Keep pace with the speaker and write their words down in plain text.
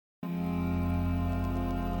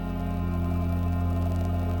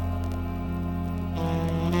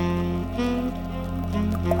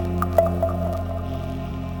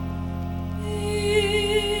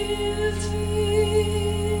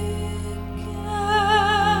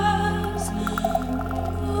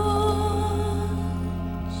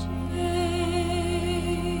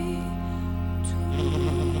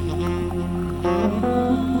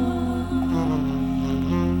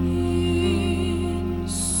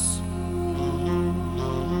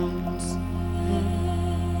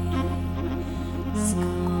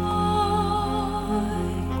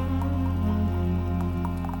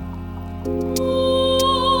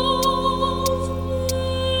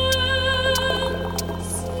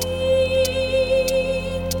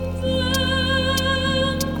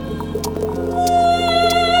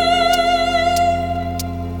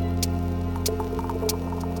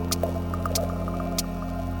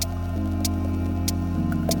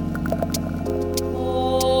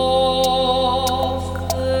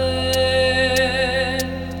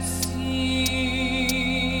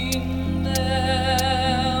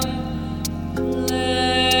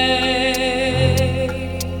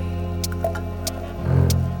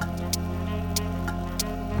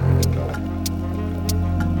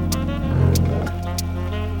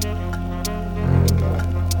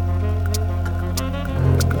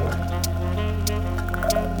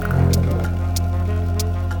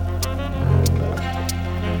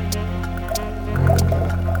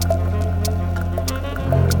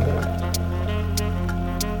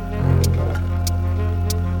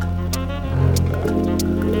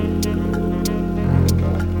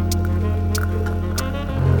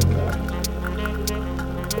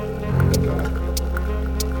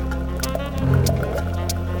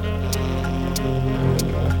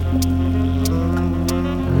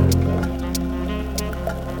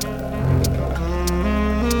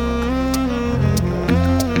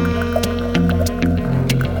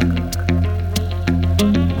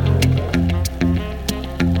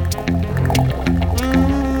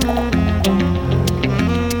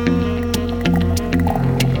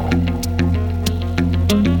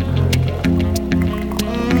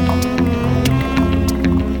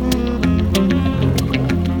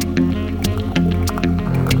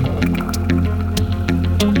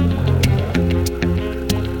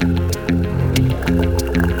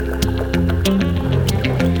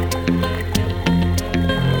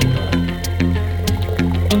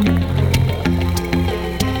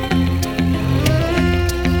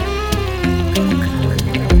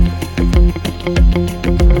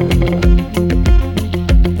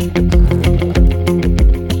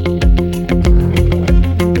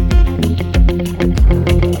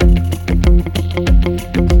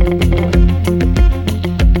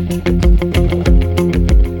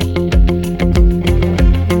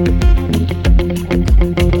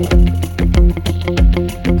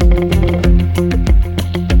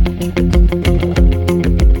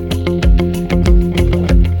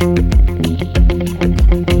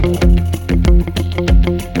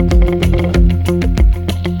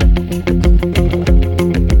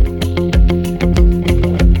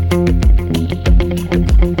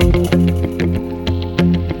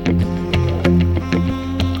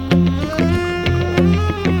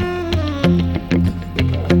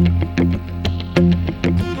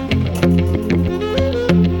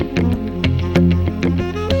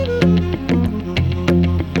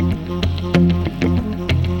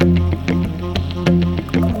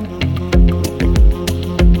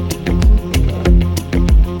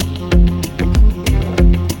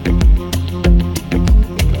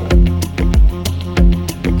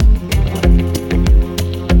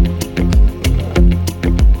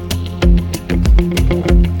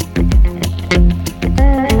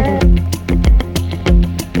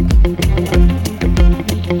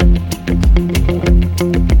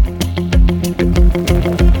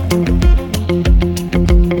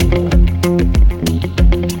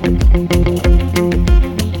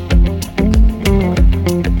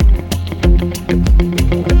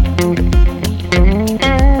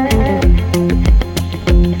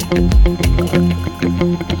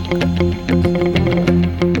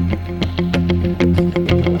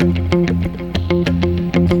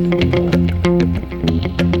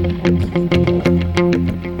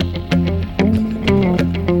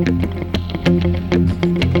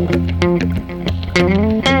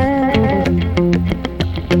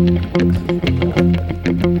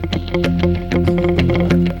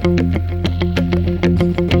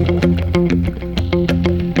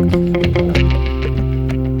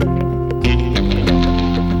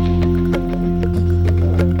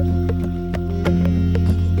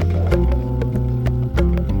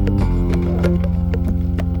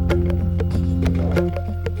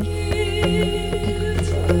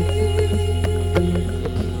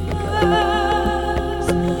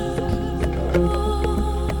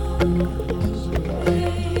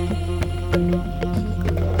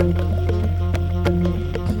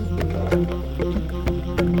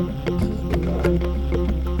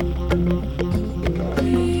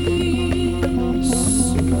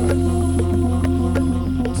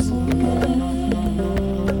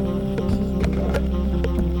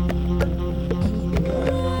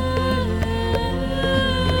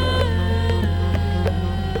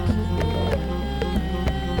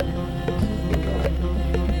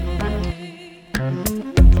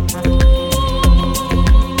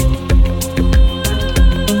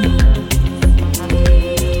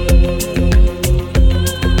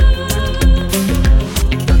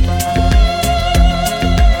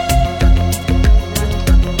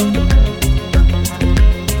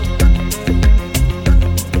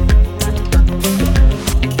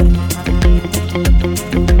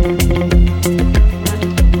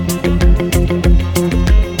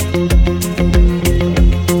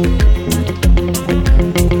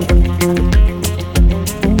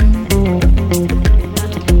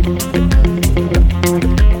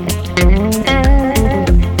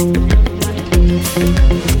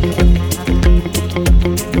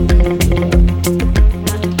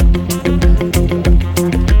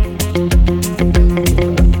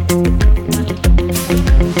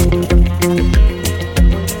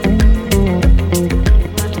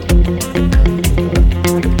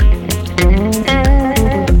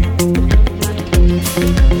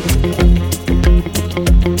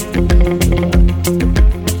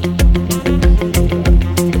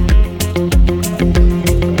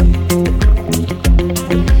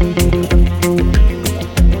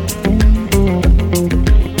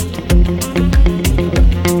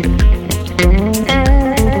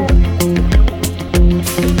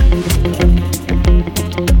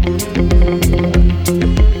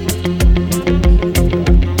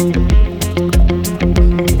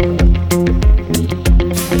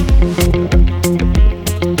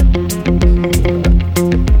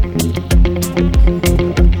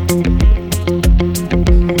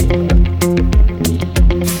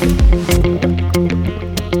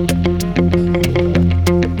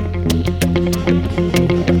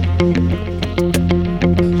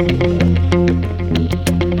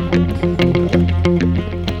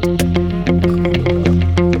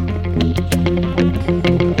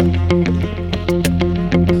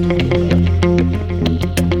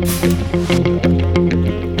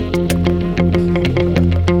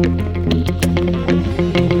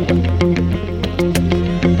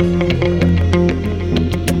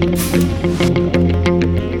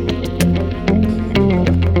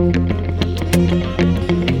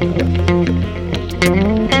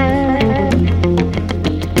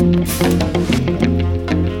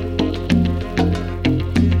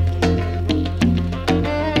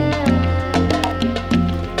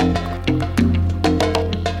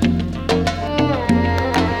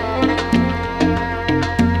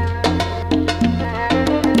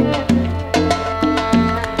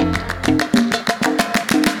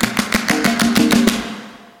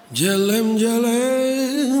Gelem,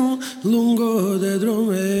 gelem, lungo de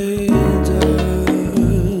dromeda.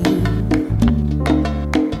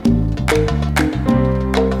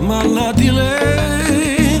 Maladile,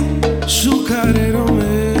 su care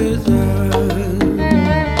romeda.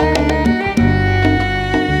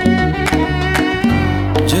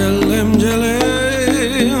 Gelem,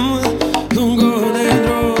 gelem, lungo de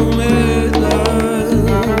dromeda.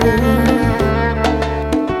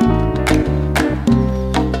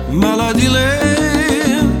 Maladile,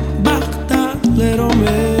 bacta le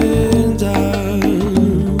romeda.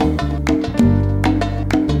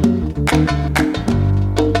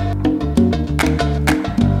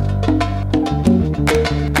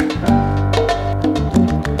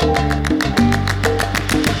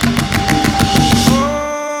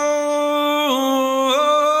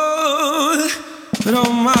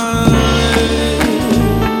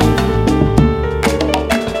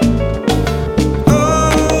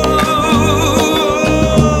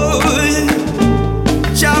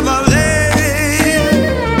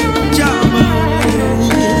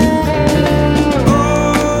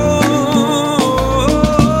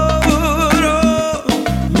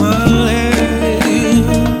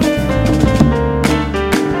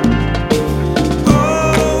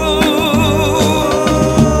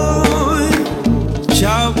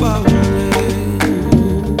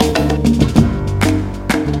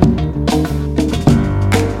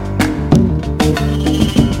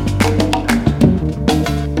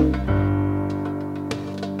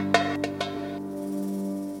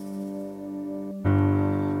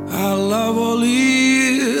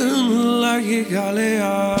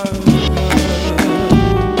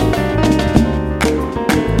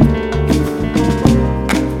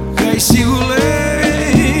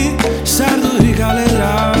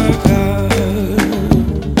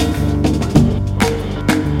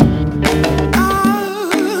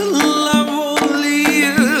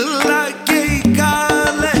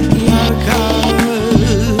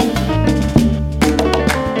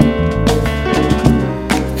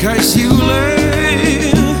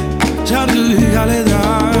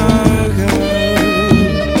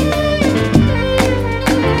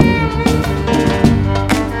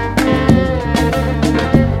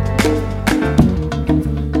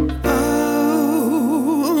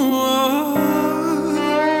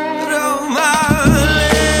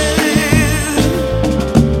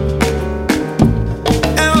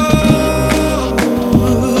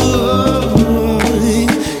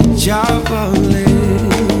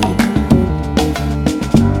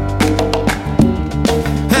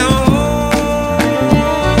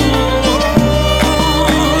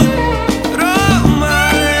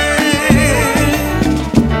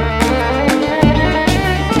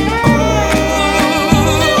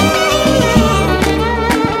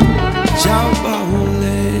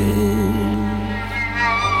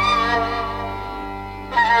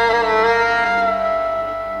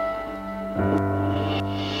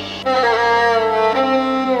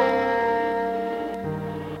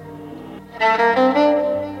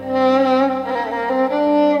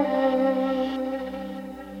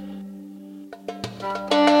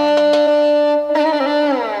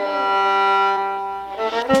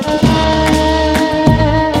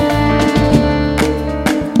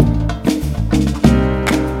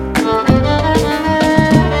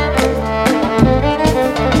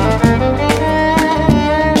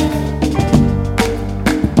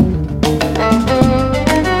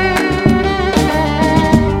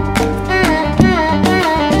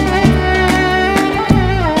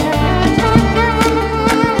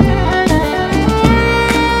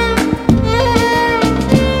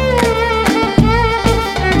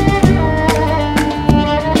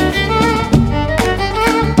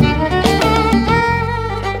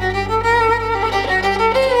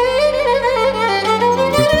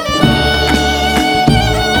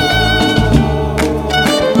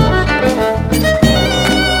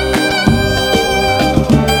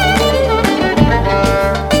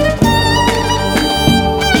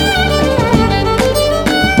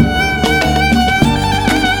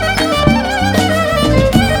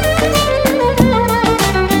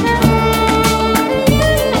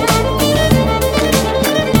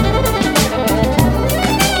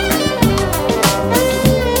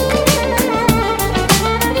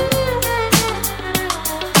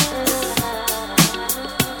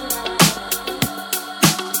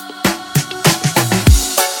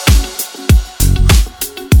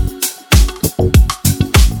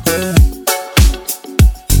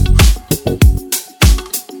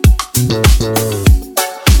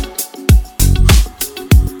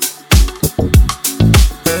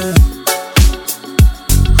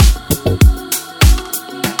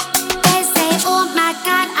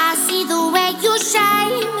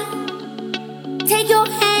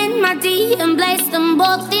 And place them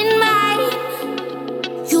both in mine.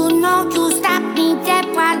 You know you stopped me dead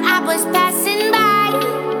while I was passing by.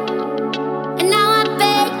 And now I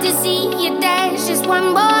beg to see you dance just one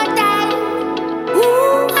more time.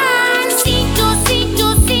 Ooh, I see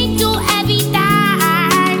you every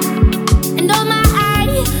time. And oh my,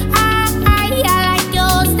 I like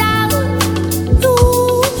your style.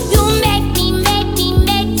 You make me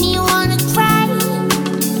wanna cry.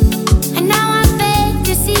 And now I beg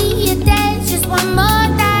to see you dance just one more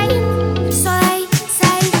time. So I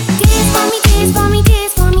say,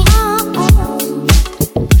 dance for me, oh, oh.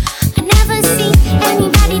 I never seen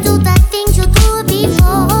anybody do the things you do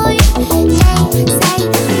before. Say,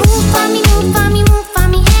 move for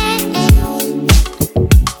me, eh, eh.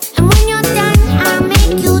 And when you're done, I'll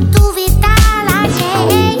make you do it all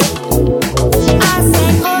again. I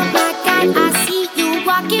said, oh my God, I see you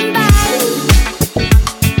walking by.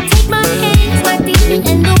 Take my hands, my feet,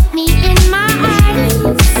 and look me in my eyes.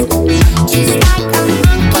 Just like a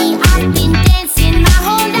monkey, I've been dancing my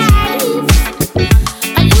whole life.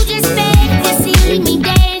 But you just beg to see me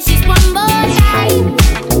dance just one more time.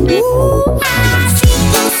 Ooh, I see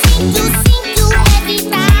you every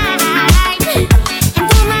time. And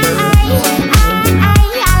oh my, I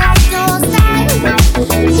like your style.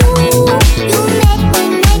 You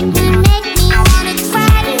make me wanna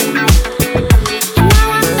cry. And now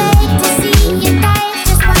I beg to see you dance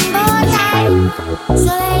just one more time.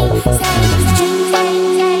 So they say,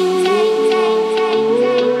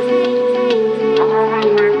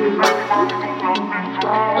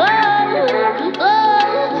 oh,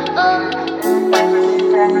 oh,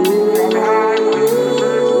 oh.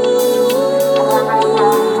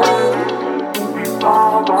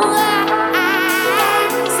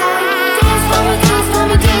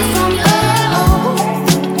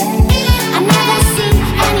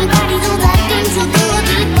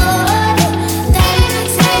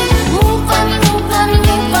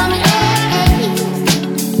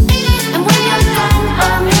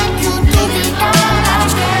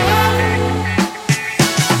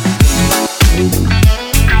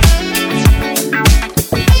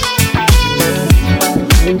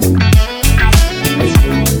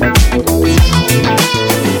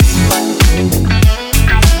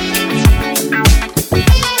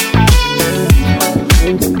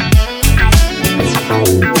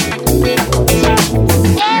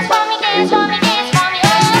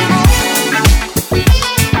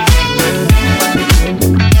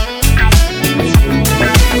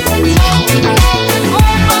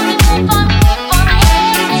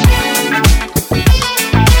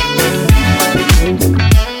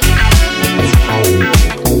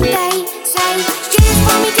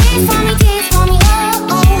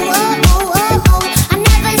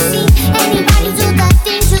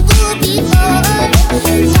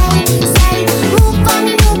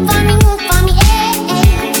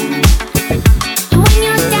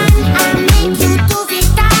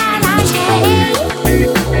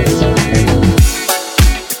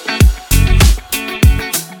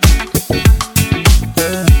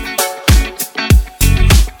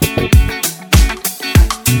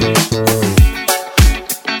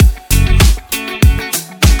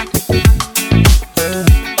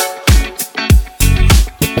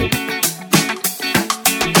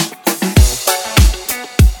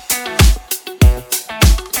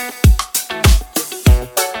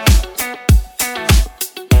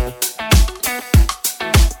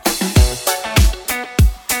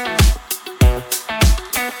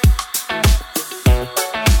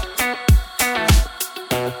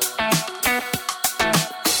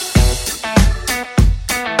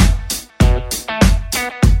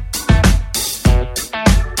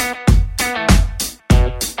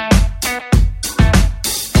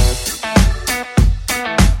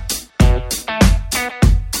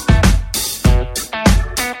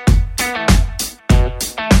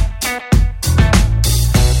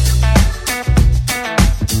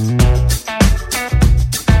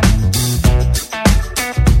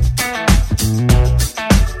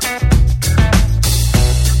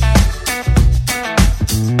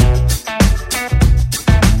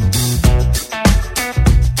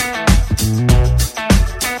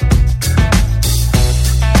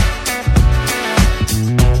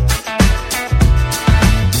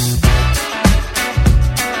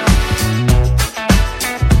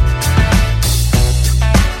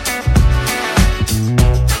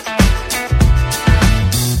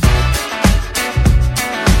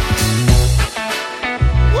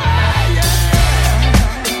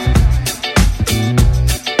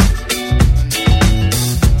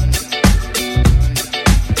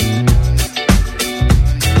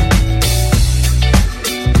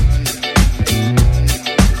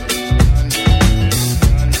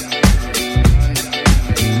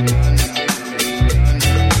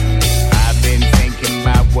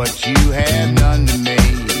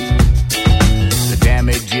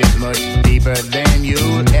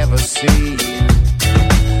 see.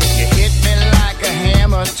 You hit me like a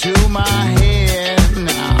hammer to my head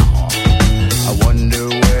now. I wonder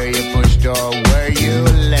where you pushed or where you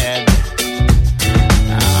led.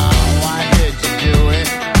 Why did you do it?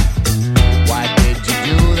 Why did you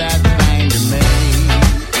do that thing to me?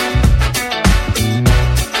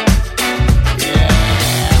 Yeah,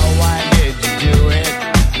 why did you do it?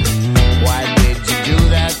 Why did you do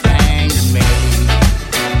that thing to me?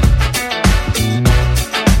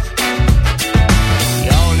 The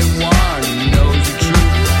only one who knows the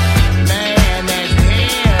truth, man, that's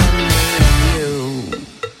him, me and you.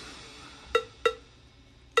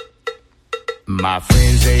 My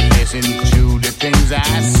friends, they listen to the things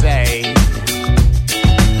I say.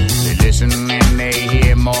 They listen and they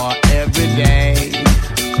hear more every day.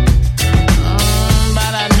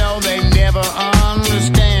 But I know they never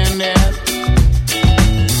understand it,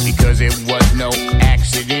 because it was no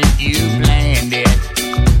accident, you planned it.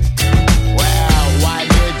 Well, why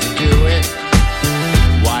did you do it?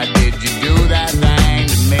 Why did you do that thing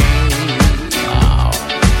to me? Oh.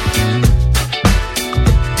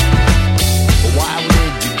 Why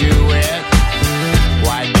would you do it?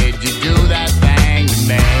 Why did you do that thing to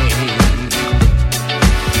me?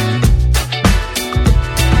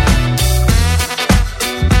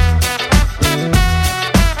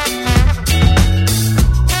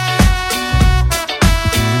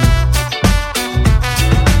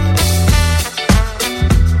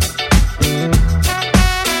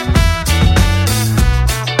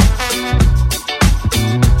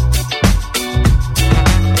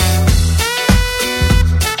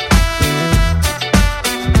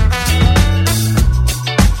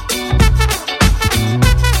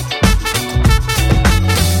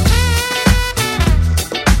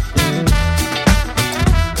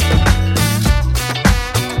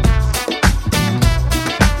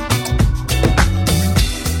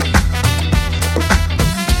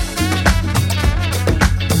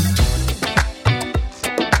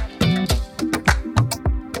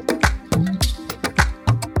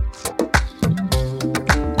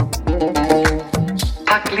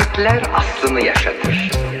 Taklitler aslını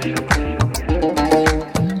yaşatır.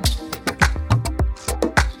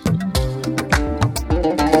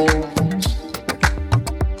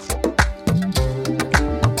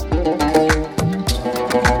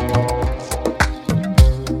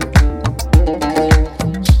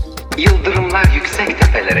 Yıldırımlar yüksek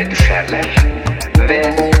tepelere düşerler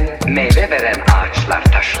ve meyve veren ağaçlar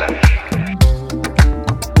taşlanır.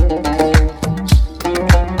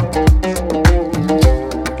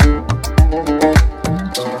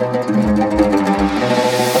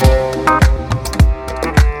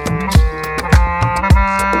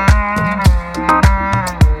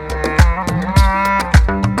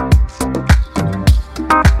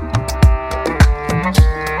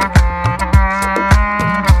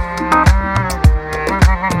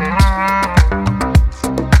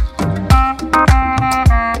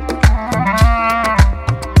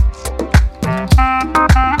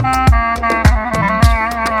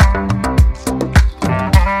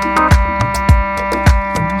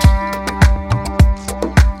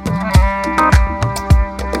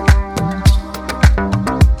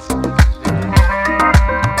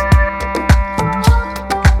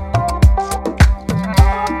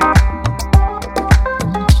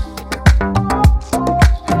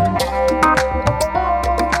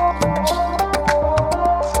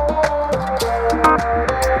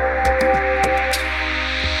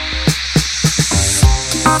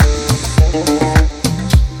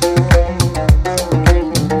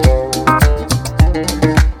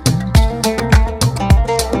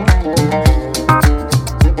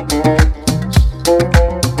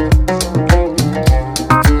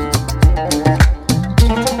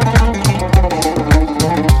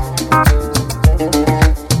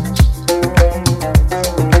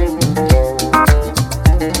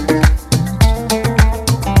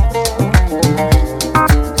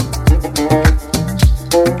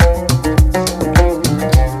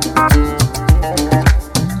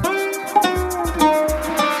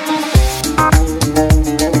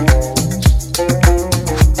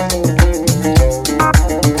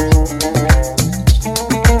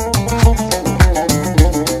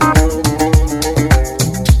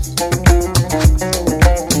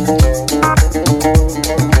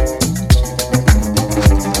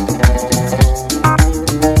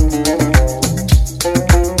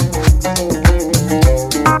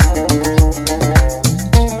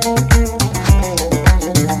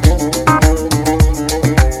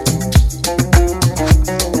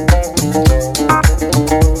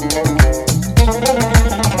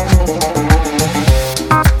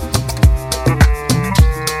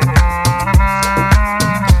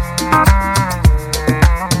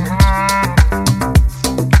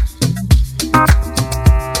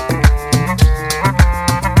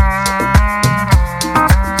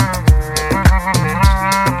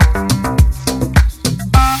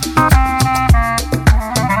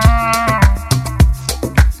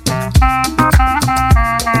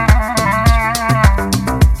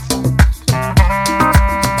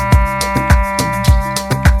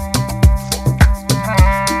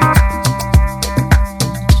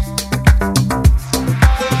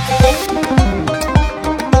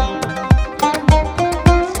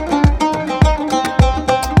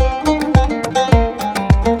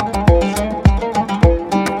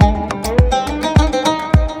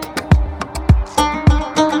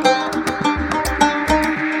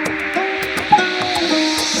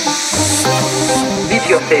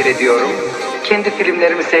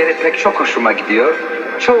 filmlerimi seyretmek çok hoşuma gidiyor.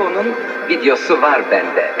 Çoğunun videosu var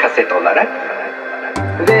bende kaset olarak.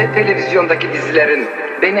 Ve televizyondaki dizilerin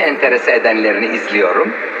beni enterese edenlerini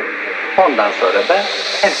izliyorum. Ondan sonra da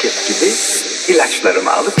herkes gibi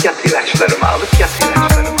ilaçlarımı alıp yat, ilaçlarımı alıp yat,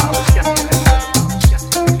 ilaçlarımı alıp yat.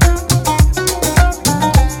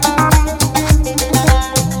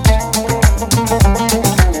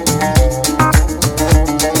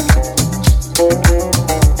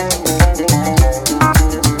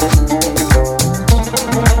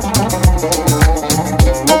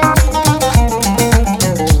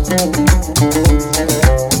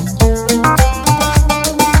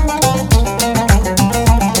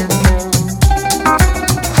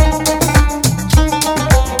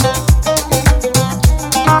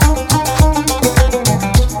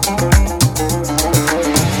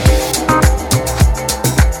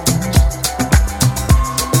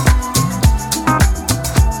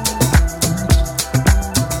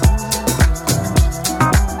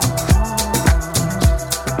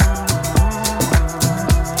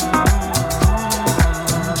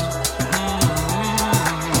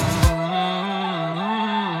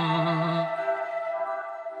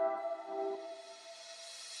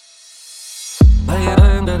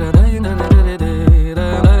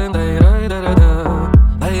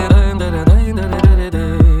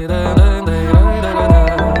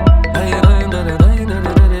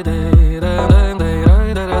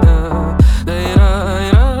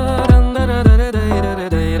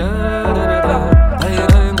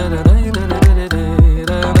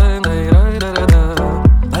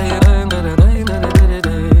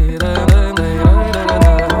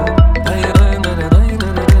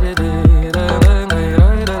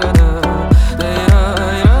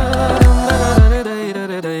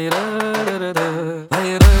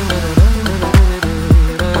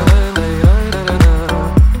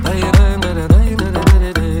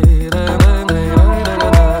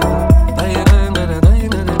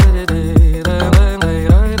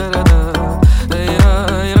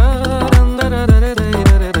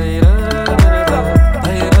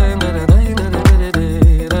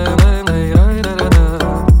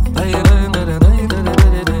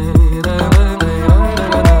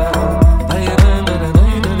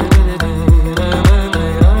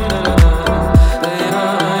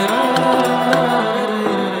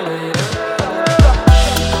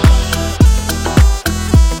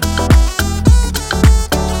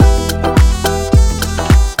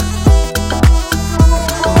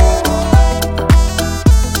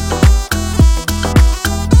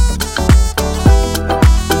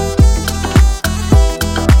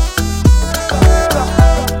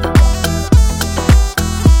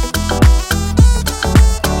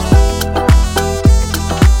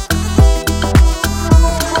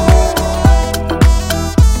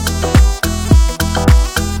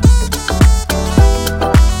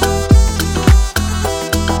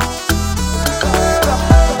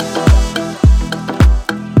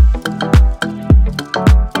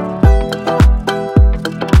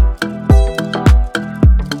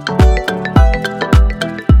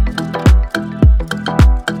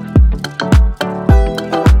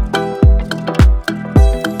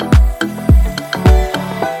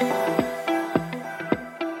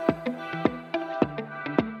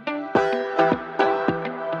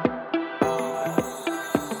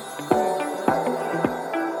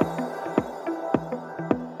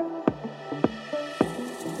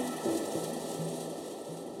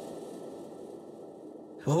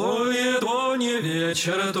 Ой, то не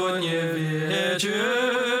вечер, то не вечер,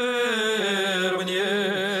 мне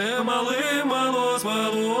малым-мало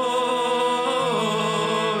спалось,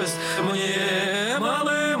 мне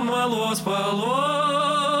малым-мало спалось,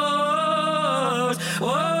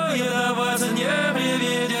 ой, да вас не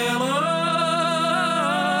привиделось,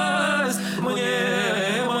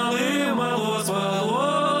 мне малым-мало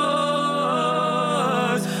спалось,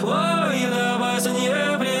 ой, да вас не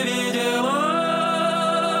привиделось.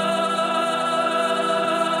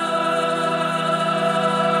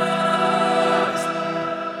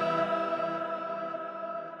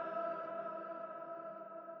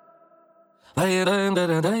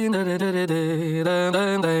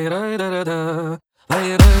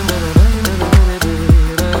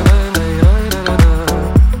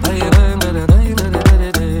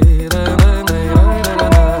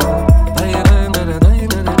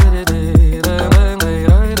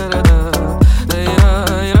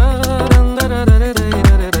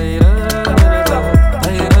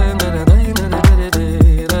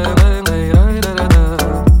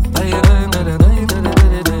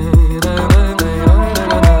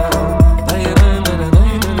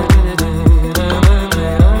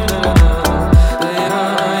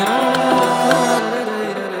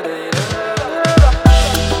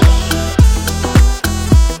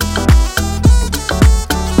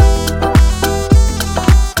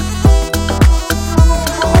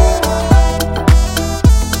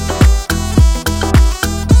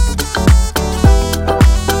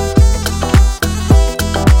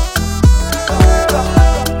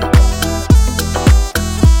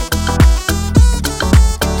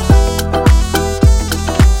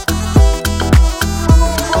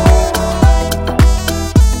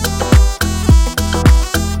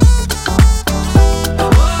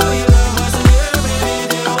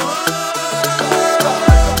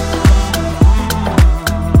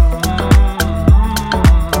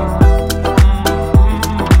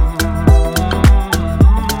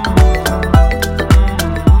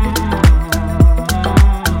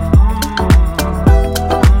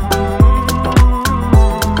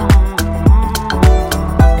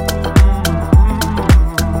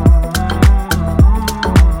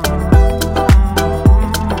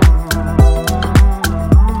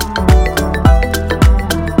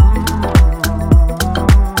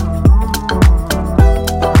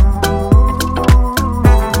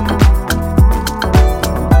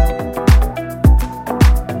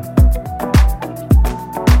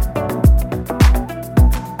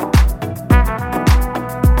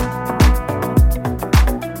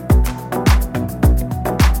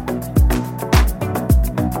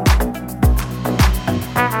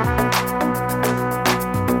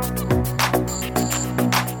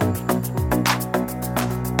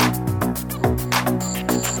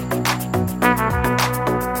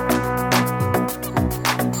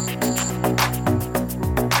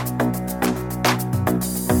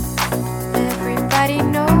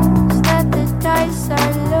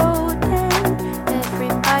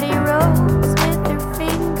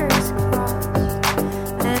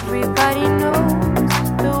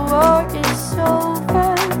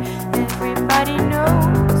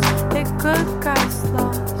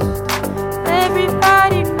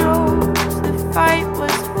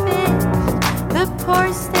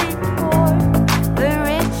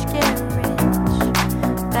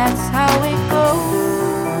 that's how it goes.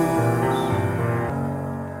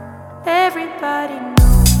 Everybody knows.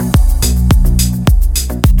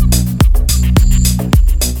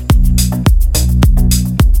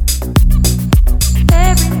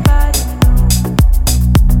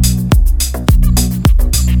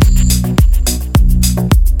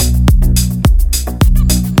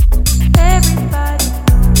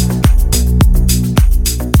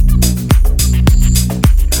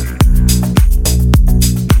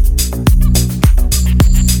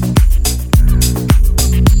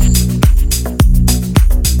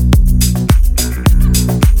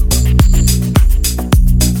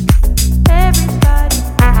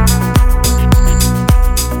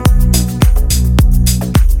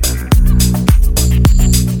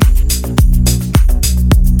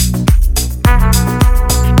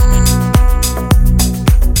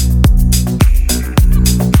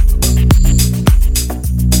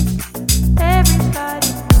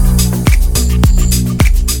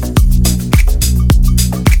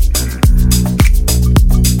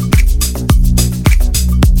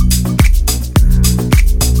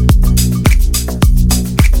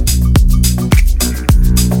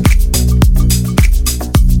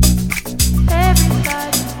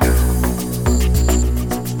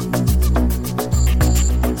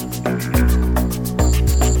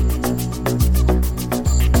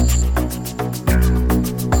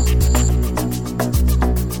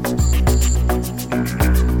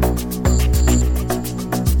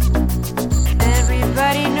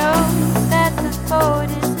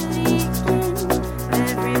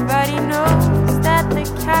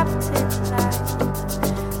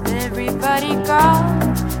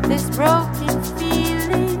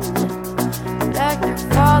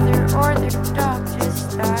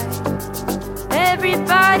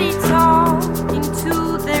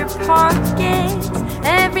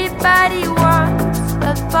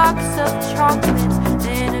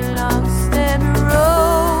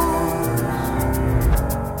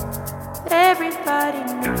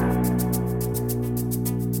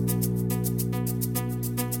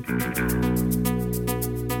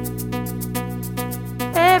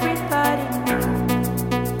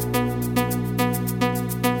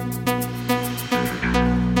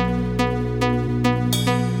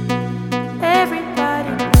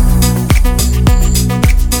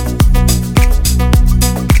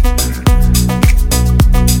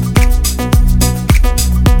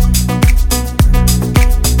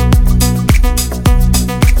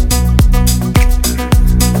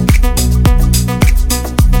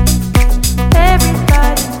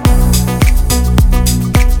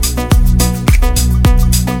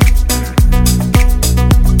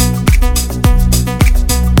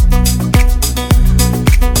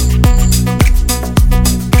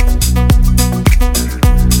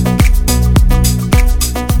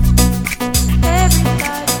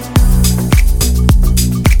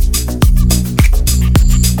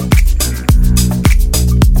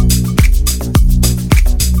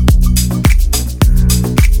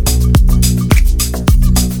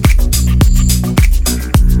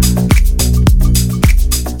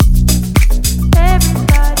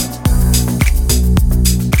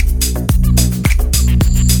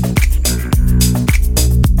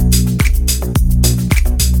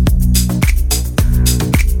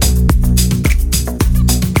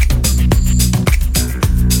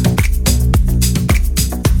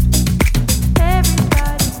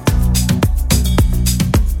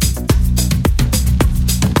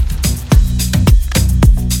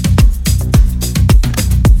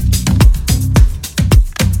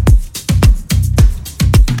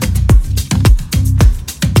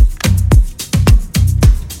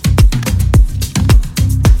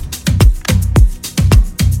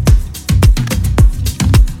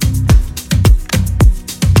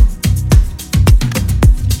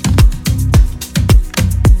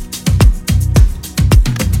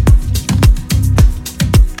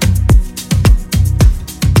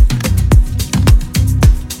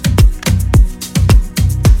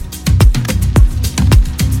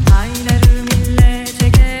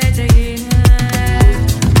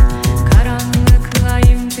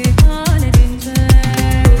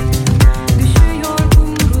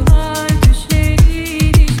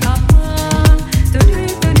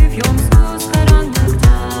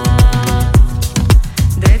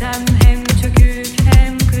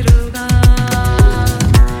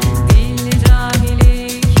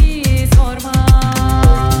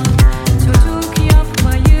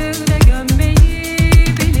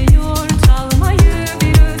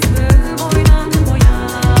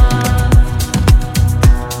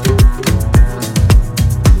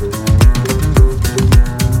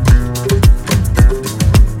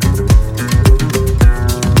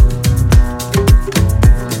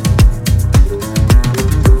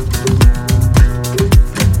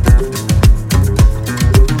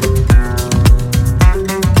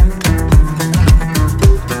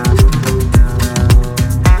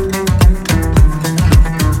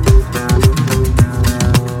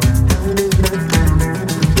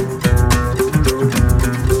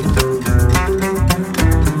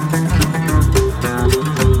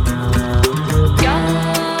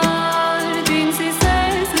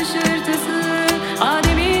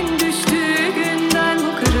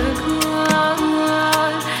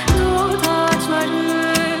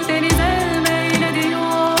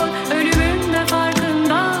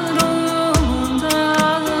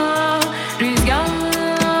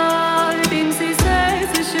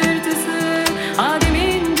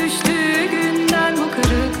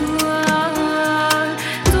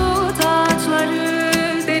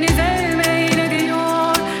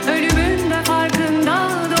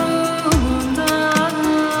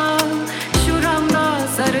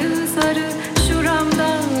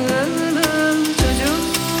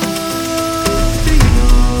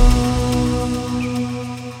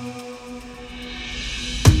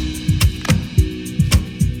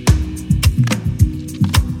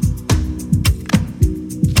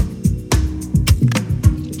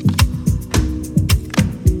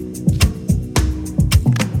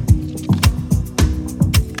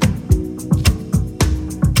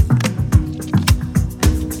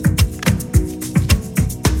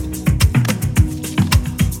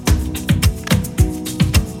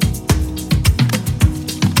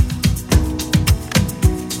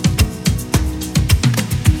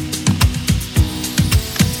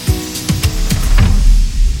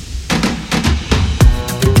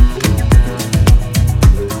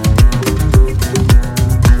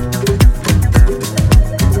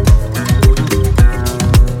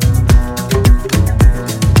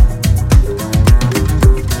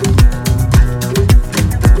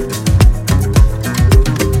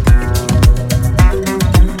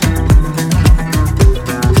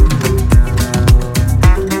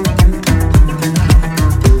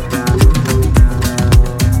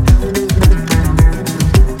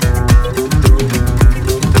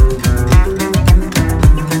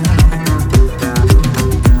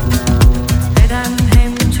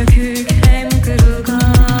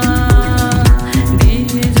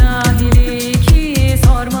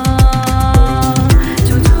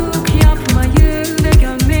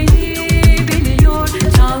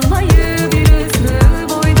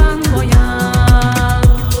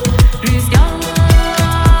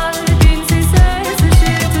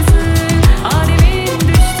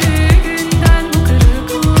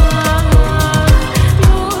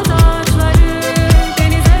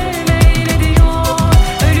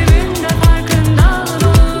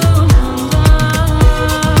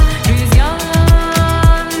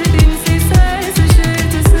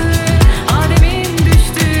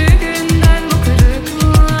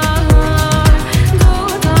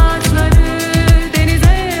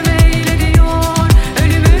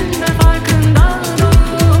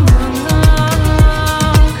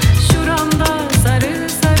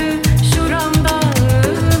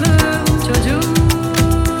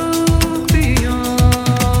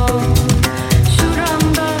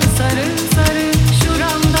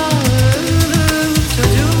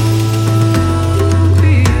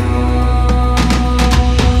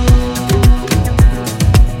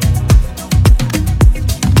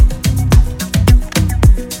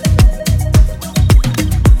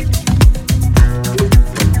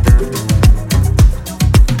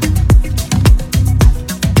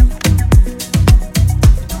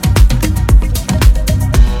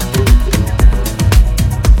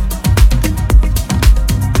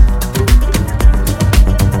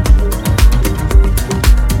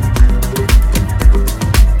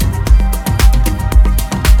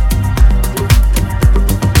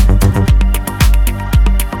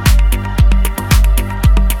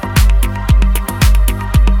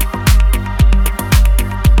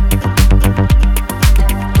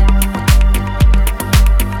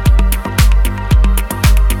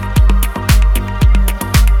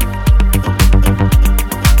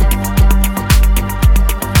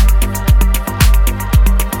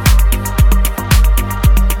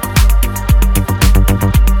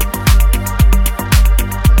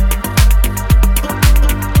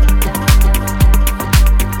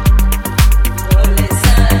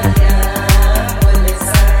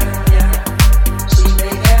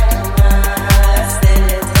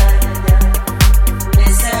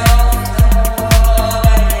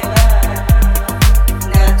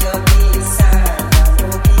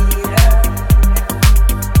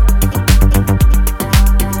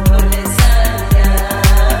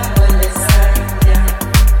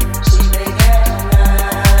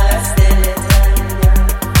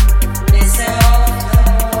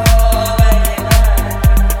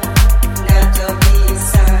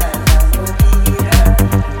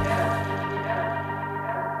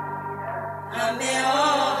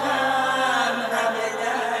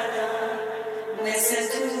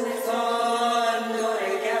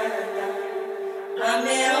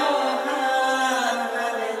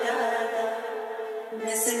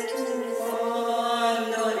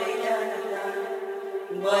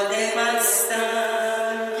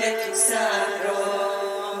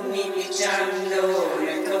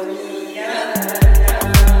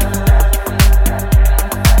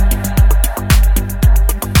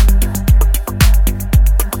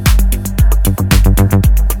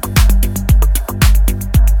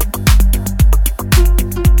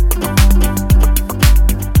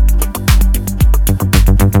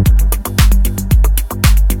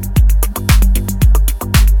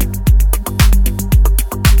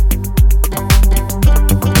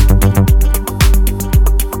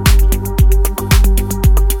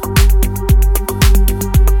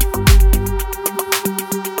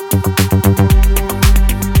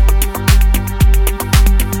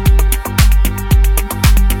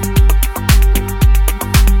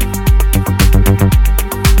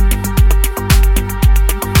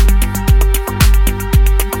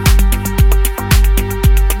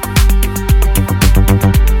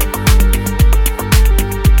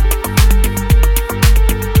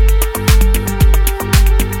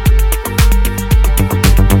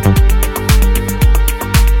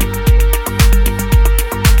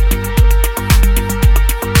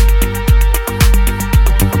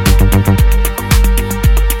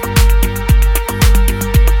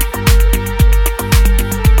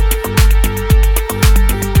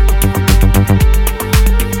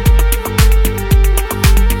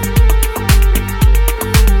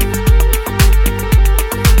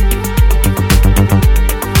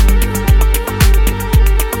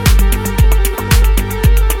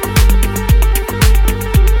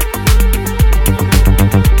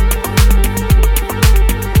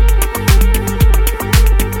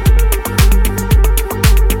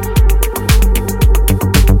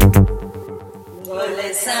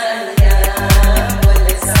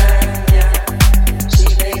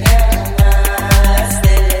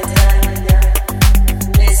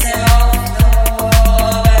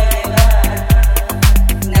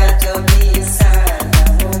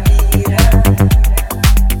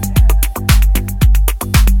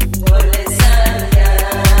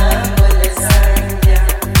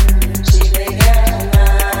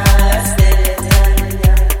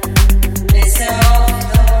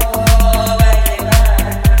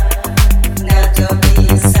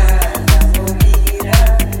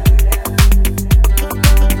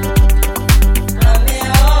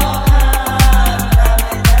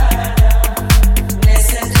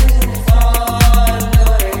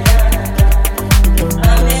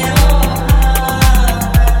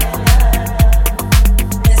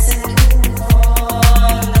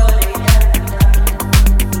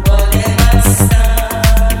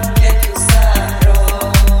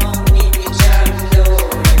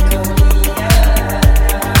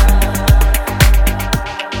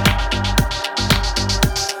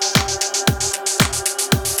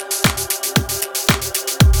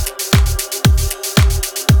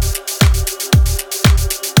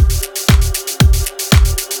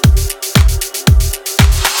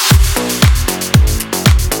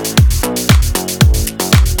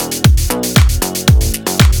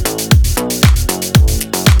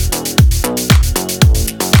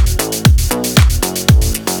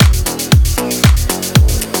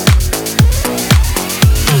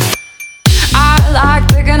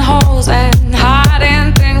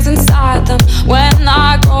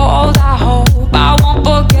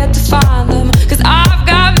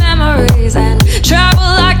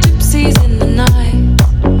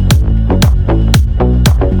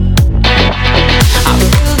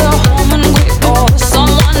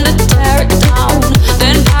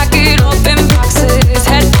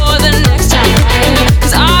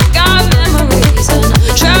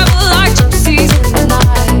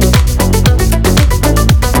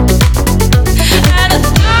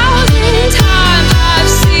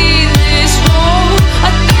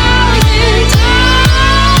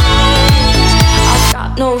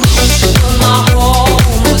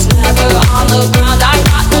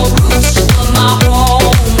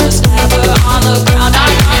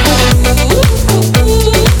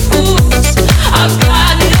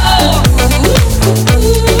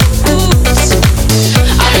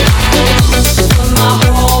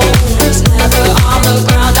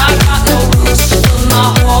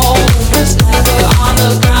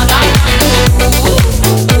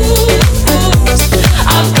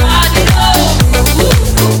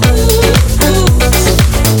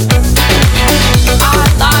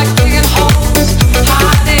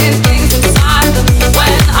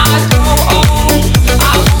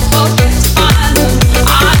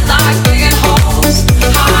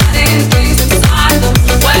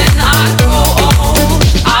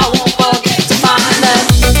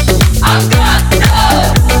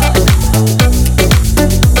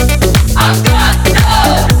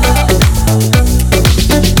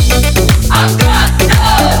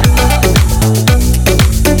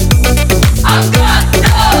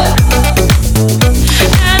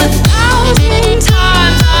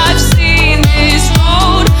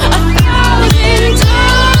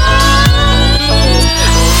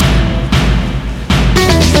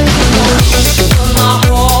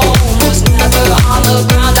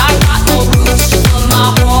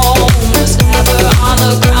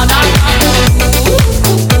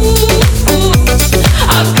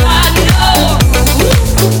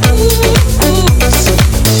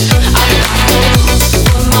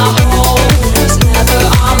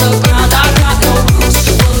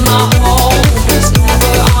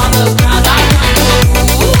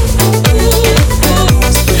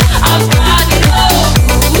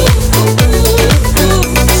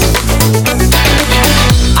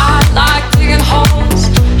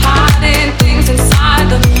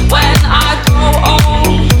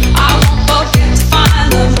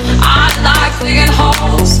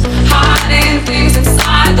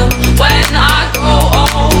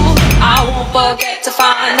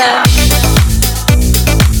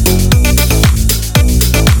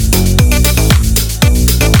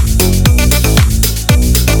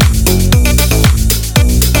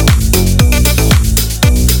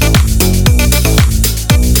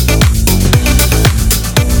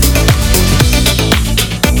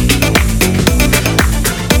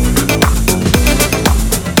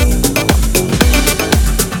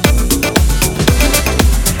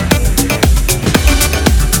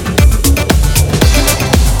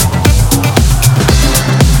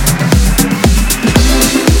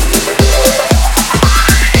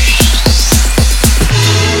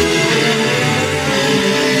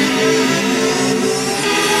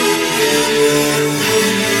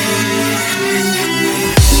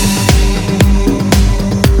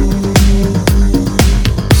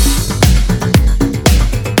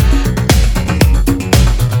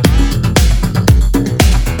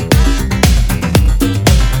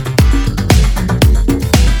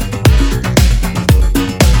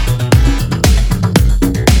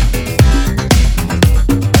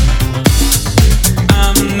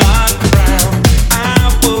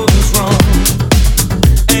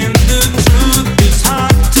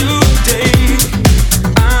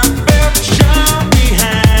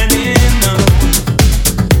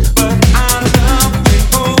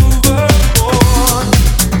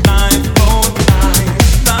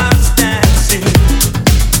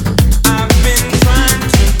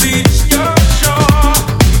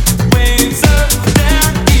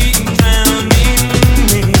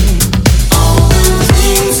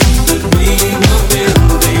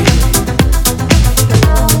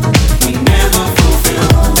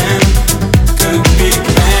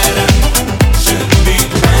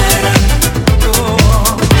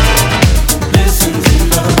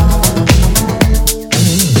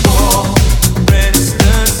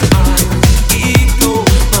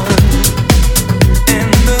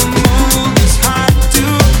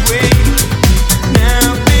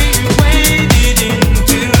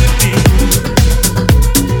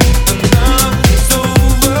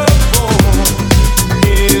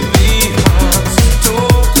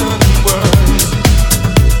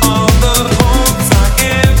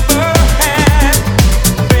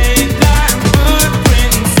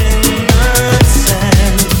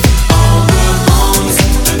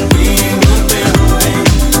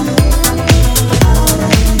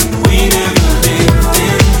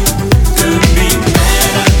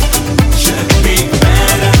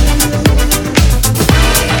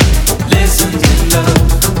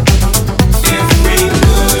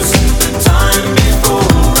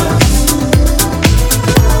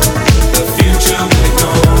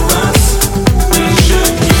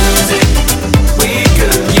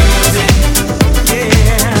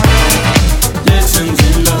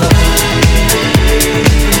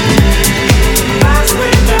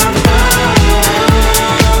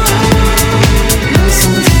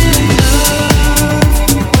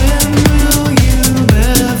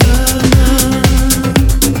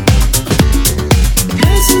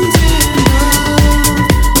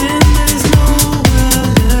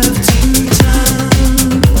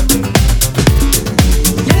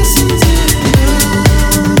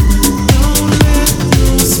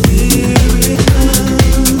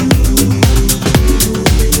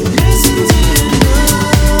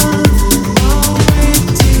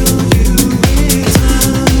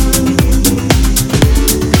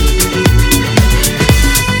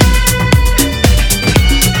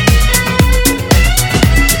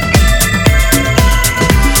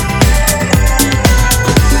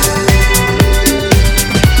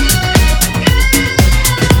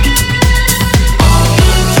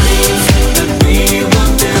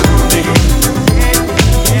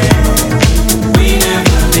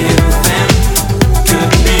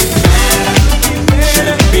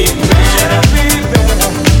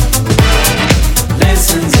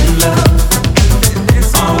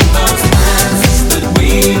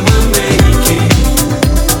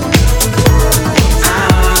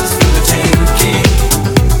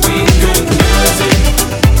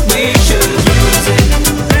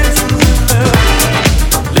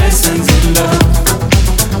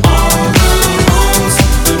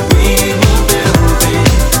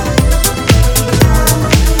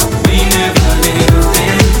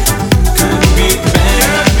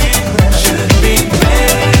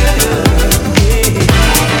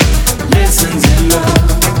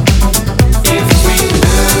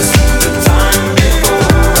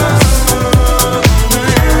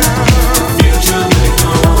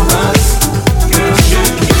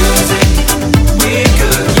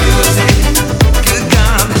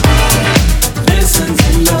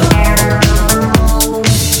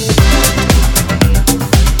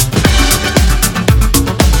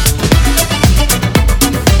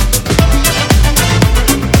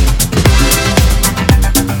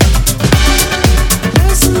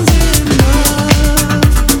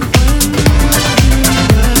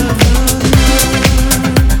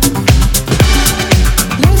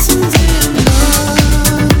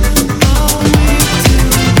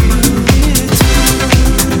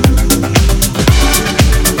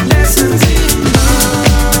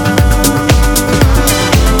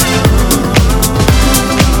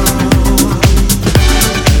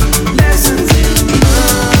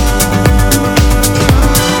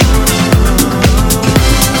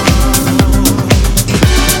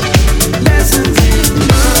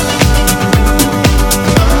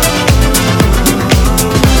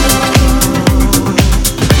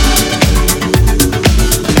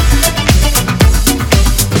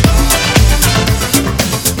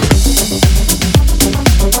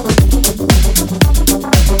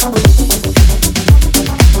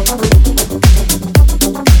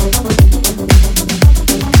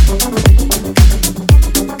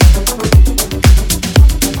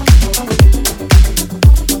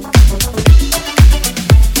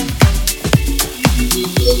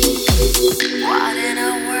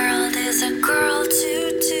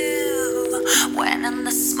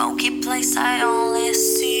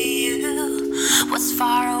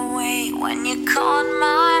 far away when you caught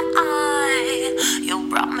my eye. You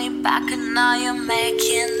brought me back and now you're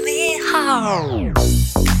making me whole.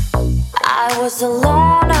 I was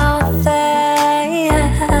alone out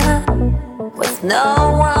there with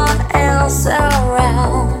no one else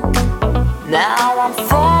around. Now I'm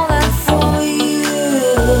falling for you,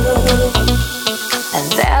 and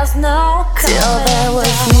there's no coming till there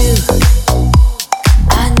was you.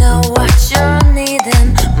 I know what you're needing.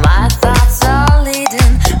 My thoughts are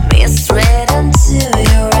leading me straight into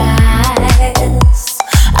your eyes.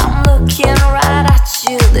 I'm looking right at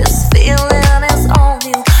you. This feeling is on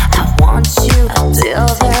you. I want you until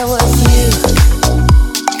there was you.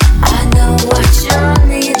 I know what you're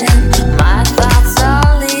needing. My thoughts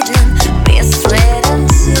are leading me straight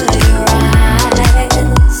into your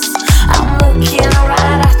eyes. I'm looking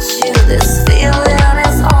right at you. This feeling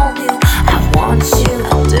is on you. I want you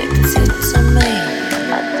addicted to me.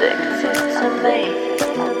 Addicted to me.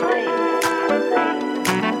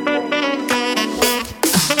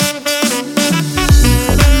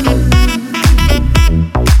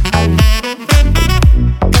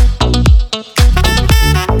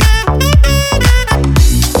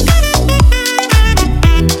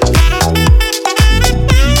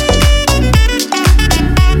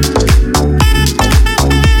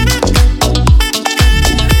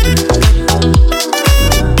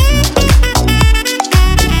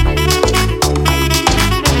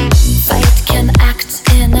 Fate can act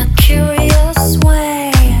in a curious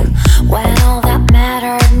way when all that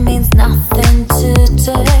mattered means nothing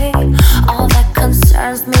today. All that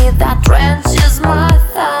concerns me, that drenches my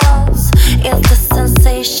thoughts, is the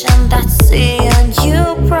sensation that seeing you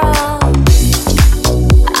brought.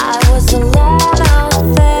 I was alone out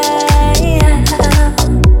there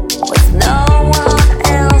with no one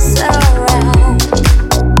else around.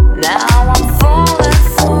 Now I'm falling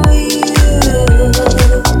for you,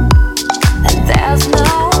 and there's no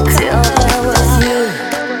till there was you.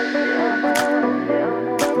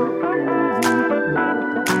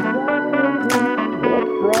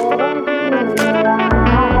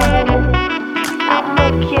 I'm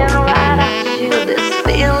looking right at you. This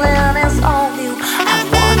feeling is on you. I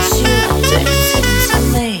want you addicted to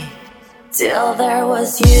me till there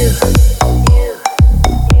was you.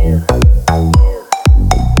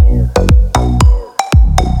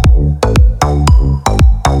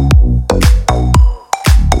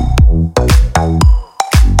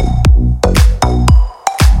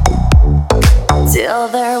 Till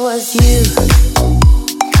there was you.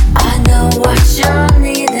 I know what you're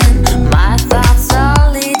needing. My thoughts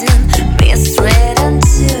are leading me straight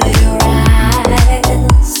into your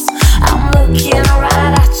eyes. I'm looking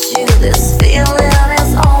right at you. This feeling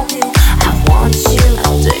is on you. I want you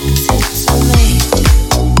addicted to me.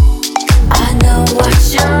 I know what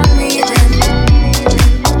you're needing.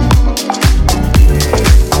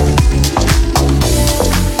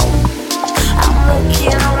 I'm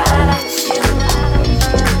looking right at you.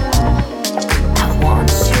 I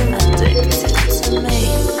want you addicted to me.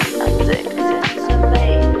 Addicted to me.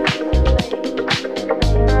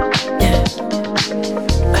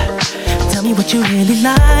 Tell me what you really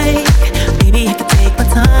like. Baby, I can take my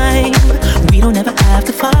time. We don't ever have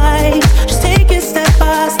to fight. Just take it step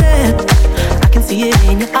by step. I can see it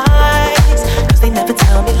in your eyes, 'cause they never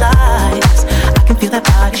tell me lies. I can feel that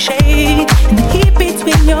body shake and the heat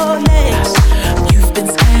between your legs. You've been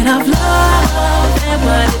scared of love and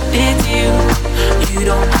what it did to you. You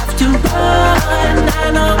don't have to run,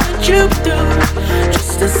 I know what you do.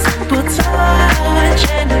 Just a simple touch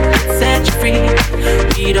and it can set you free.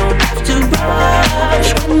 We don't have to rush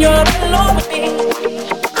when you're alone with me.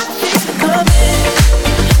 I feel it coming,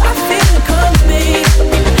 I feel it coming,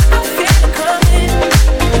 I feel it coming,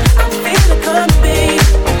 I feel it coming,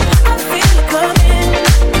 I feel it coming,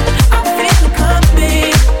 I feel it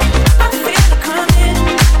coming, I feel it coming,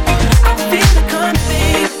 I feel it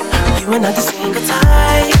coming. You are not the single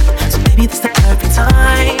type, so baby this the perfect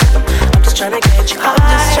time. I'm just trying to get you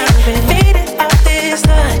high, fade it out this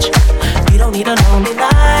touch. You don't need a lonely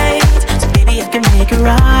night, so baby I can make it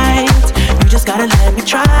right. You just gotta let me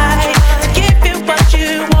try to give you what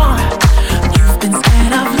you want. You've been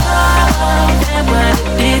scared of love and what it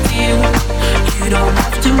did to you. You don't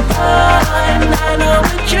have to run, I know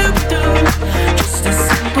what you do. Just a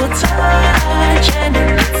simple touch and it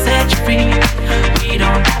can set you free. We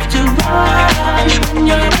don't have to rush when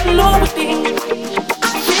you're alone with me.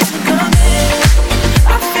 I feel it coming,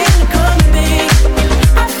 I feel it coming,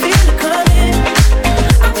 I feel it coming,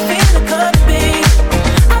 I feel it coming,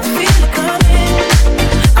 I feel it coming,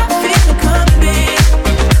 I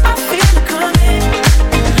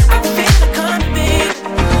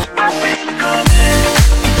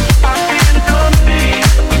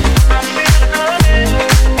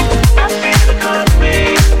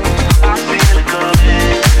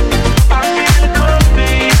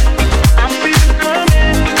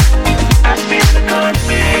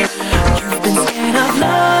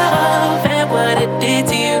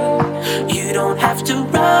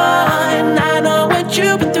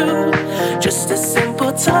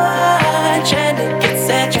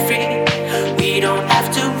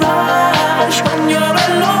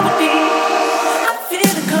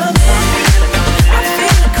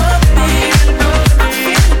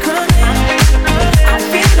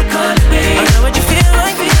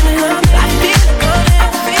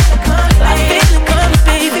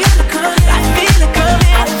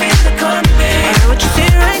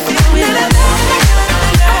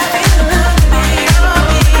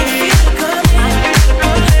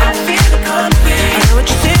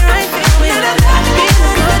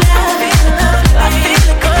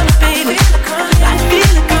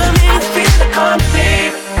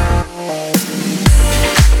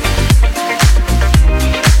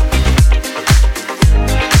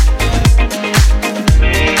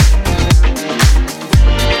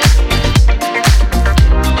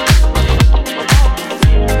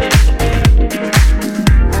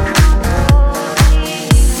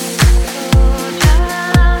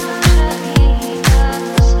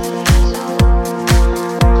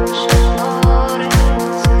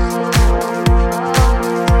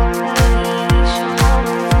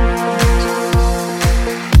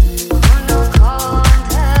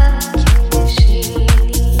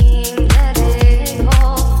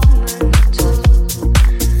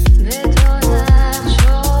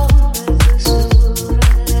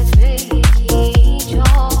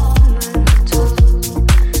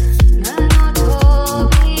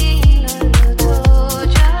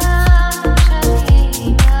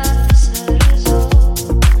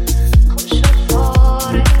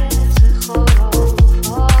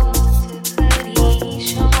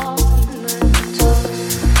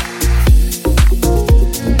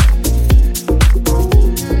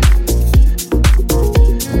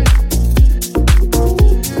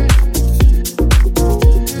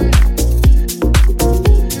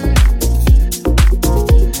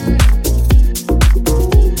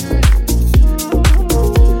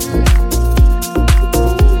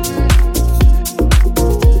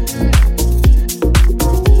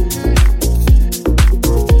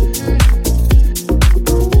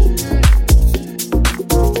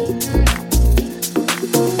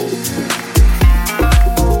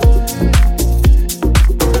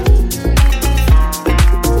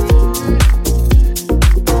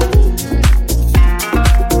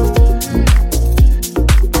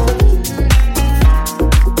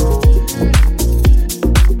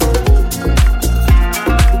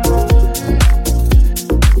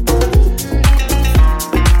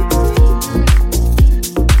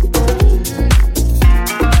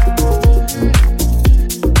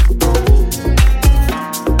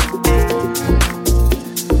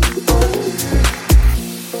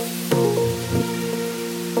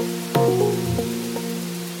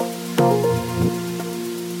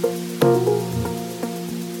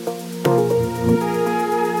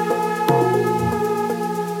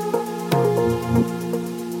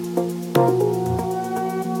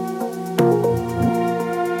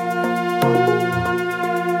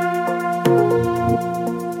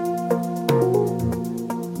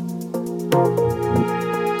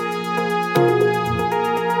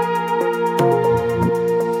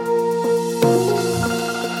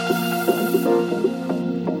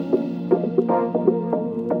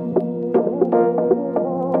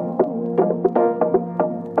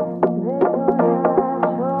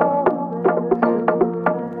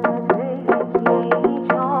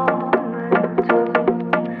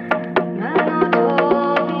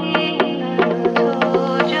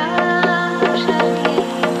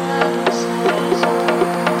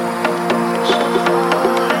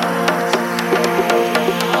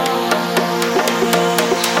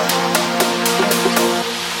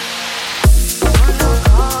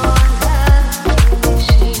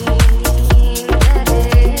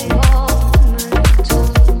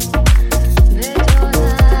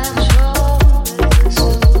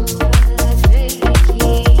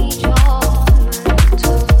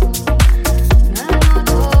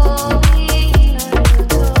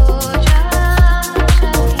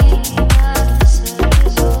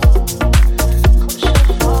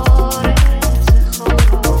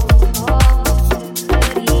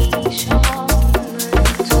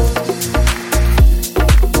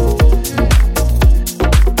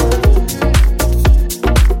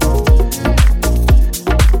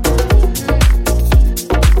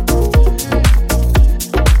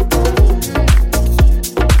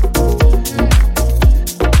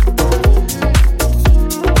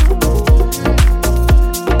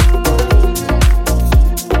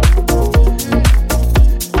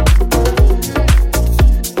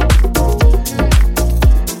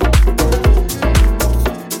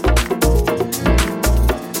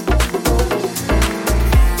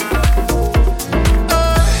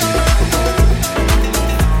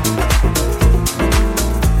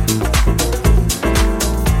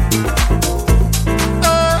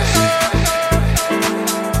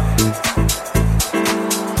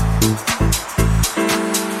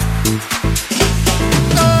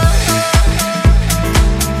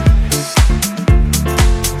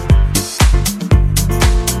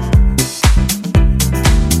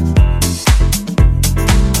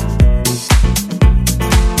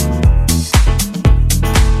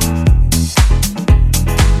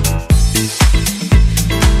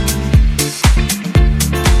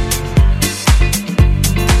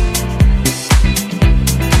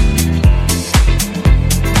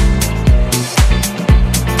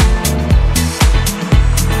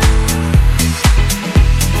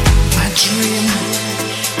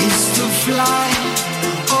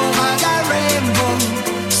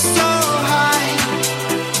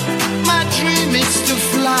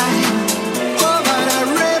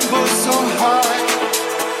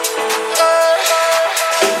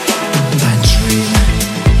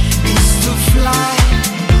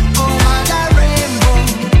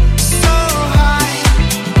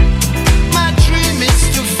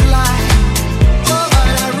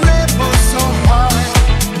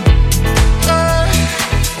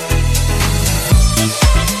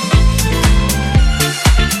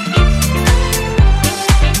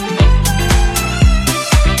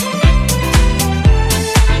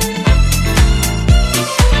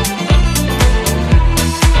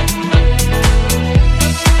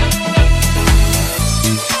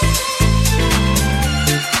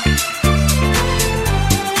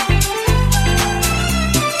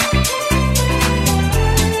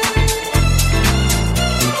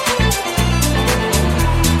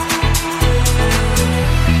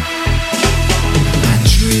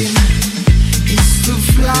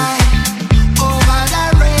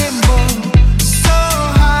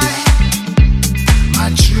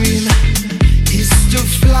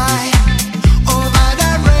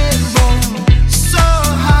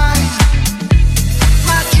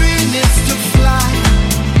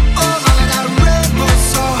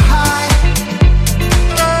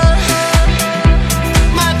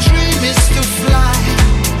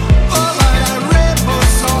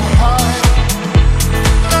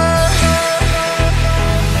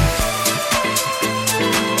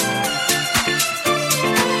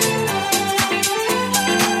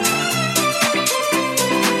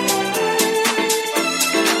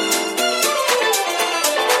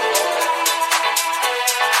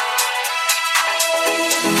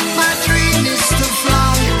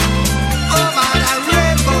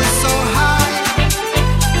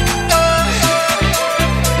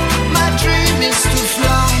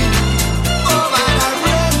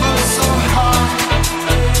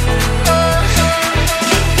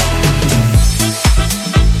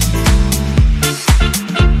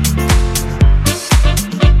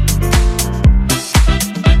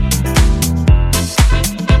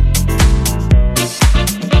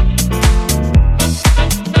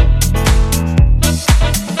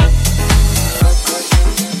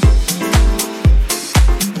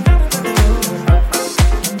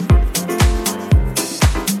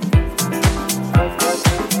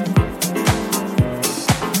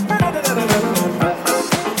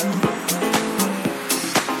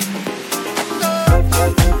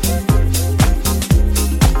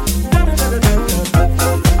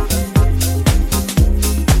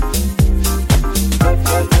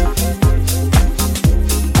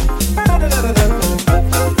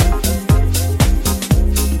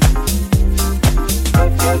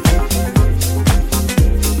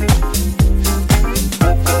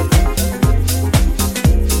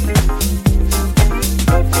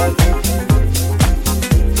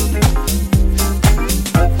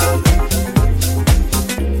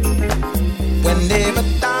Whenever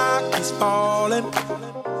dark is falling,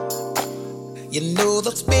 you know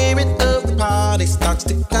the spirit of the party starts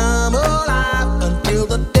to come alive until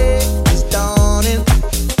the day is dawning.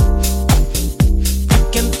 You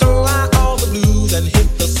can throw out all the blues and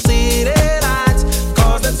hit the city lights,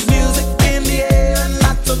 'cause there's music in the air and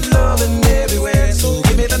lots of loving everywhere. So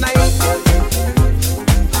give me the night.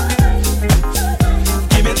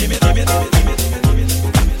 Give me, give me, give me, give me, give me, give me, give me,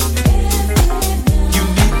 give me. You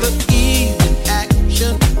need the evening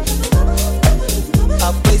action, a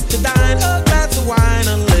place to dine, a glass of wine,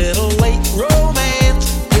 a little late romance.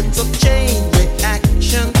 It's a chain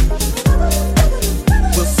reaction.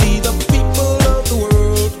 We'll see the people of the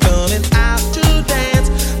world coming out to dance,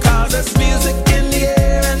 'cause there's music in the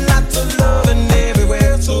air and lots of loving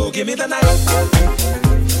everywhere. So give me the night.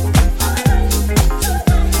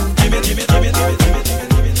 Give me, give me, give me, give me, give me, give me,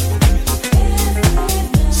 give me, give me.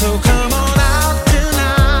 So come on out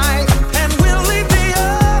tonight, and we'll leave the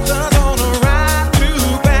others on a ride through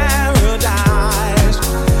paradise.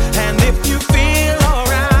 And if you feel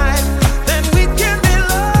alright, then we can be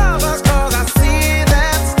lovers, 'cause I see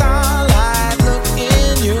that starlight look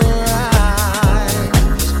in your eyes.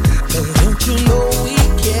 But don't you know we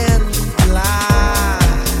can fly?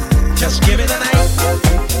 Just give me the night.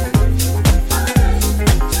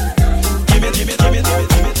 Give me, give me, give me, give me, give me,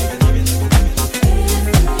 give me, give me, give me, give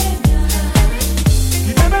me.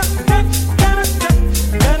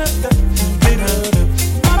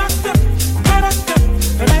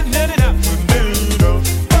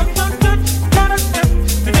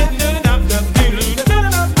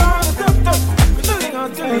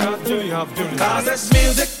 Cause there's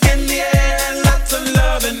music in the air and lots of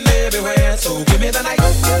loving everywhere. So give me the night.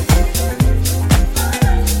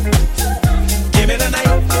 Give me the night.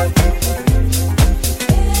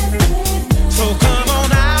 So come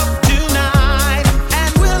on out tonight,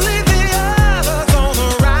 and we'll leave the others on the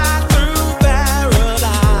ride through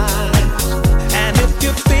paradise. And if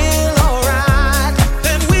you feel alright,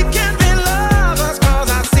 then we can be lovers, 'cause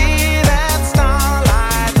I see that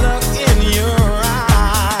starlight look in your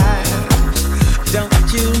eyes.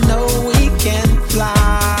 Don't you know we can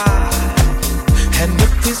fly? And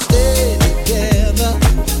if we stay together,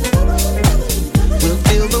 we'll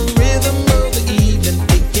feel the rhythm of the evening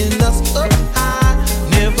taking us up high.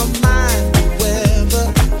 Never mind the weather,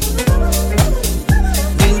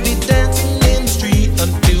 we'll be dancing in the street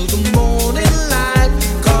until the morning light.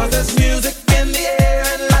 'Cause there's music in the air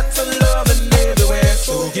and lots of loving everywhere.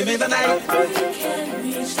 So give me the night.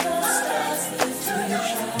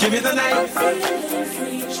 Give me the night.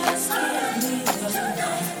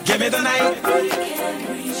 Give me the night.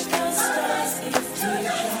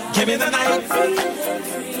 Give me the night.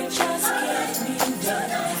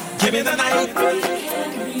 Give me the night.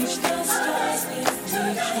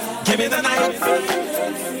 Give me the night.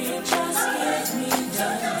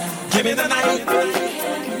 Give me the night.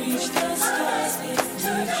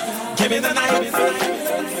 Give me the night.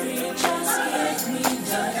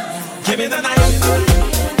 Give me the night.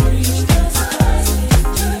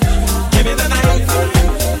 Give me the night.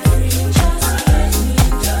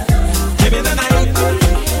 Give me the night.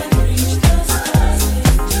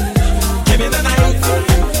 Give me the night.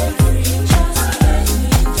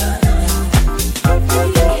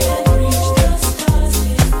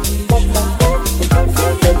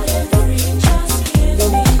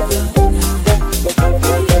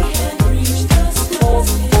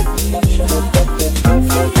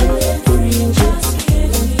 Just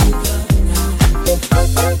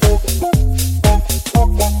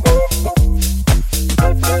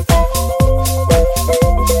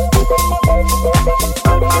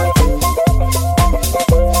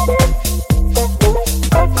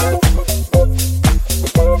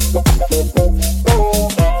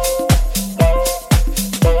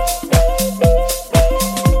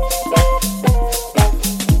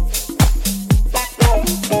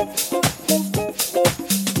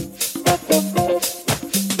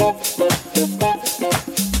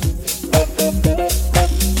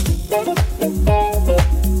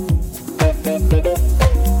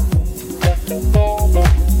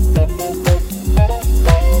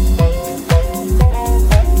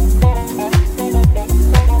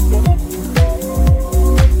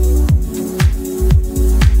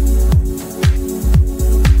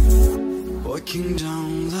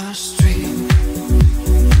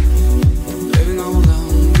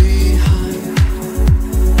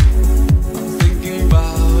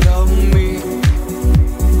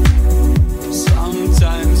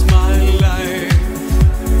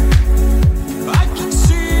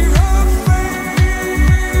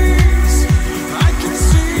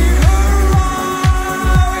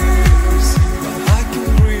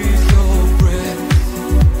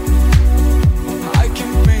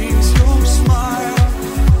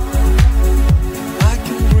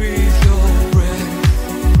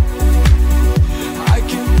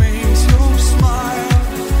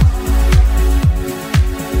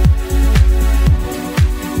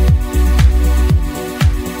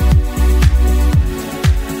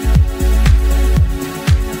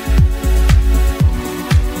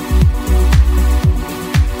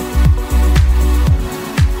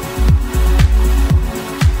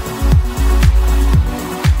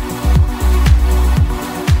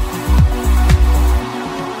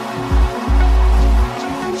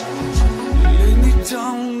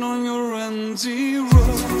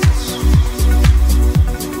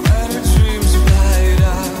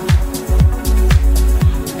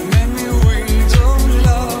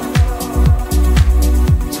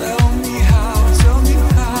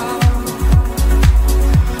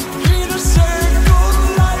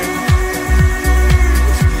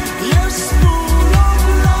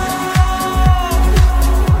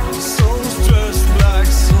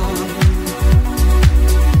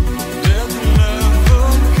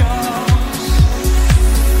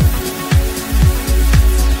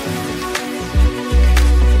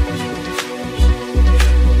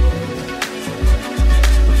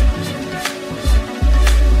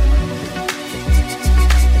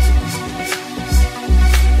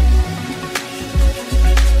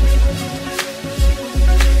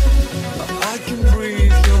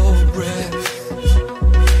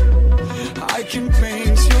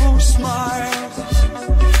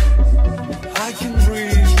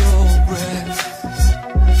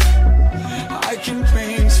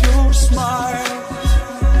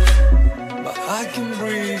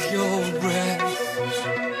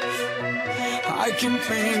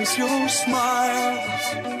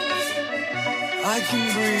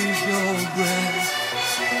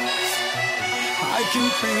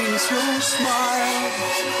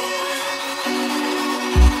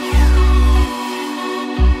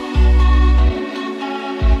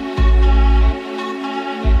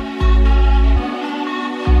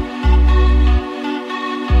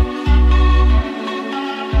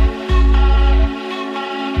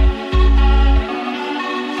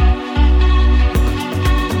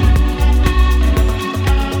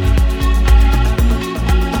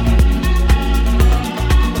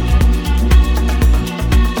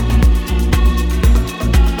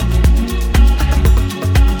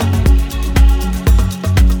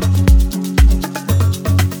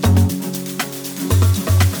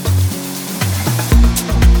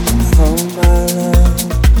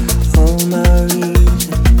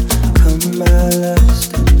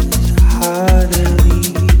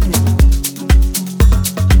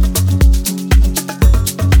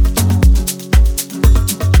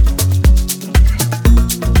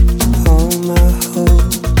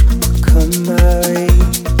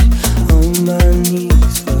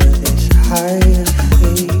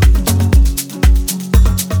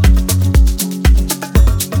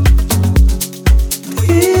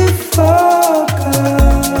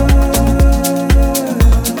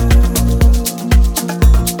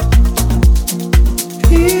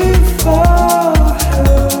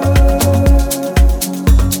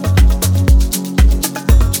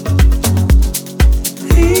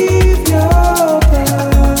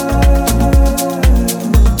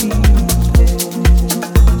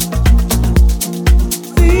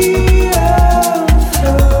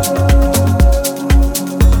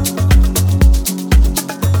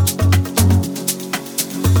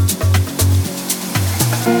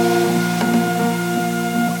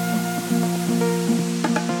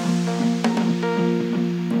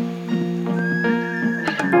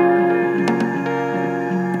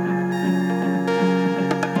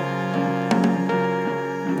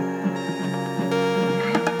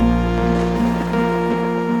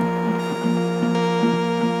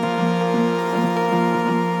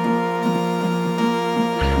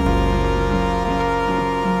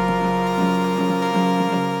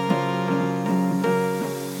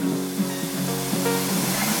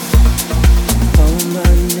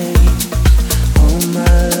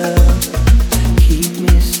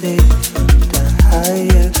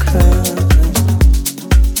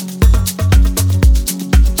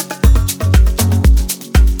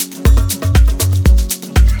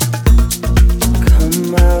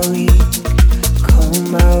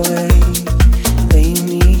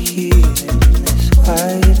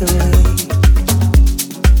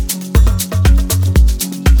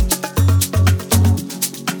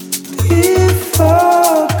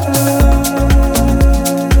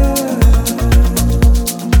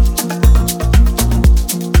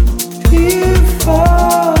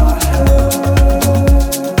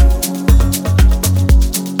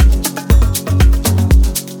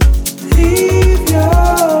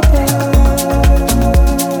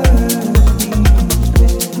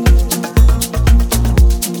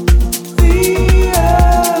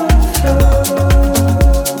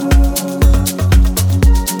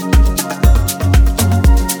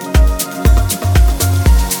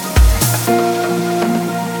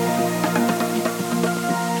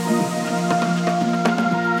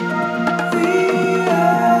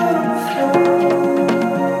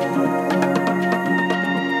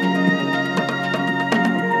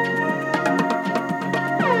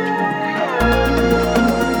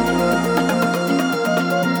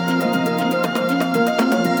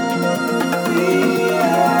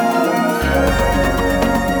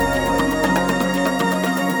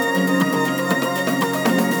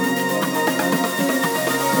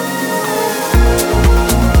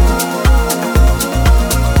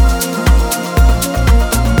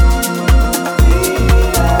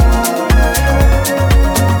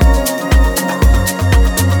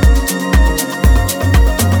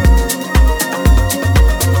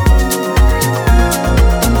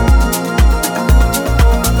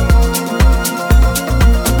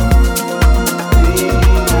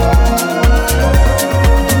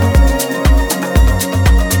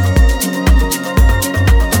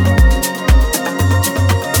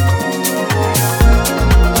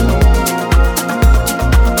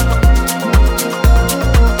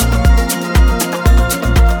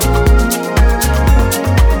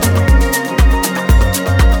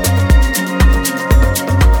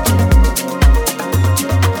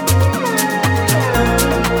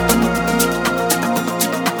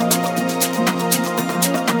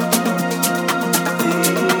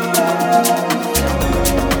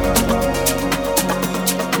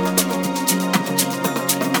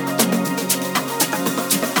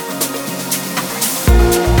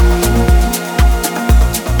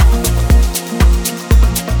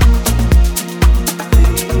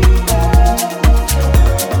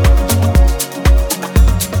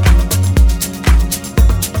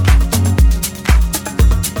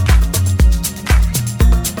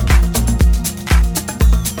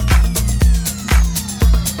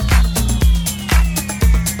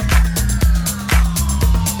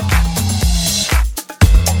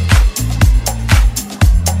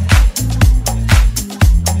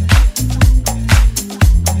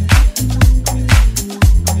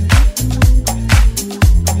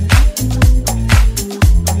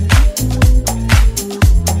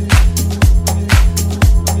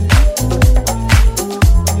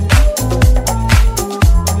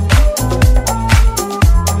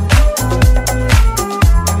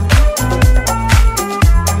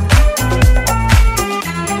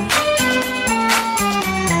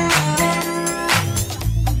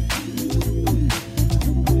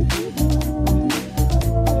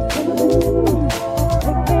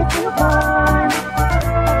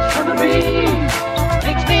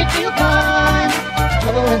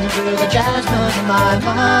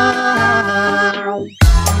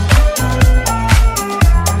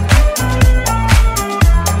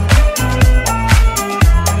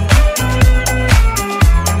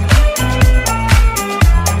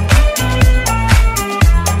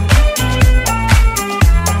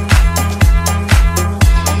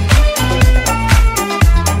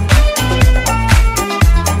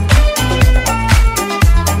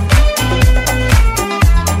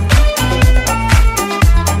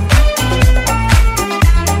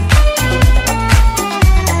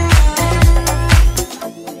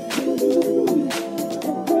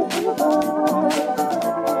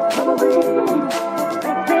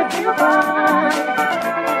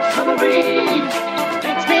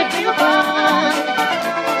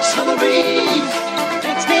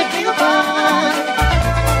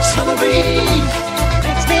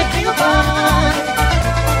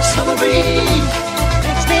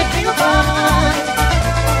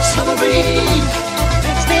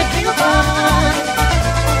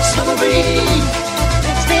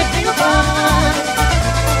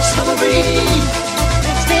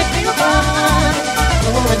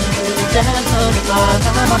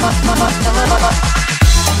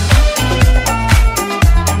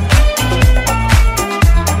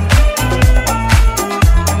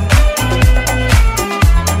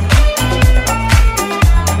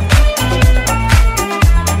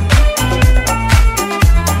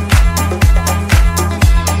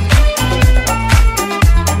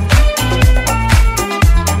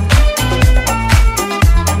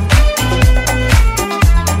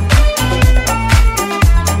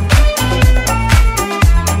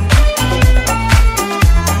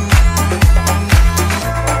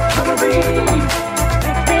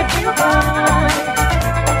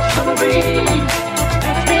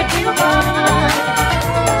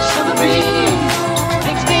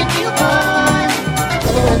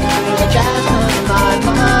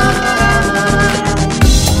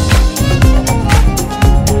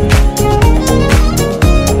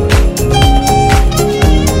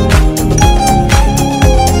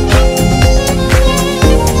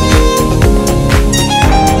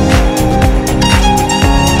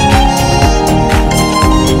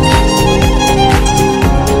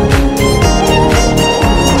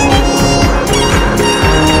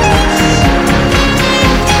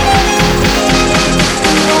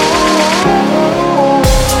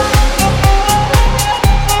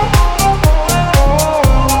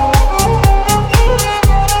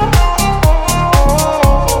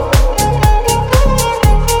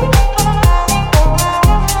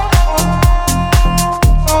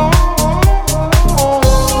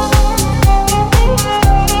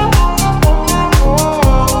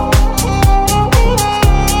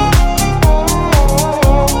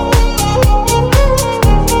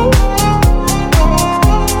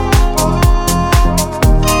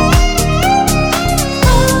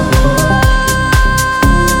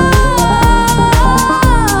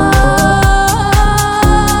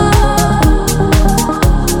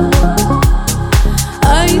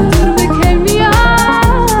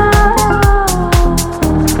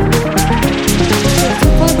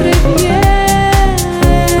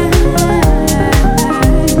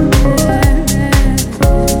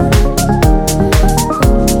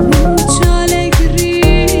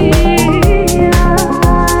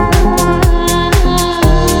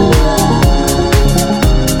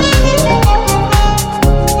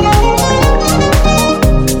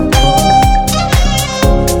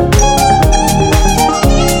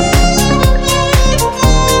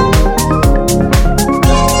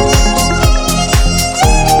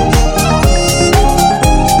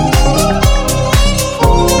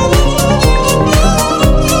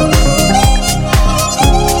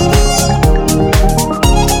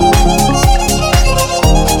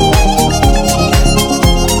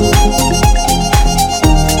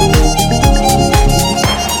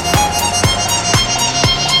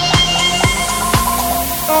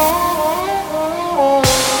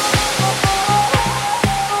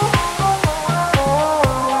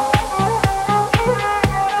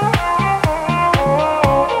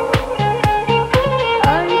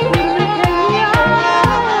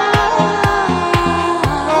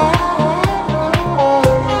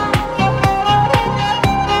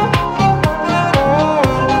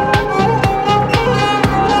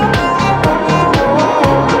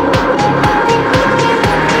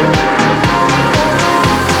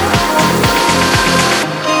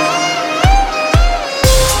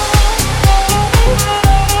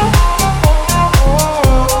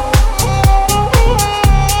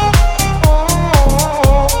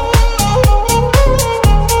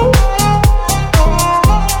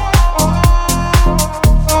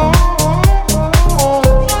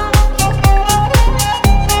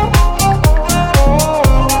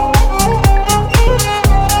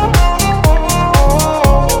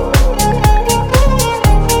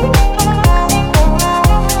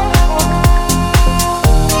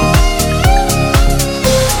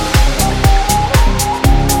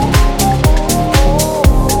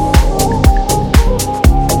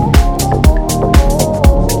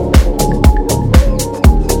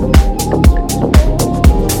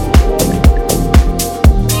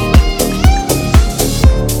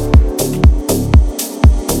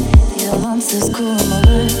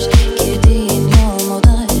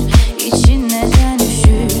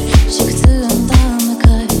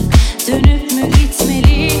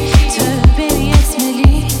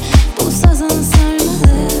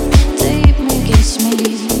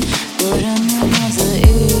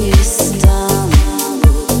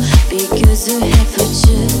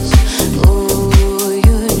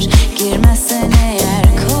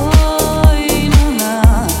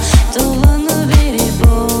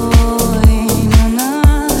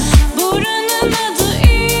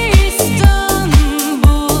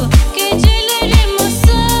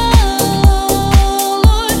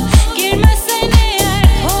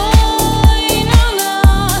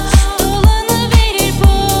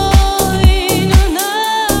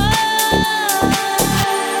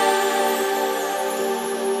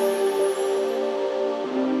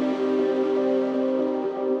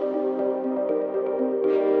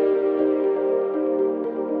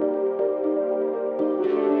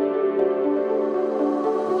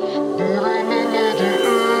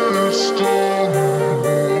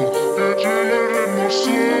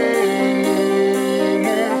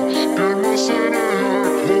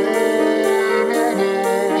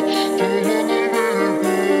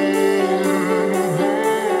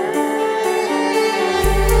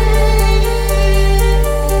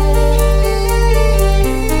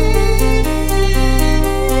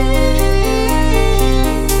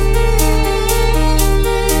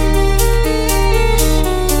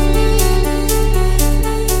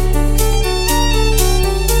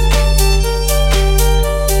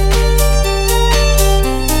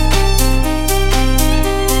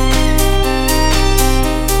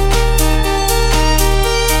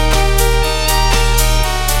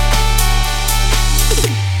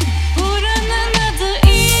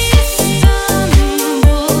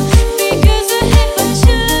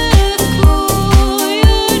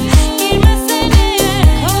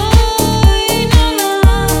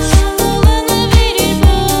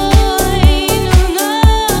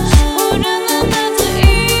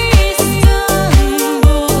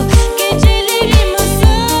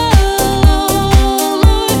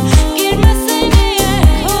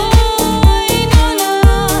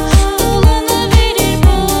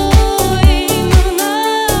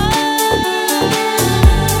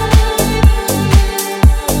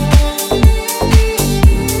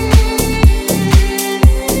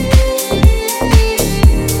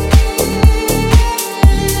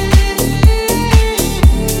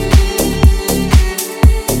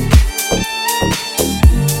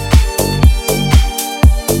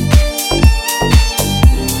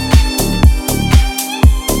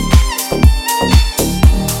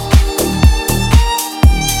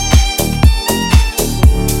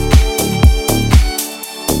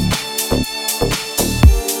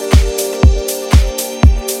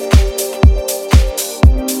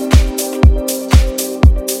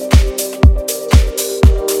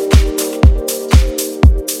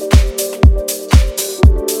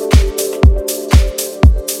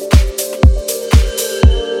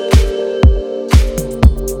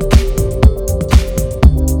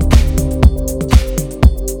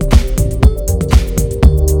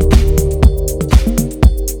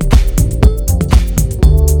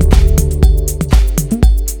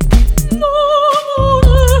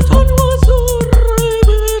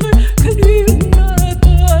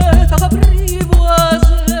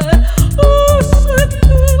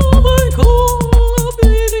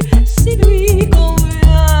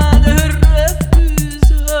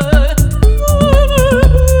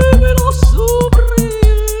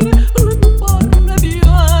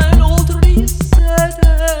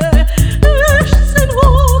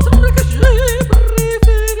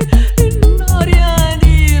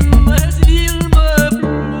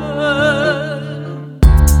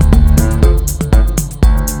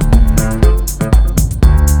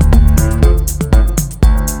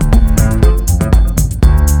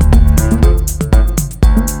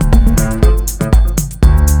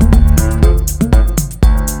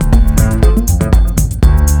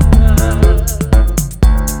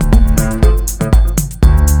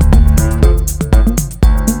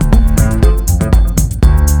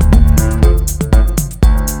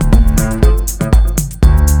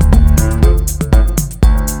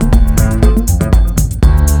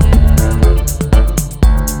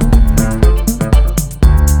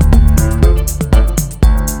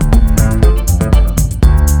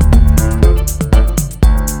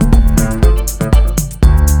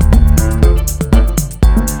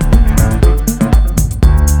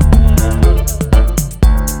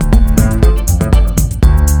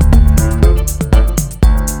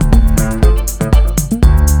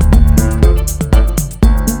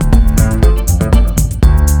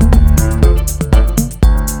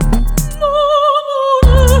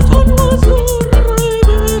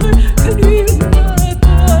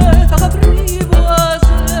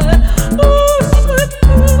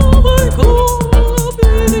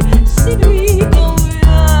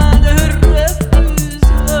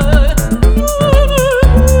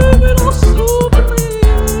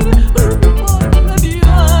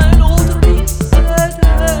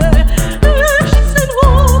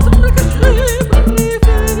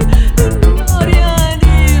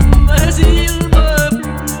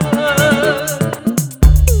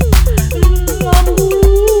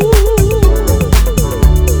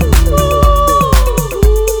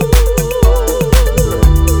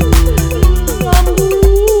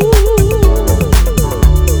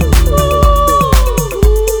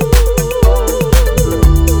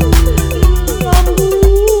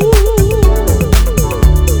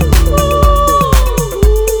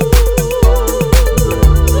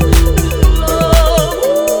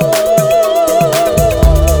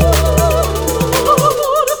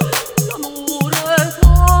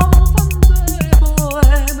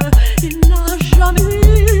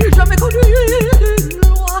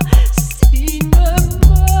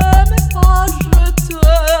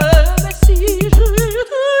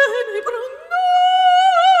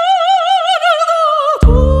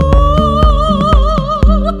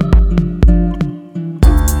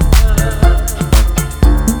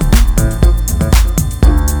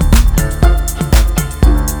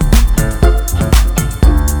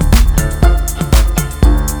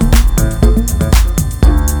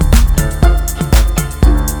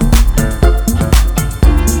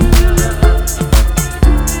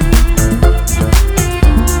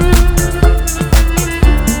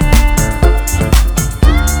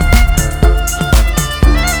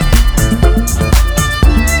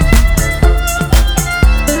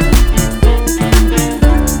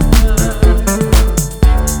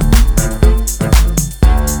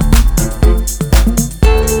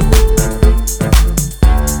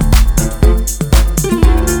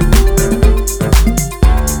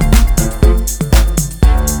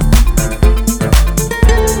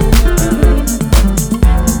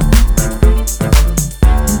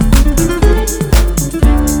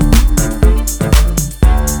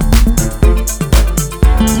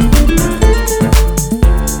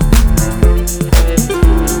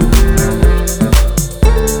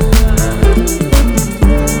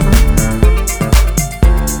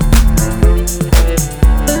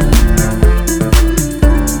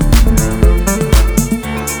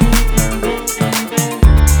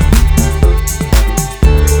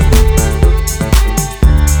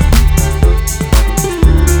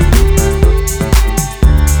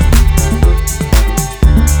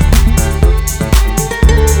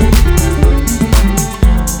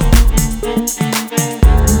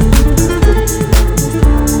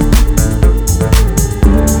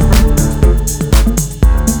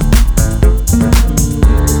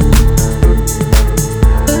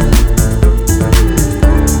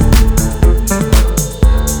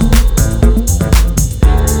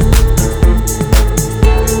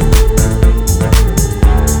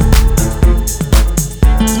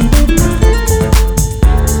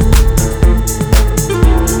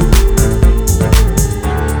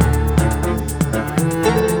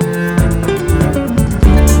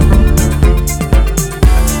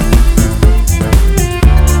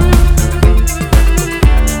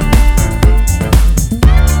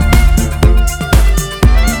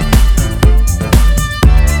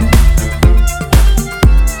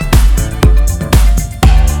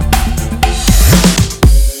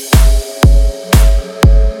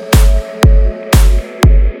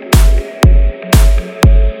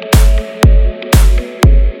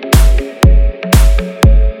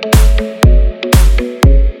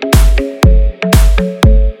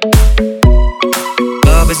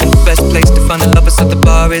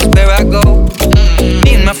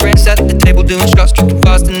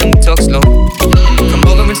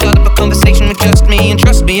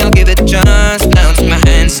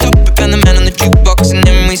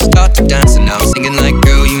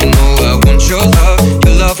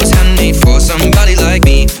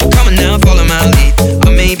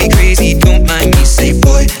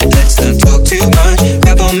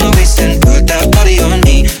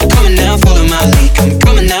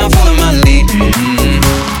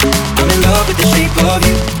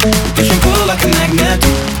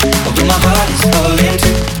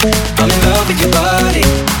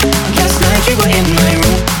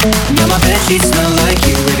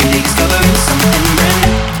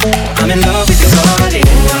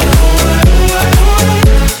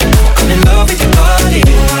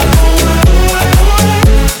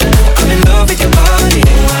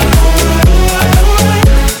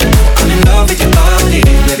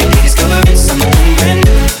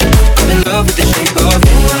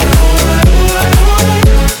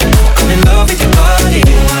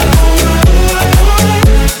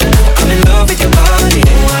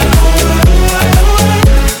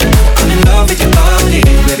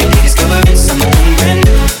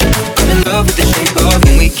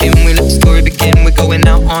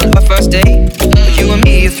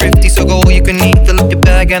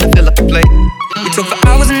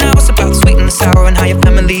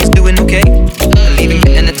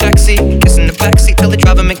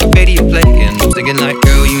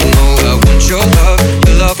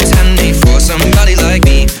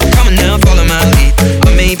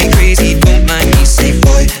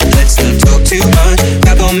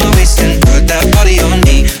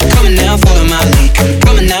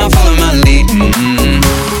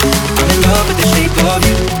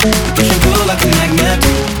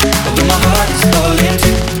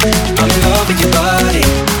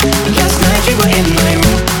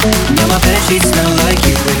sheets smell like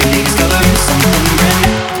you. Every day discovering something brand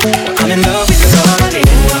new. I'm in love with your body.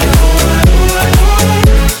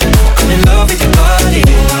 I'm in love with your body.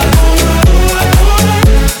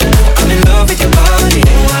 I'm in love with your body.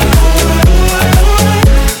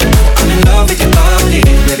 I'm in love with your body.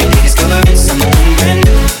 Every day discovering something brand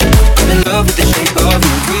new. I'm in love with the shape of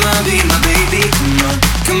you. Come on, be my baby. Come on,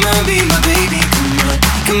 come on, be my baby.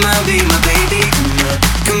 Come on, come on, be my baby.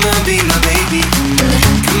 Come on, come on, be my baby.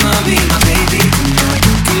 Come on, come on, be my baby. Come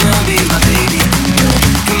on, come on, be my baby.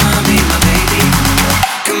 Come on, be my baby.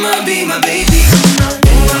 Come on, be my baby.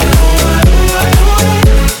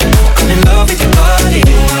 I'm in love with your body.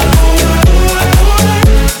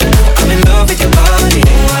 I'm in love with your body.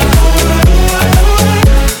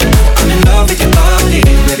 I'm in love with your body.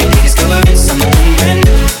 Every day discovering something brand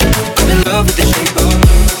new. I'm in love with the shape of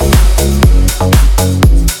you.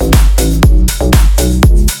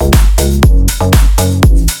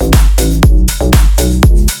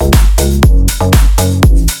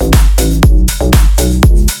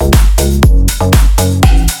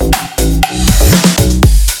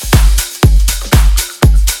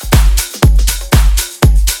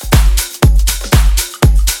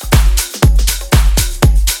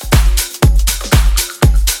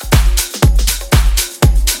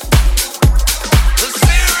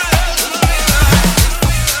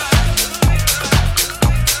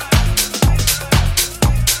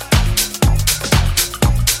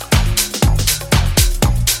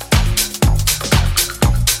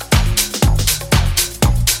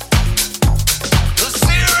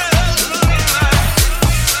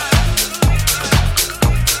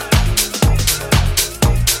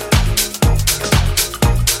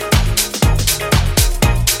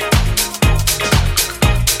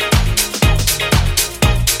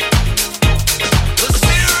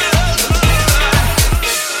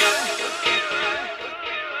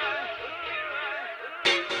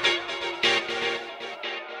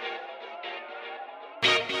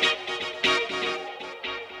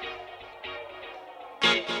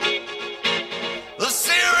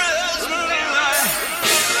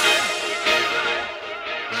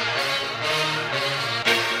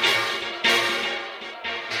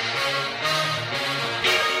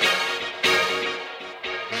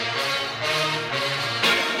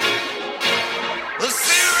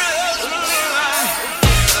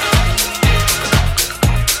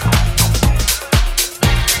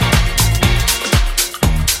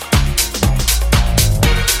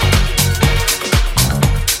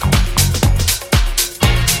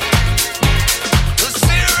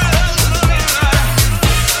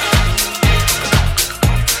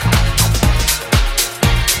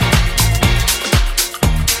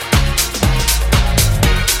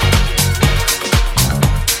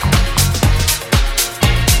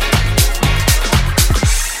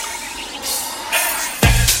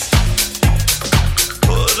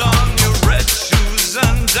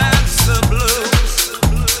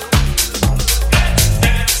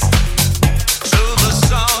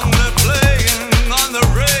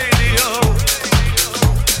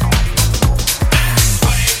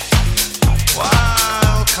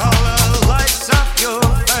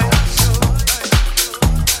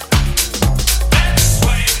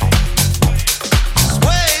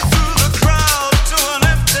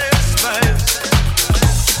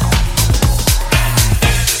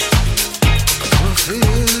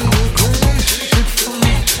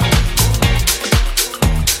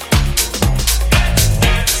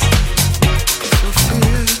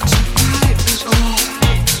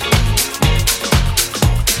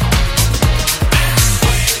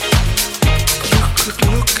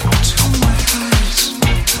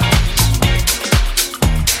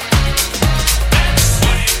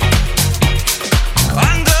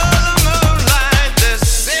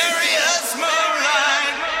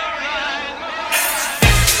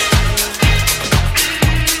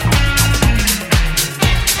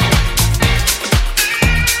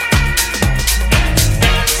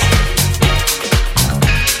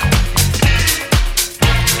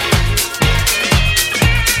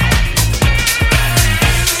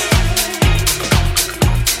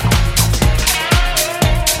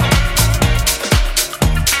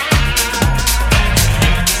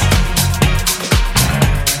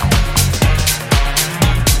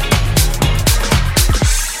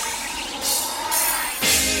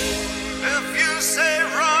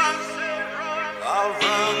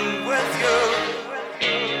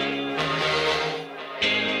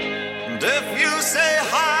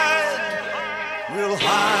 will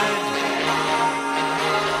hide,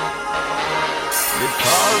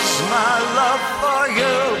 because my love for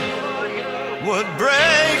you would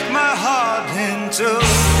break my heart in two.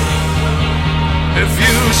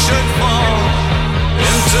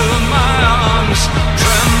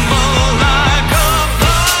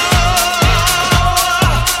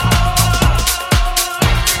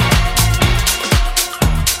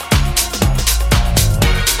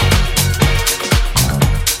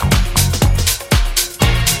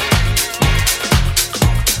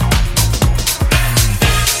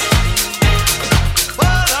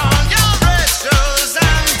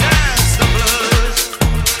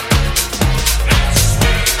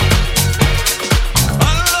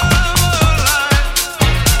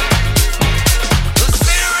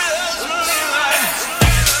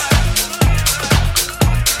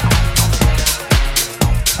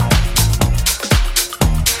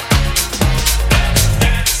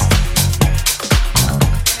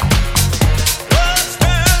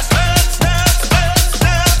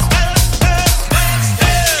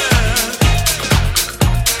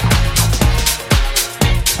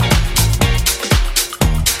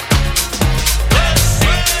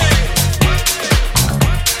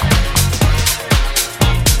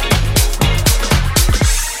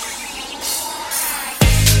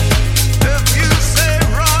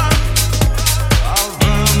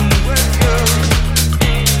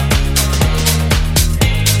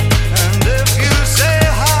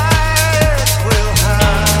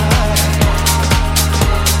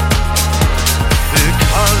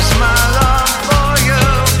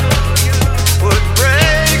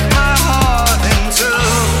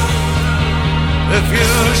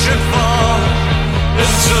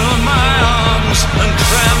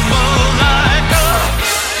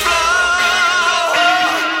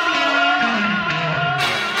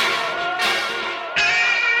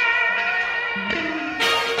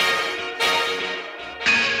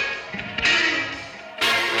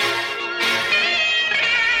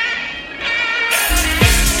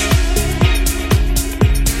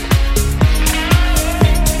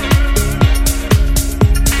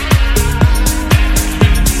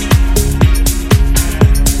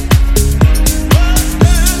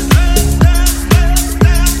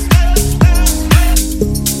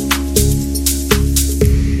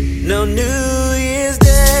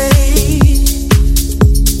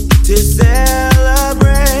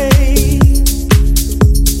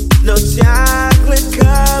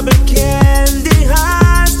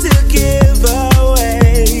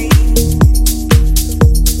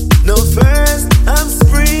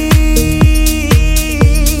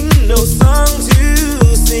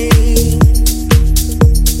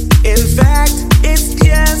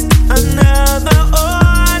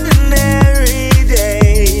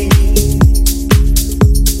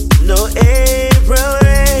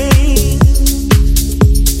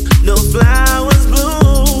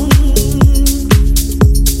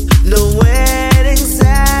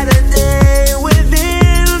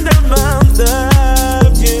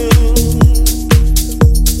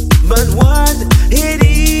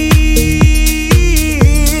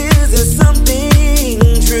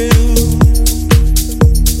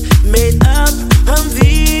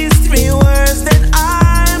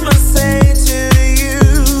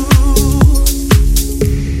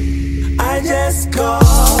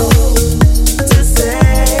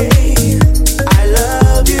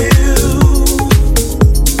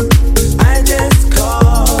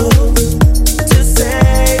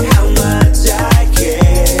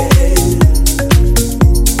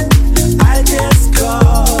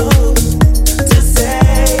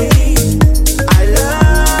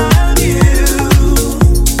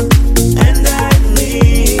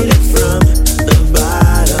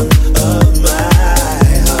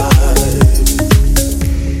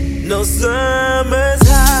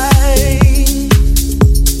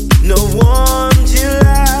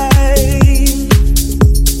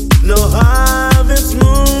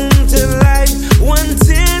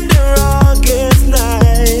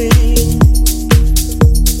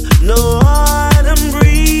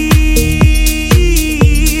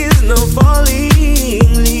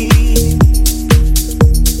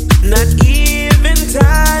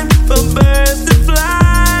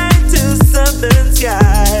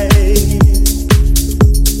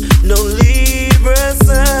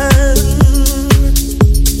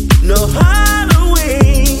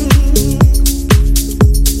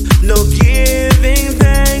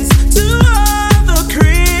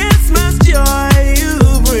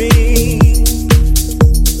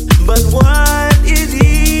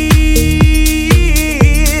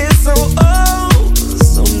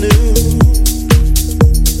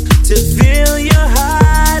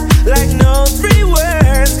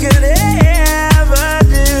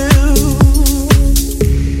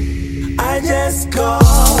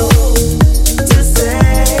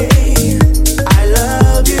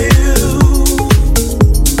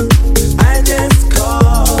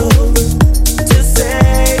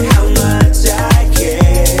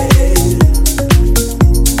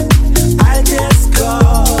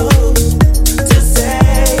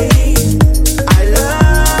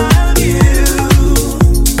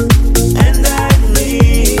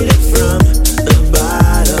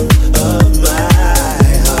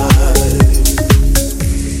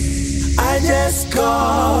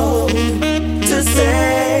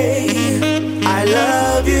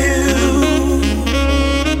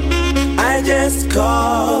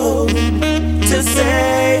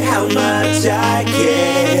 much I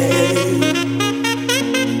care.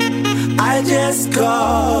 I just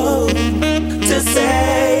called to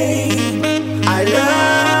say I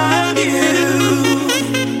love you,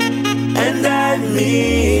 and I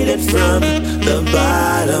mean it from the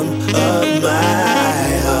bottom of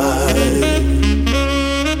my heart.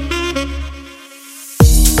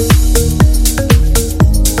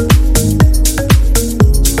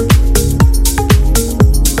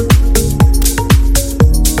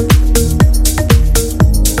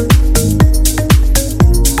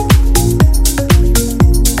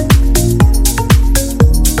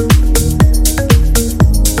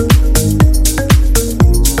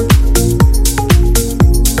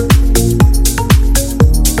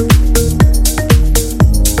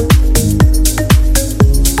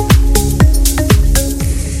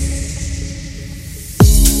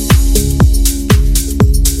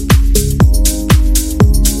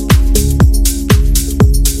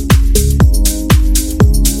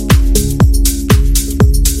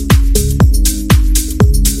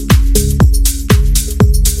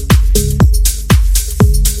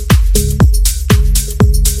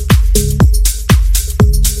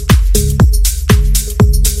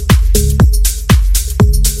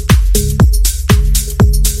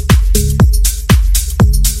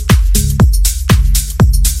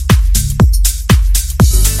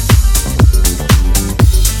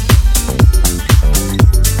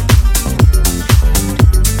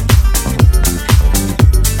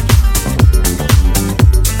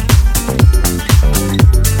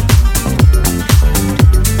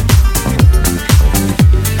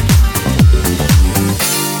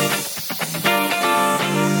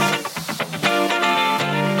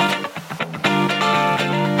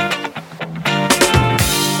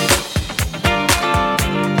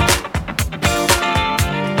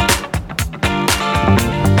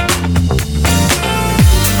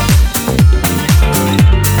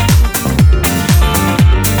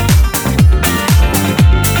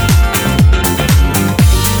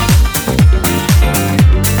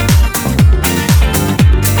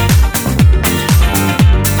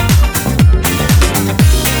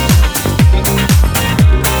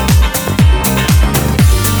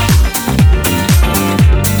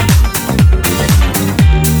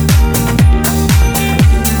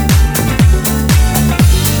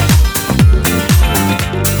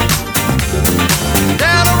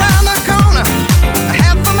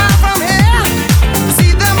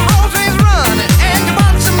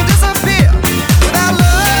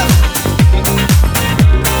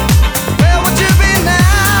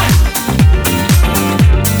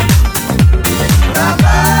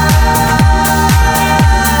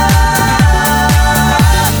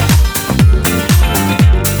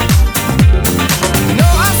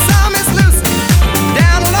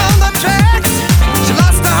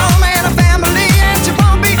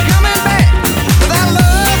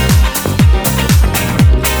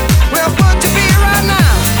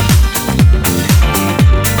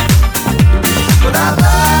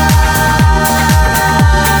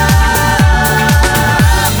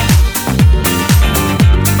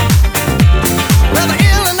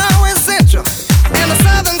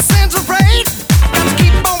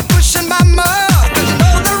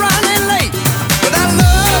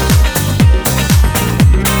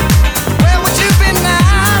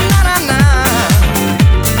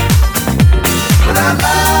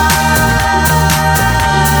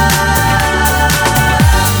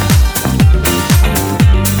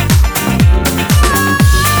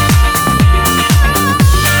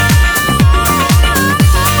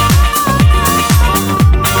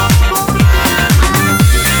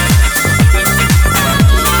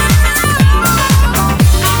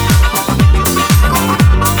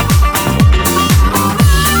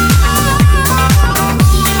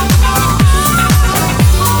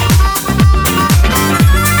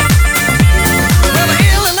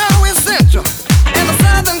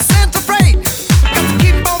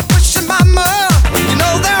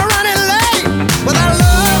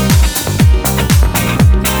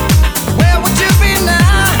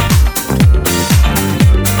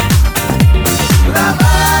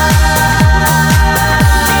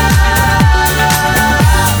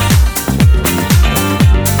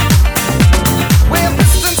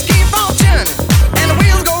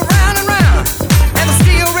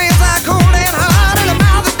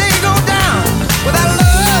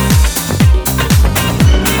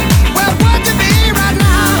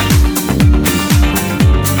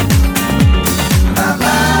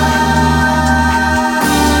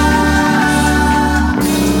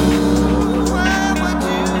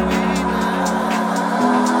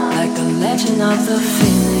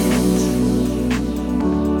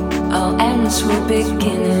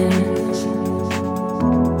 beginnings.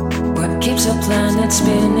 What keeps a planet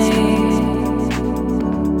spinning?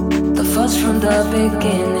 The force from the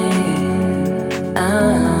beginning.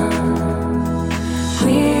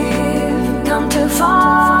 We've come too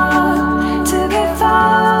far to give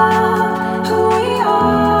up who we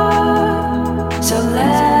are. So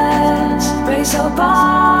let's raise our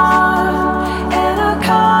bar and our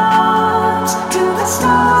cups to the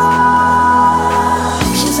stars.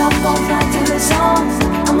 She's up all night to the song.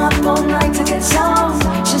 I'm up all night to get some.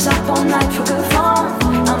 She's up all night for good fun.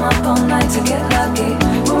 I'm up all night to get lucky.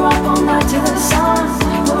 We're up all night to the sun.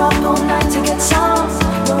 We're up all night to get some.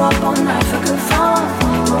 We're up all night for good fun.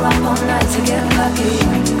 We're up all night to get lucky.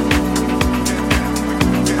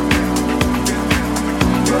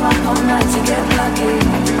 We're up all night to get lucky.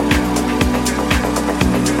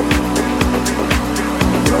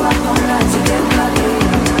 We're up all night to get lucky.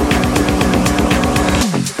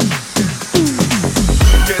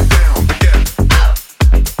 Get down, get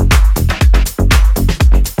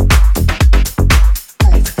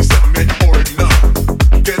Proof 57, man, you already know.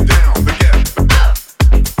 Get down, get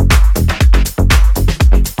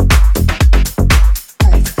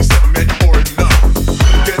Proof 57, man, you already know.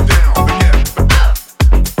 Get down, get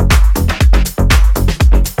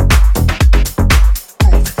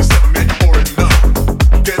Proof 57, man, you already know.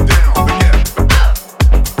 Get down,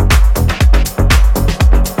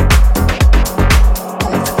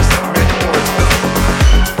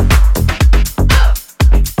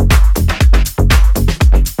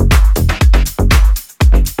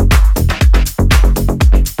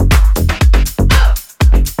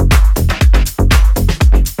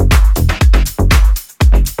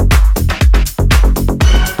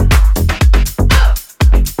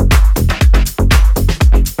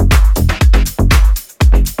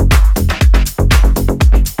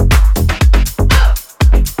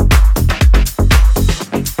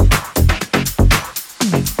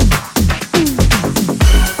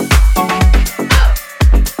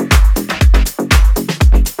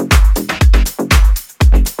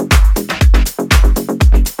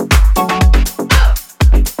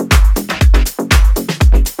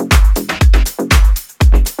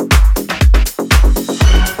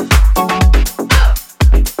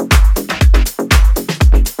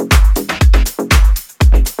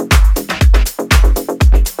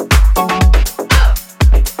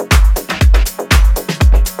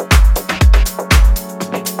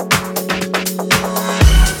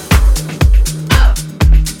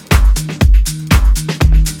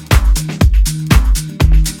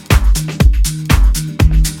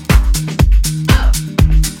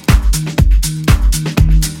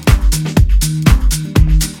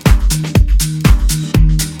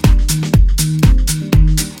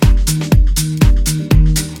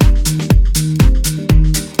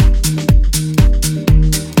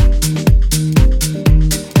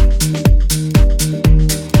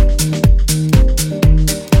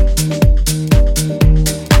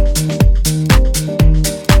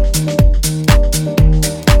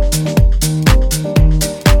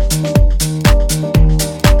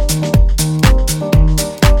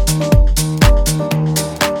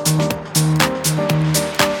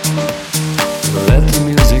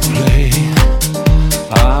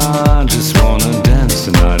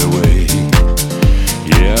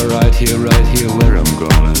 get right here where I'm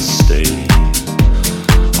gonna stay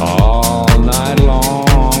all night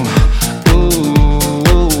long. Ooh,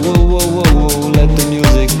 ooh, ooh, ooh, ooh, let the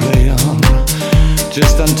music play on,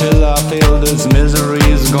 just until I feel this misery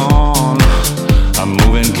is gone. I'm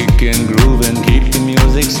moving, kicking, grooving, keep the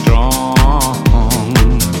music strong.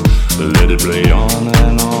 Let it play on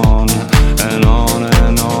and on and on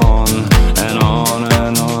and on and on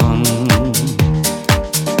and on.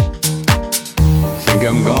 Think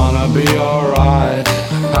I'm gonna be alright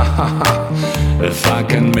if I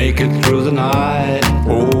can make it through the night.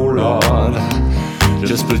 Oh Lord,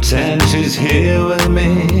 just pretend she's here with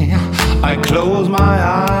me. I close my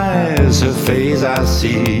eyes, her face I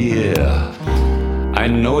see, yeah. I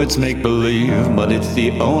know it's make-believe, but it's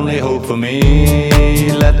the only hope for me.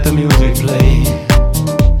 Let the music play,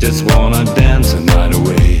 just wanna dance the night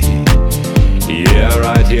away. Yeah,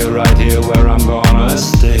 right here where I'm gonna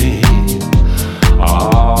stay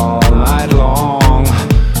all night long.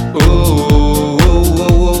 Ooh, ooh, ooh,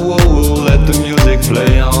 ooh, ooh, let the music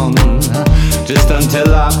play on, just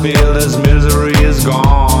until I feel this misery is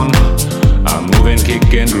gone. I'm moving,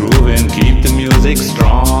 kicking, grooving, keep the music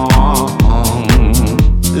strong.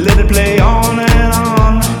 Let it play on and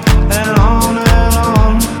on and on and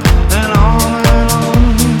on and on and on.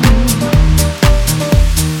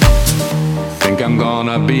 Think I'm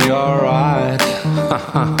gonna be alright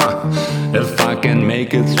if I can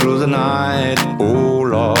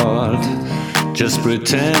Just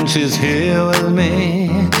pretend she's here with me.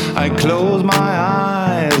 I close my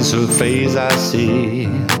eyes, her face I see.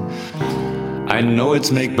 I know it's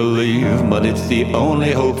make believe, but it's the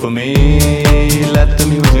only hope for me. Let the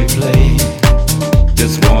music play.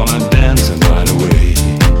 Just wanna dance and run away.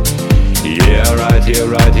 Yeah, right here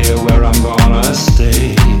where I'm gonna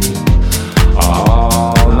stay.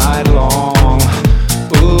 All night long.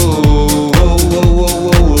 Ooh, oh, oh,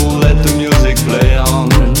 oh, oh, let the music play on.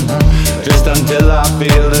 Just until I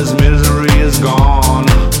feel this misery is gone.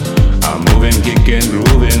 I'm moving, kicking,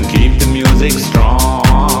 grooving, keep the music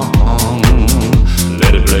strong.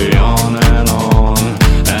 Let it play on and on,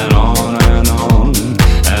 and on and on,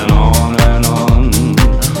 and on and on.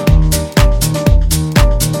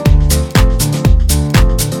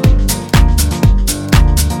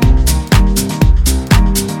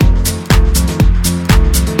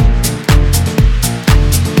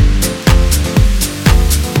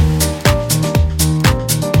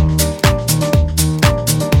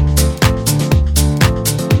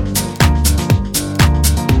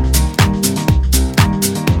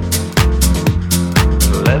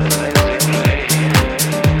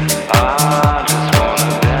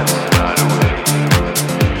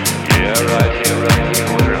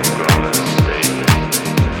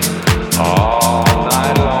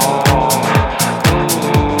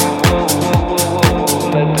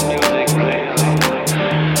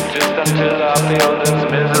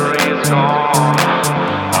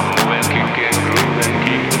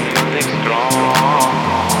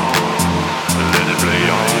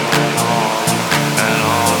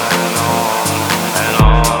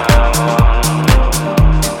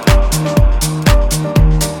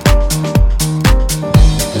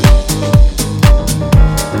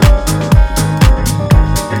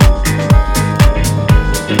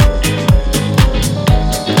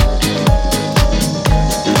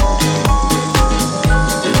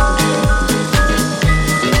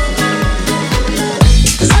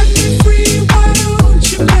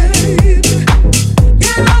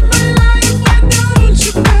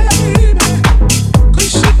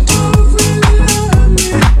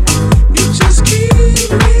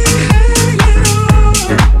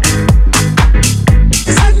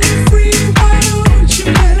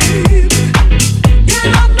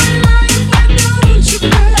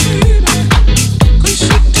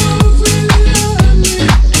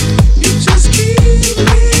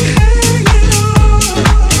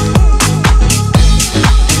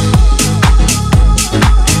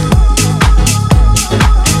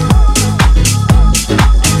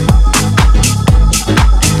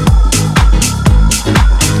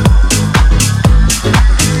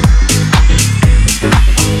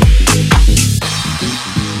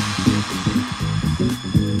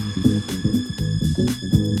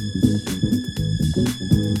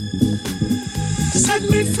 Set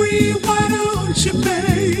me free, why don't you,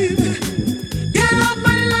 baby? Get out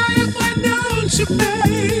my life, why don't you,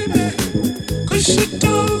 baby? 'Cause you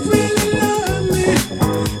don't really love me.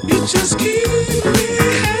 You just keep me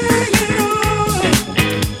hanging on.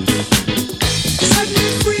 Set me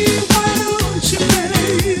free, why don't you,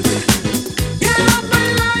 baby? Get out my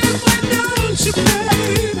life, why don't you,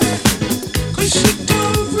 baby? 'Cause you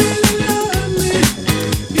don't really love me.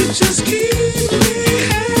 You just keep me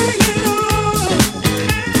hanging on.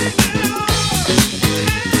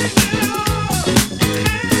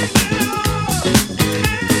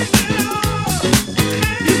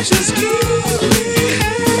 You just keep me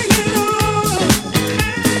hanging on.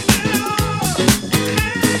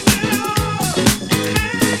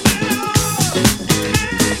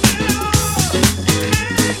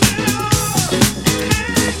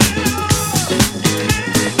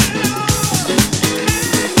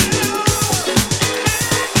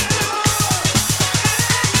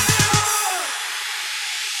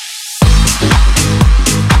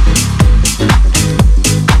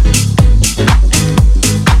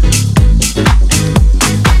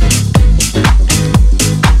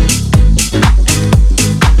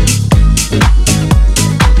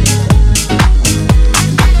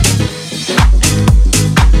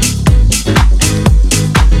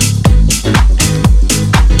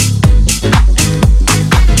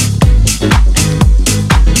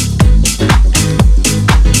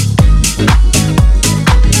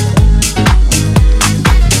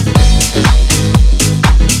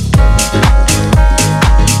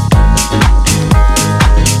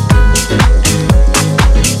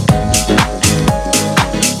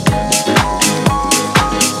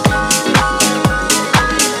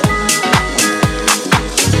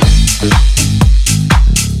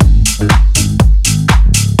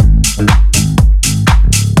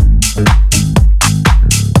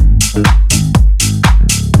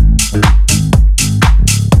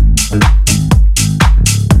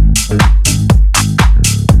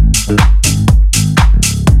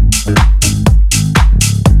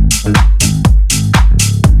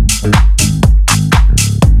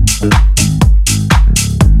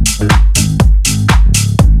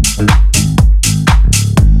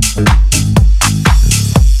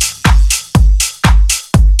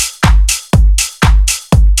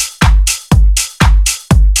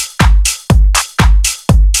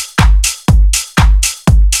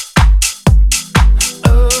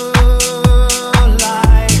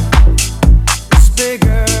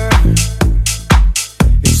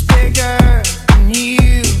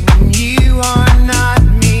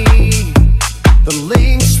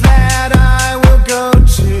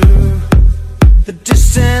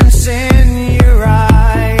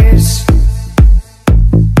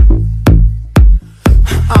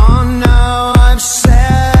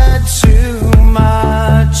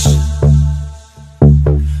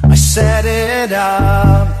 it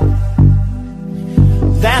up.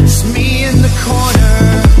 That's me in the corner.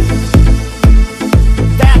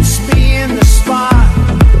 That's me in the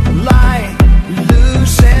spotlight,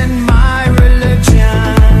 losing my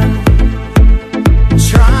religion,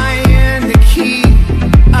 trying to keep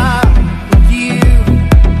up with you,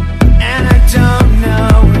 and I don't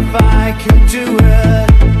know if I can do it.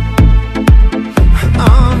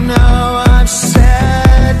 Oh no, I've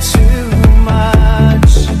said too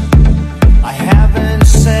much. I haven't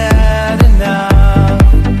said enough.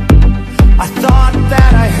 I thought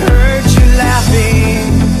that I heard you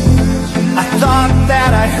laughing. I thought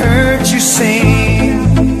that I heard you sing.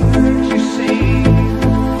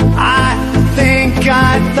 I think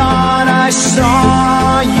I thought I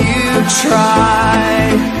saw you try.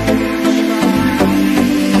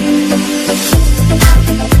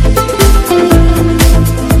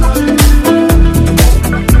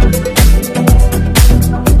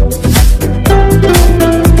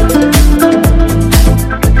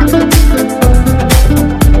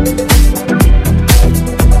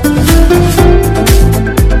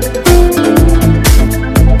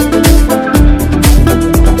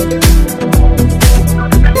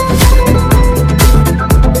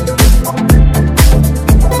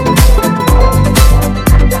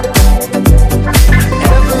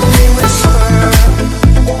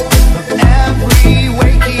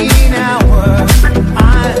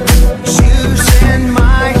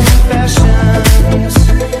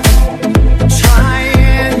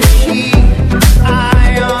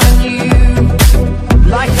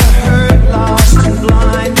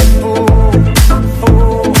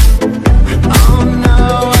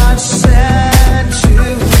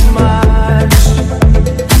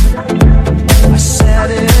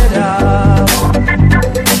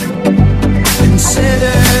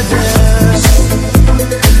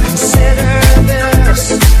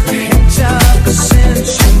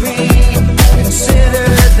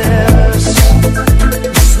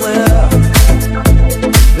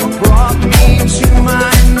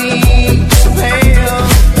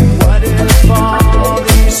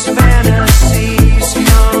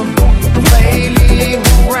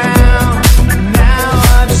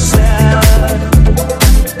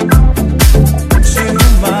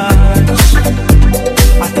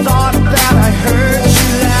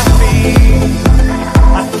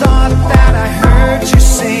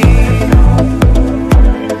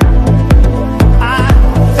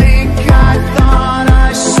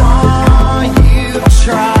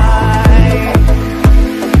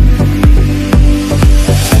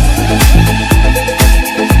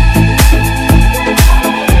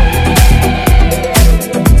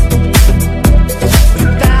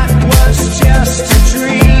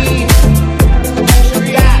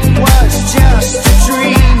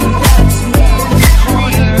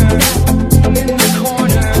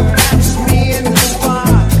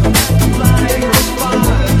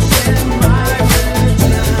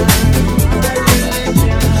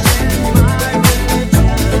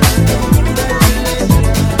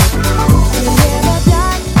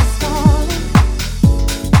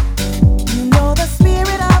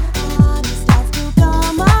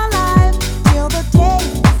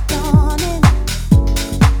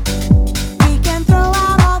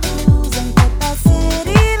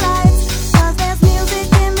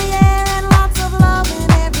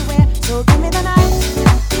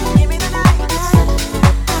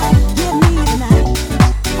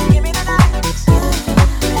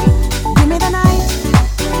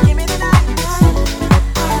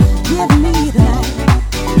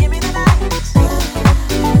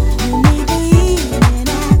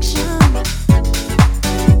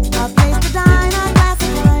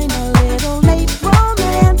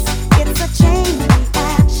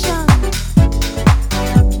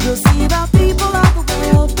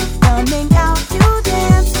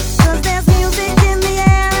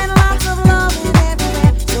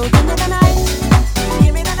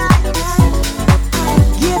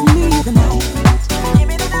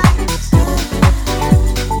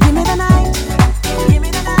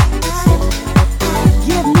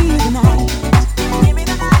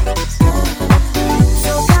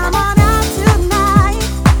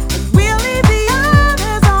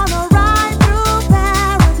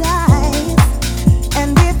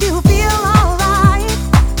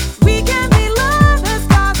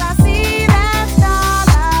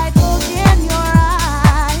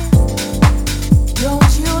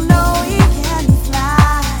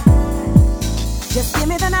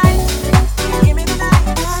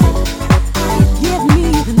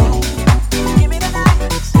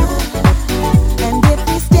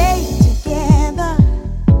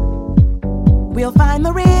 We'll find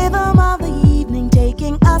the rhythm of the evening.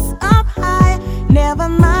 never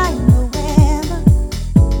mind the weather.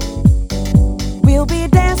 We'll be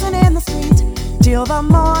dancing in the street till the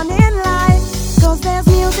morning light. 'Cause there's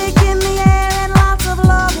music in the air and lots of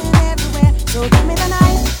loving everywhere. So give me the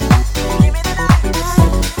night. Give me the night.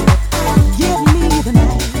 Give me the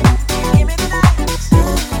night. Give me the night.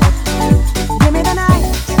 Give me the night.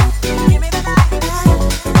 Give me the night.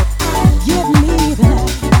 Give me the night.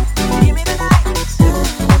 Give me the night.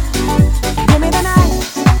 Give me the night. Give me the night.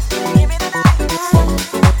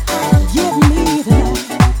 Give me the night.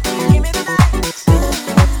 Give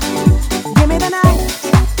me the night. Give me the night.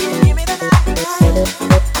 Give me the night.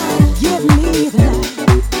 Give me the night.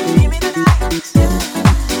 Give me the night.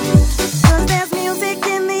 'Cause there's music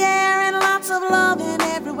in the air and lots of loving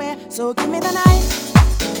everywhere. So give me the night.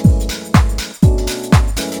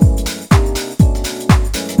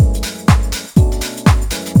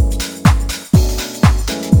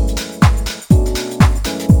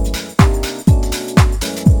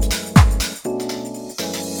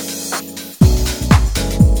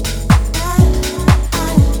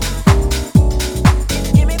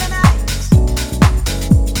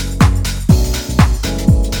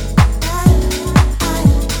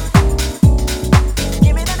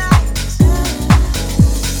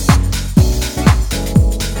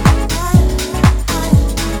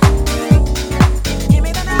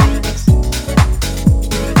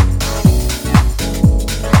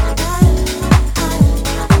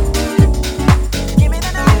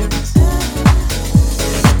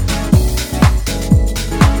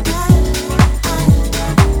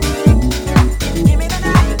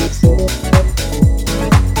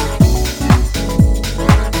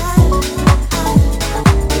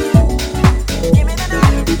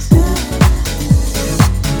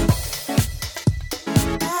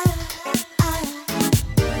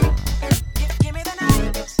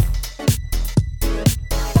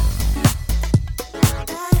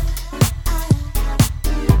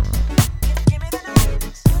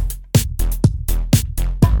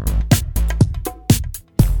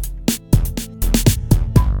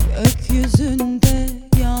 Gökyüzünde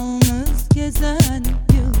yalnız gezen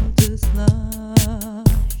yıldızlar.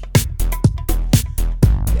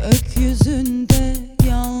 Gökyüzünde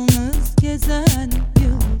yalnız gezen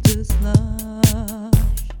yıldızlar.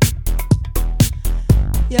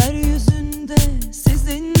 Yeryüzünde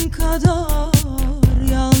sizin kadar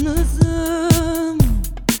yalnızım.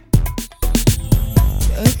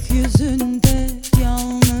 Gökyüzünde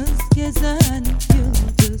yalnız gezen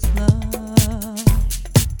yıldızlar.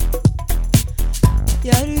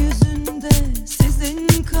 Yeryüzünde sizin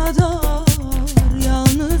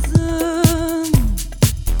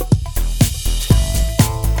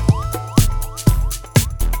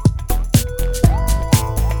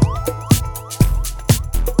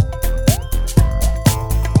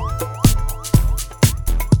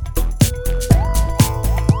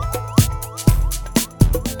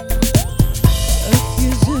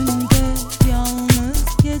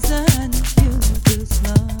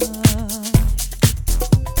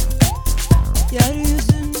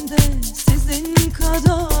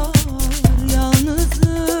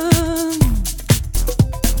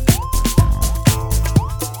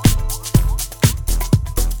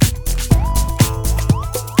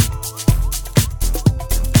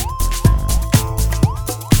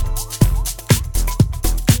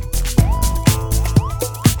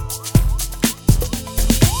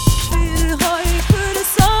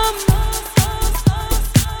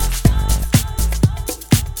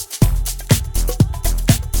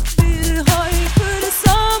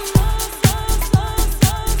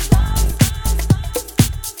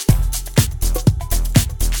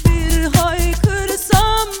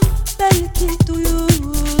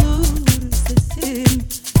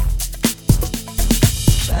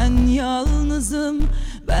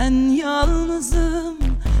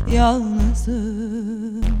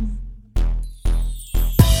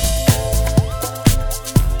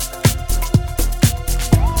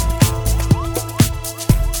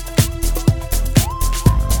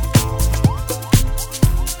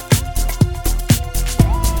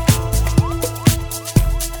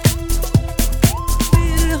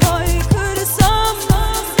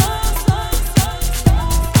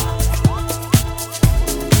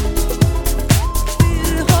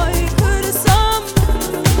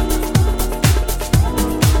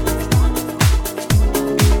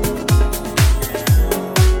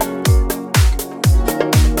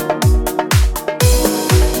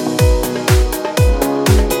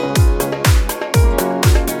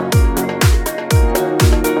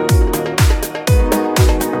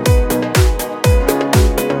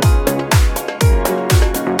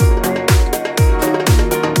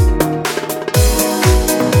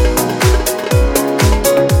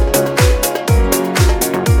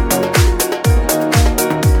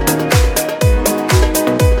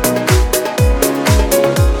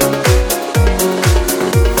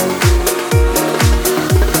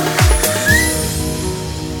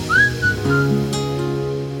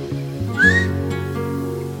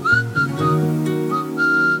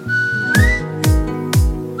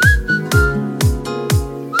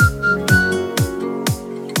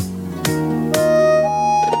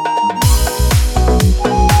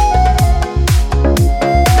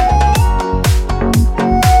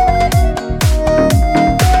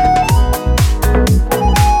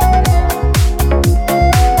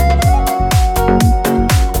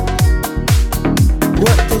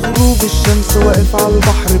شخص واقف على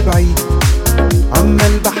البحر بعيد،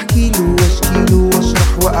 عمال بحكيله واشكيله واشرح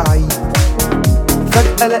واعيد.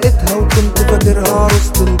 فجأة لقيتها وكنت فاكرها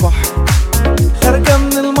عروسة البحر، خارجة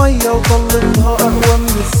من المية وطلتها أقوى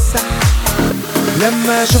من السحر.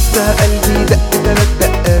 لما شفتها قلبي دق 3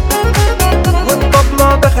 دقات،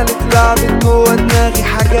 والطبلة دخلت لعبت جوا دماغي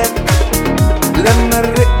حاجات. لما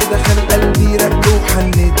الرق دخل قلبي رق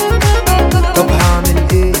وحنيت، طب هعمل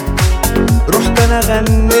ايه؟ رحت انا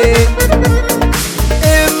غنيت.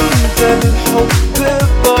 امتى الحب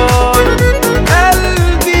طار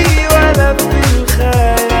قلبي ولا في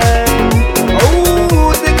الخيال،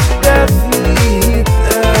 عودك ده فيه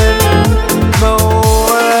يتقال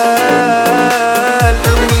موال.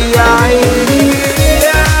 ويا عيني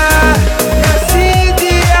يا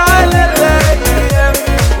سيدي على الايام،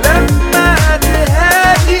 لما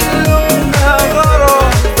تهادي لونها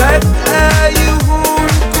غرام، فجأة يهون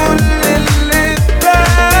كل اللي فات.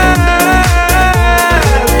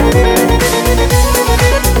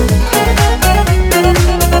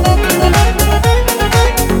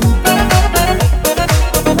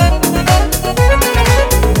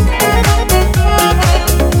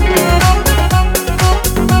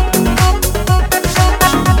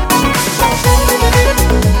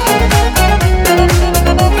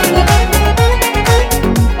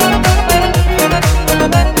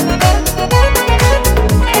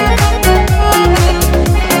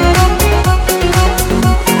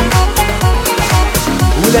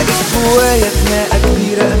 ولقيت جوايا خناقة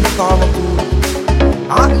كبيرة قامت على طول،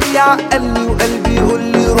 عقلي عقلني وقلبي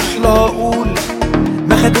يقولي روح لا اقول.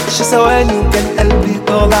 ما خدتش ثواني وكان قلبي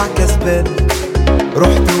طالع كسبان،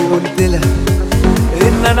 رحت وقلت لها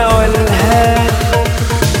ان انا والهان.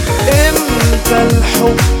 امتى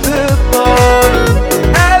الحب طال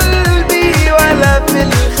قلبي ولا في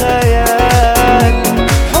الخيال،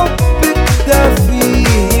 حبك ده فيه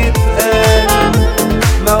يتقال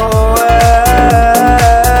موال.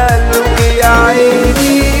 ويا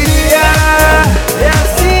عيني يا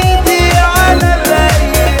سيدي على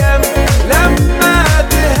الايام، لما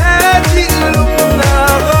تهادي قلوبنا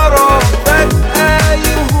غرام، فجأة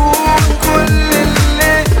يهون كل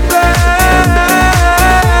اللي فات.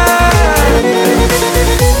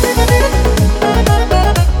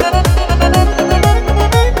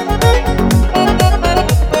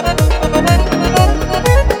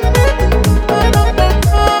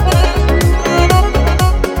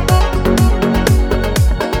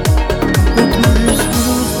 بتمر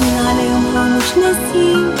شهور سنين على يومها ومش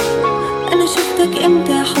ناسين، انا شفتك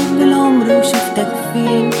امتى يا حب العمر وشفتك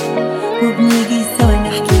فين. وبنيجي سوا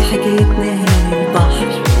نحكي حكايتنا هنا البحر،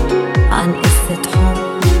 عن قصة حب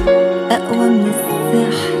اقوى من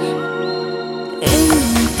السحر.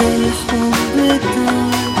 امتى الحب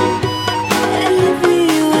طار قلبي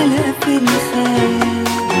ولا في الخيال،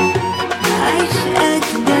 عشقك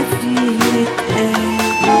ده فيه يتقال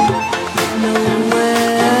موال.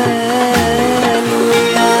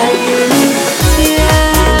 ويا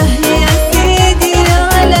عيني يا سيدي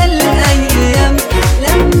على الأيام،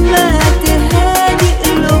 لما تهادي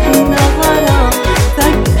قلوبنا غرام،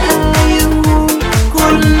 فجأة يهون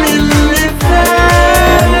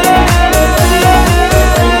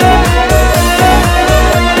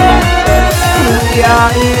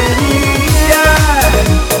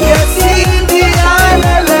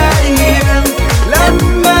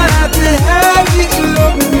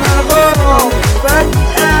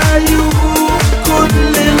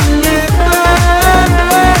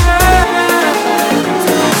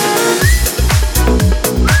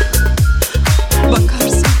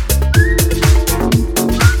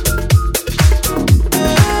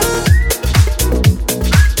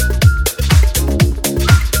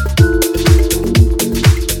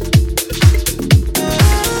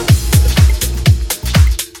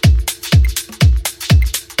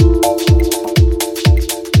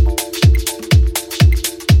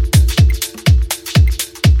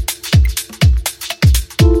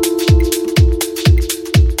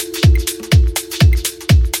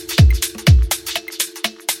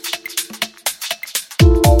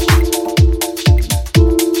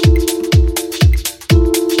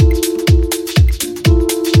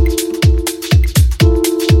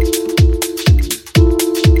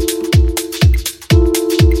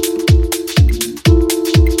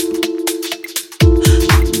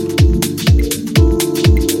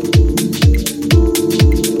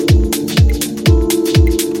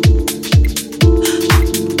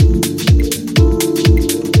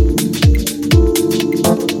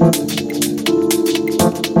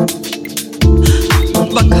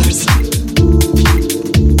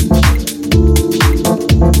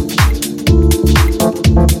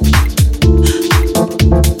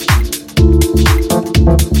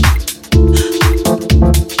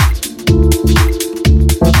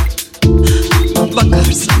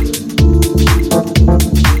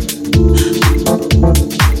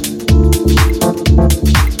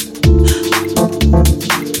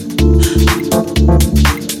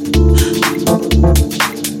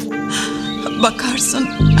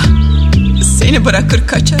seni bırakır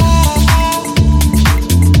kaçarım.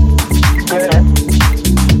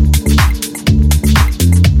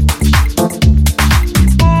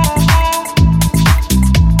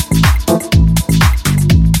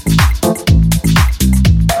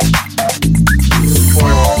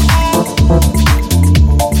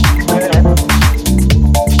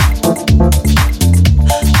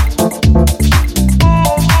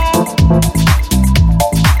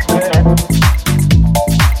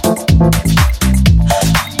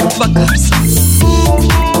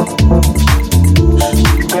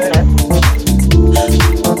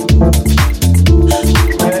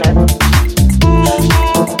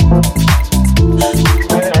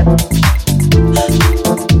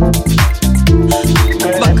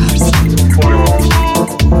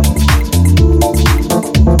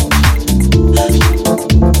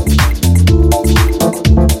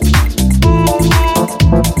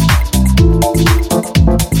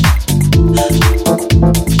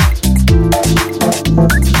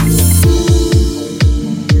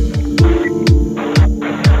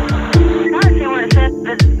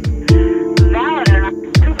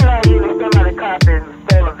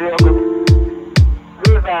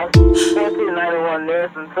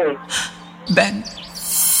 Ben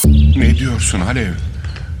Ne diyorsun Alev?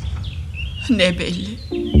 ne belli.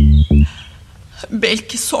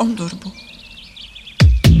 Belki sondur bu.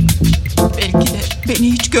 Belki de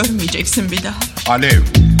beni hiç görmeyeceksin bir daha. Alev.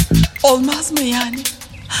 Olmaz mı yani?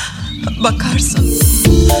 Bakarsın.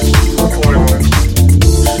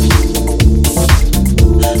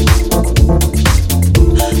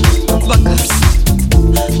 Bakarsın.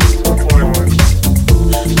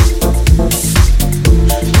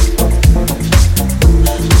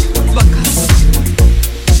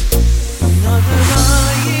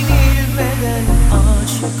 İnadına yenilmeden,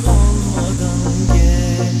 aşık olmadan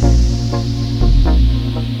gel.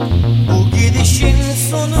 Bu gidişin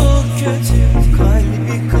sonu kötü,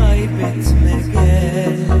 kalbi kaybetme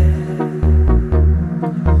gel.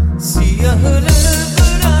 Siyahını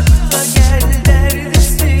bırak da gel, derdi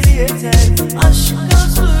sil yeter. Aşka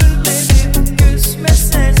zulmedip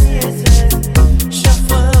küsmesen yeter.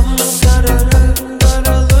 Şafağım kararır,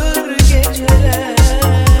 daralır geceler.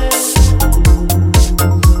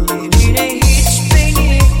 Eline hiç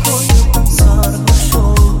beni koyup sarhoş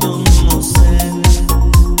oldun mu sen?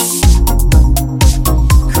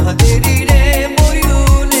 Kaderine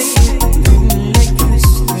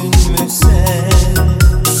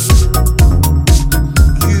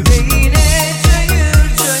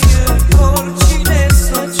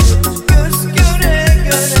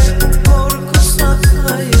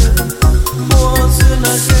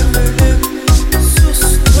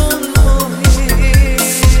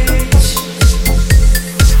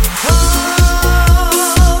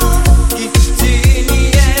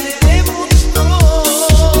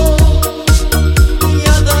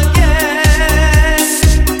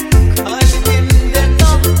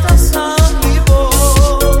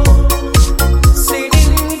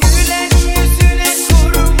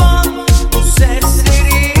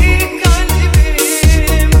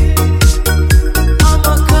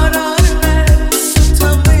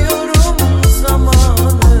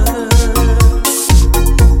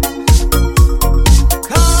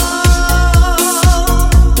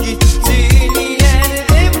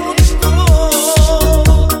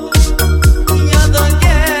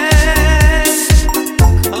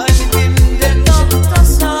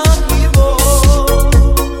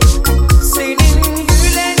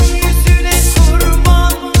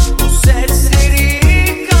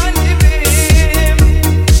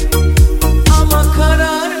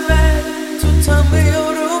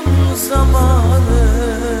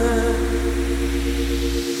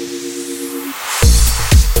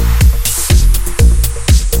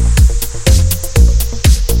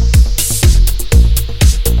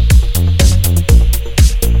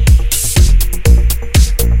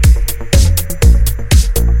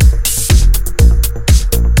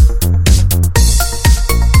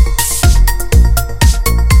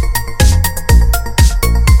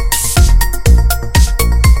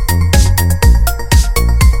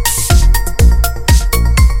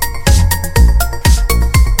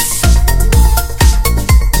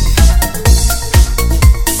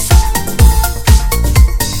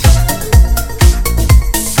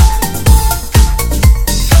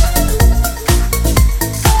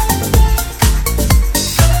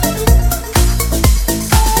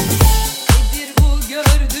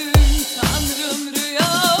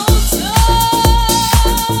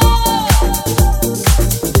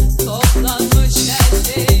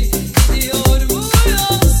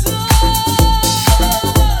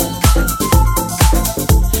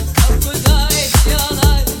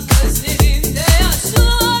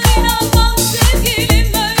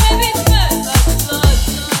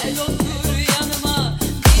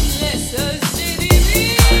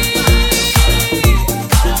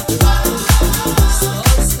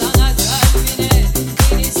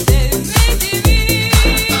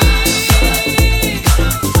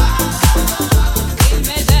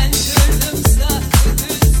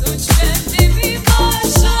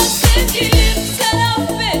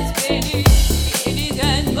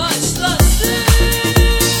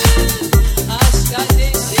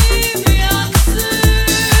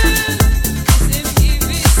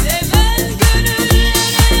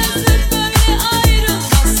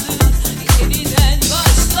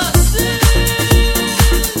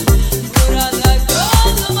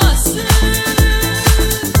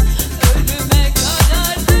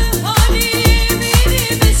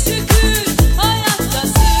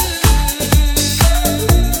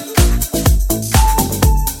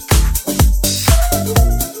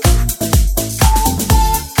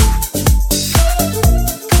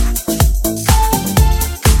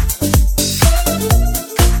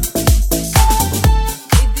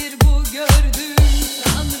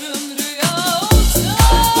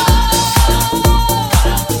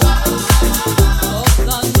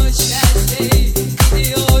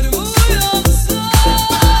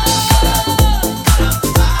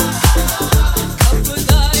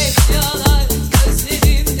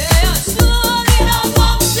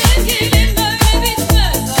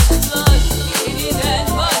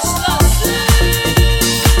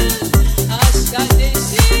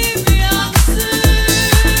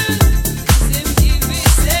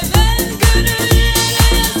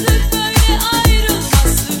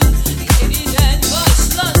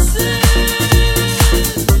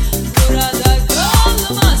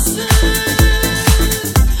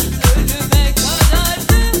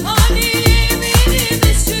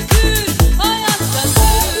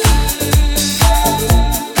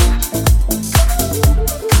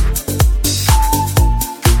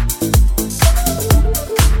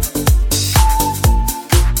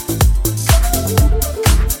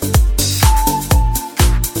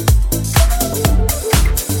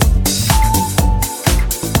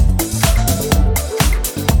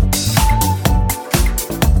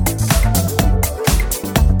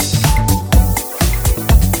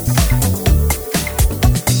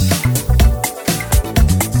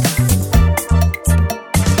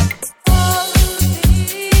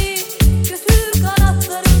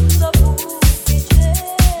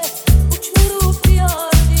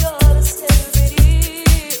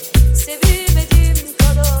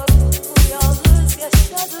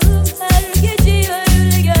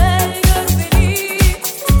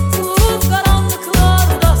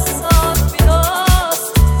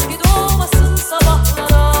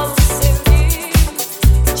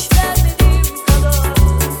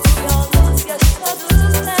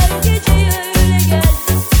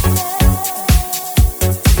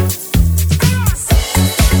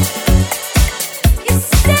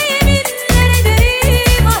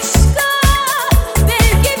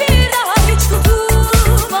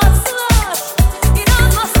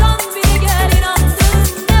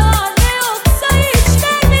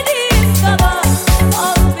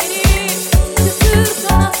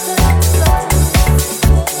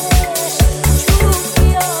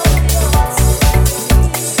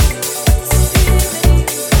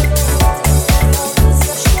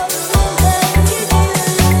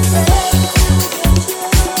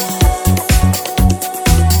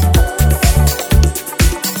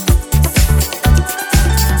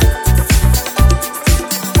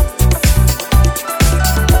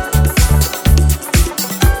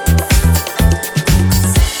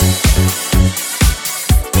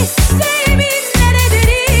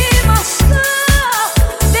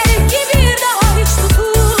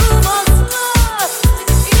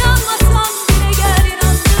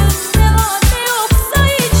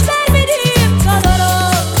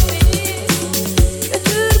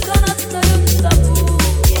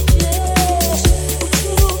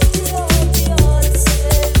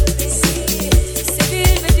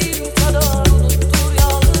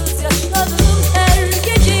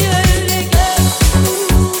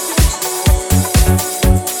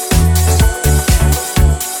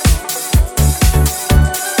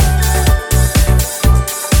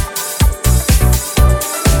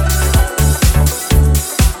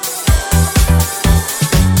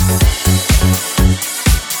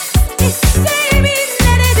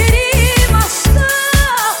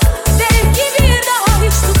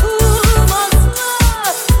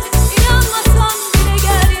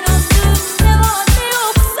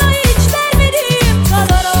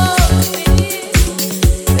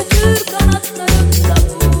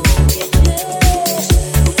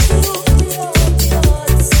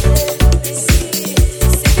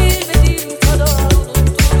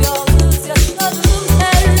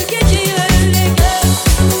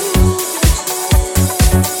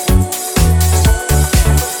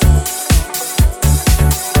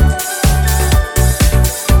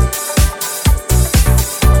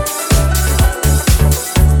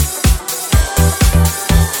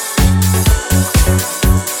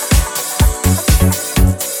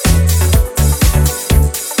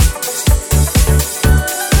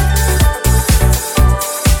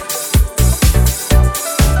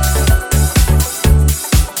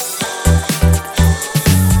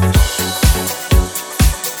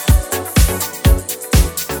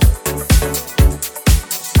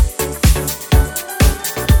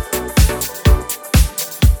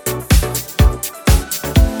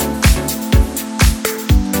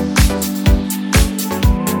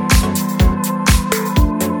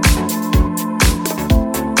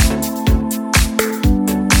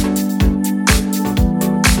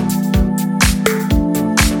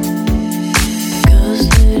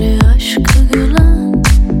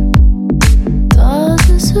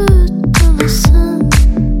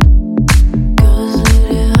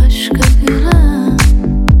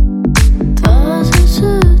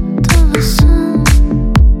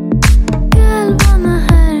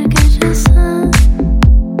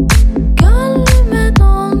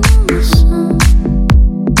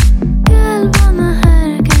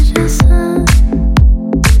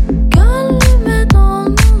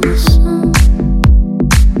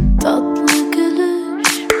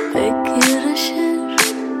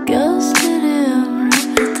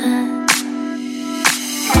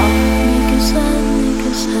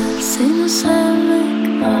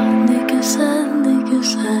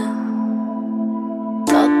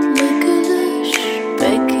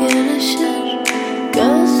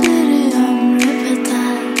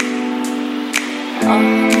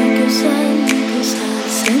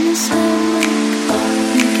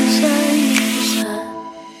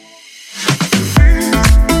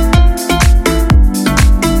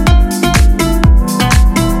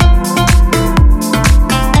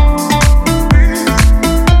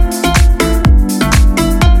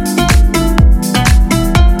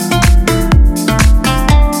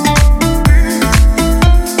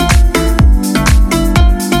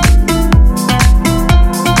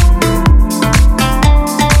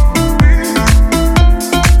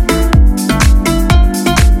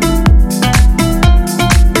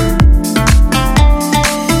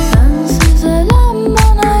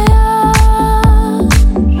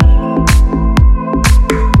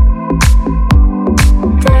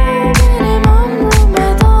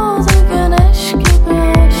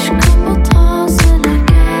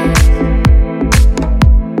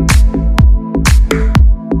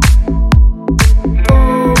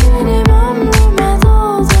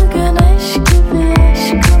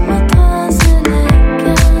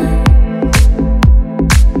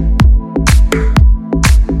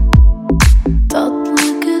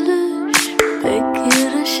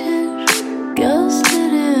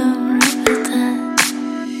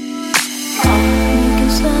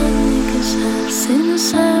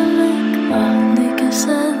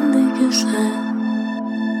sen.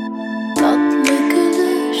 Tatlı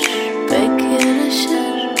gülüş pek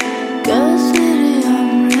yarışır, gözleri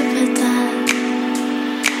ömrü bedel.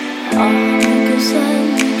 Ah ne güzel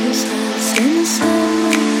ne güzel seni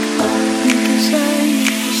sevmek, ah ne güzel ne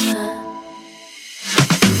güzel.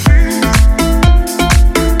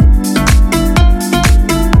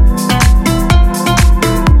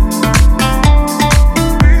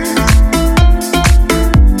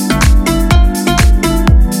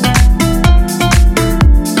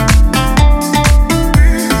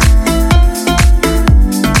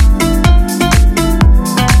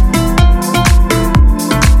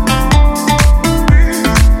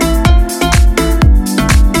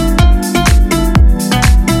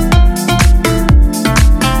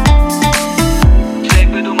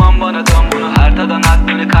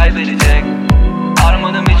 Kaybedecek.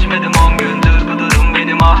 Armanım içmedim 10 gündür, bu durum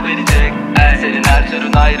beni mahvedecek. Senin her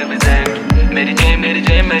türün ayrı bir zevk. Mary Jane, Mary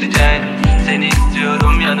Jane, Mary Jane. Seni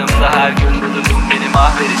istiyorum yanımda her gün, bu durum beni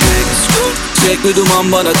mahvedecek. Çek bir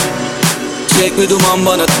duman bana, çek bir duman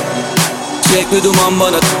bana, çek bir duman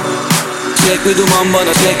bana, çek bir duman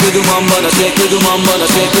bana, çek bir duman bana, çek bir duman bana,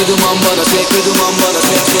 çek bir duman bana, çek bir duman bana,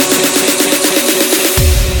 çek çek çek çek çek çek çek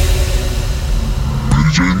çek.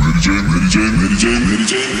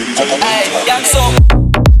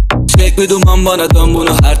 Çek bir duman bana, dön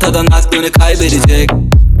bunu her tadan aklını kaybedecek.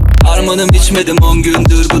 Armanım içmedim 10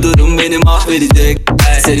 gündür, bu durum beni mahvedecek.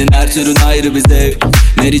 Senin her türün ayrı bir zevk.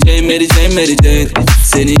 Mary Jane, Mary Jane, Mary Jane.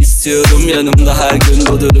 Seni istiyorum yanımda her gün,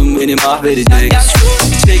 bu durum beni mahvedecek.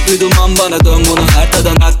 Çek bir duman bana, dön bunu her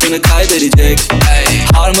tadan aklını kaybedecek.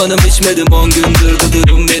 Harmanım içmedim 10 gündür, bu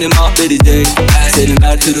durum beni mahvedecek. Senin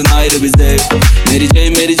her türün ayrı bir zevk. Mary Jane,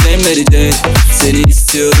 Mary Jane, Mary Jane. Seni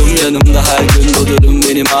istiyorum yanımda her gün, bu durum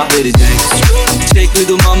beni mahvedecek. Çek bir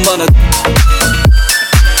duman bana,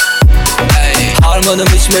 harmanım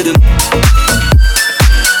içmedim.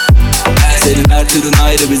 Senin her türün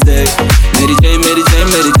ayrı bir zevk. Mary Jane, Mary Jane,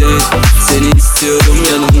 Mary Jane. Seni istiyorum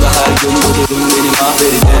yanımda her gün, bu durum beni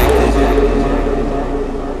mahvedecek.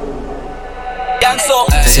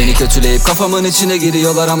 Seni kötüleyip kafamın içine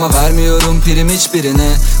giriyorlar ama vermiyorum prim hiçbirine.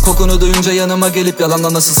 Kokunu duyunca yanıma gelip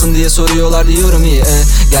yalanla nasılsın diye soruyorlar, diyorum iyi.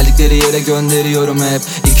 Geldikleri yere gönderiyorum hep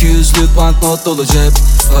 200'lük banknot dolu cep.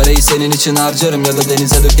 Parayı senin için harcarım ya da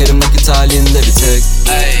denize dökerim nakit halinde bir tek.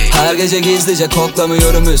 Her gece gizlice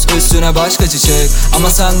koklamıyorum üstüne başka çiçek. Ama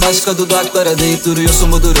sen başka dudaklara deyip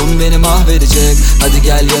duruyorsun, bu durum beni mahvedecek. Hadi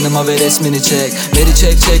gel yanıma ve resmini çek. Meri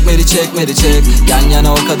çek çek, Meri çek, Meri çek. Yan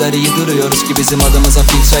yana o kadar iyi duruyoruz ki bizim adımıza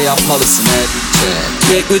filtre yapmalısın hep.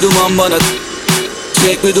 Çek bir duman bana,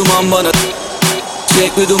 çek bir duman bana,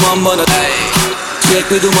 çek bir duman bana.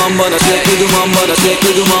 Çek bir duman bana, çek bir duman bana, çek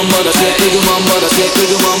bir duman bana, çek bir duman bana, çek bir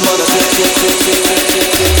duman bana, çek çek çek çek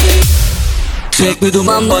çek çek. Çek bir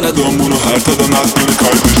duman bana, dön bunu her tadan aklını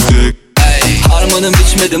kaybedecek. Harmanım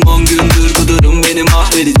içmedim 10 gündür, bu durum beni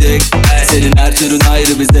mahvedecek. Senin her türün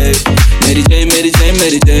ayrı bir zevk. Mary Jane, Mary Jane,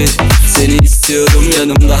 Mary Jane. Seni istiyorum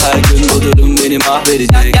yanımda her gün, bu durum beni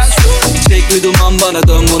mahvedecek. Çek bir duman bana,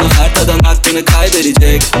 dön bunu her tadan aklını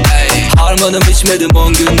kaybedecek. Harmanım içmedim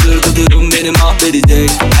 10 gündür, bu durum beni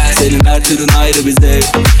mahvedecek. Senin her türün ayrı bir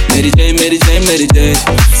zevk. Mary Jane, Mary Jane, Mary Jane.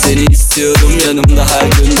 Seni istiyorum yanımda her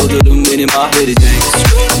gün, bu durum beni mahvedecek.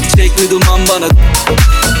 Çek bir duman bana,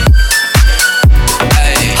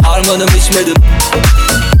 harmanım içmedim.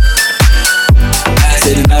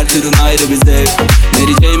 Senin her türün ayrı bir zevk.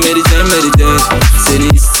 Mary Jane, Mary Jane, Mary Jane.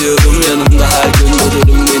 Seni istiyorum yanımda her gün, bu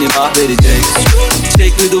durum beni mahvedecek.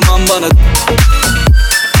 Çek bir duman bana,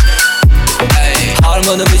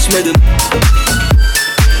 harmanım içmedim.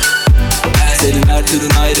 Senin her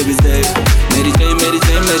türün ayrı bir zevk. Mary Jane, Mary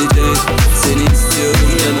Jane, Mary Jane. Seni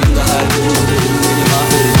istiyorum yanımda her gün, bu durum beni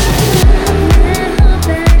mahvedecek.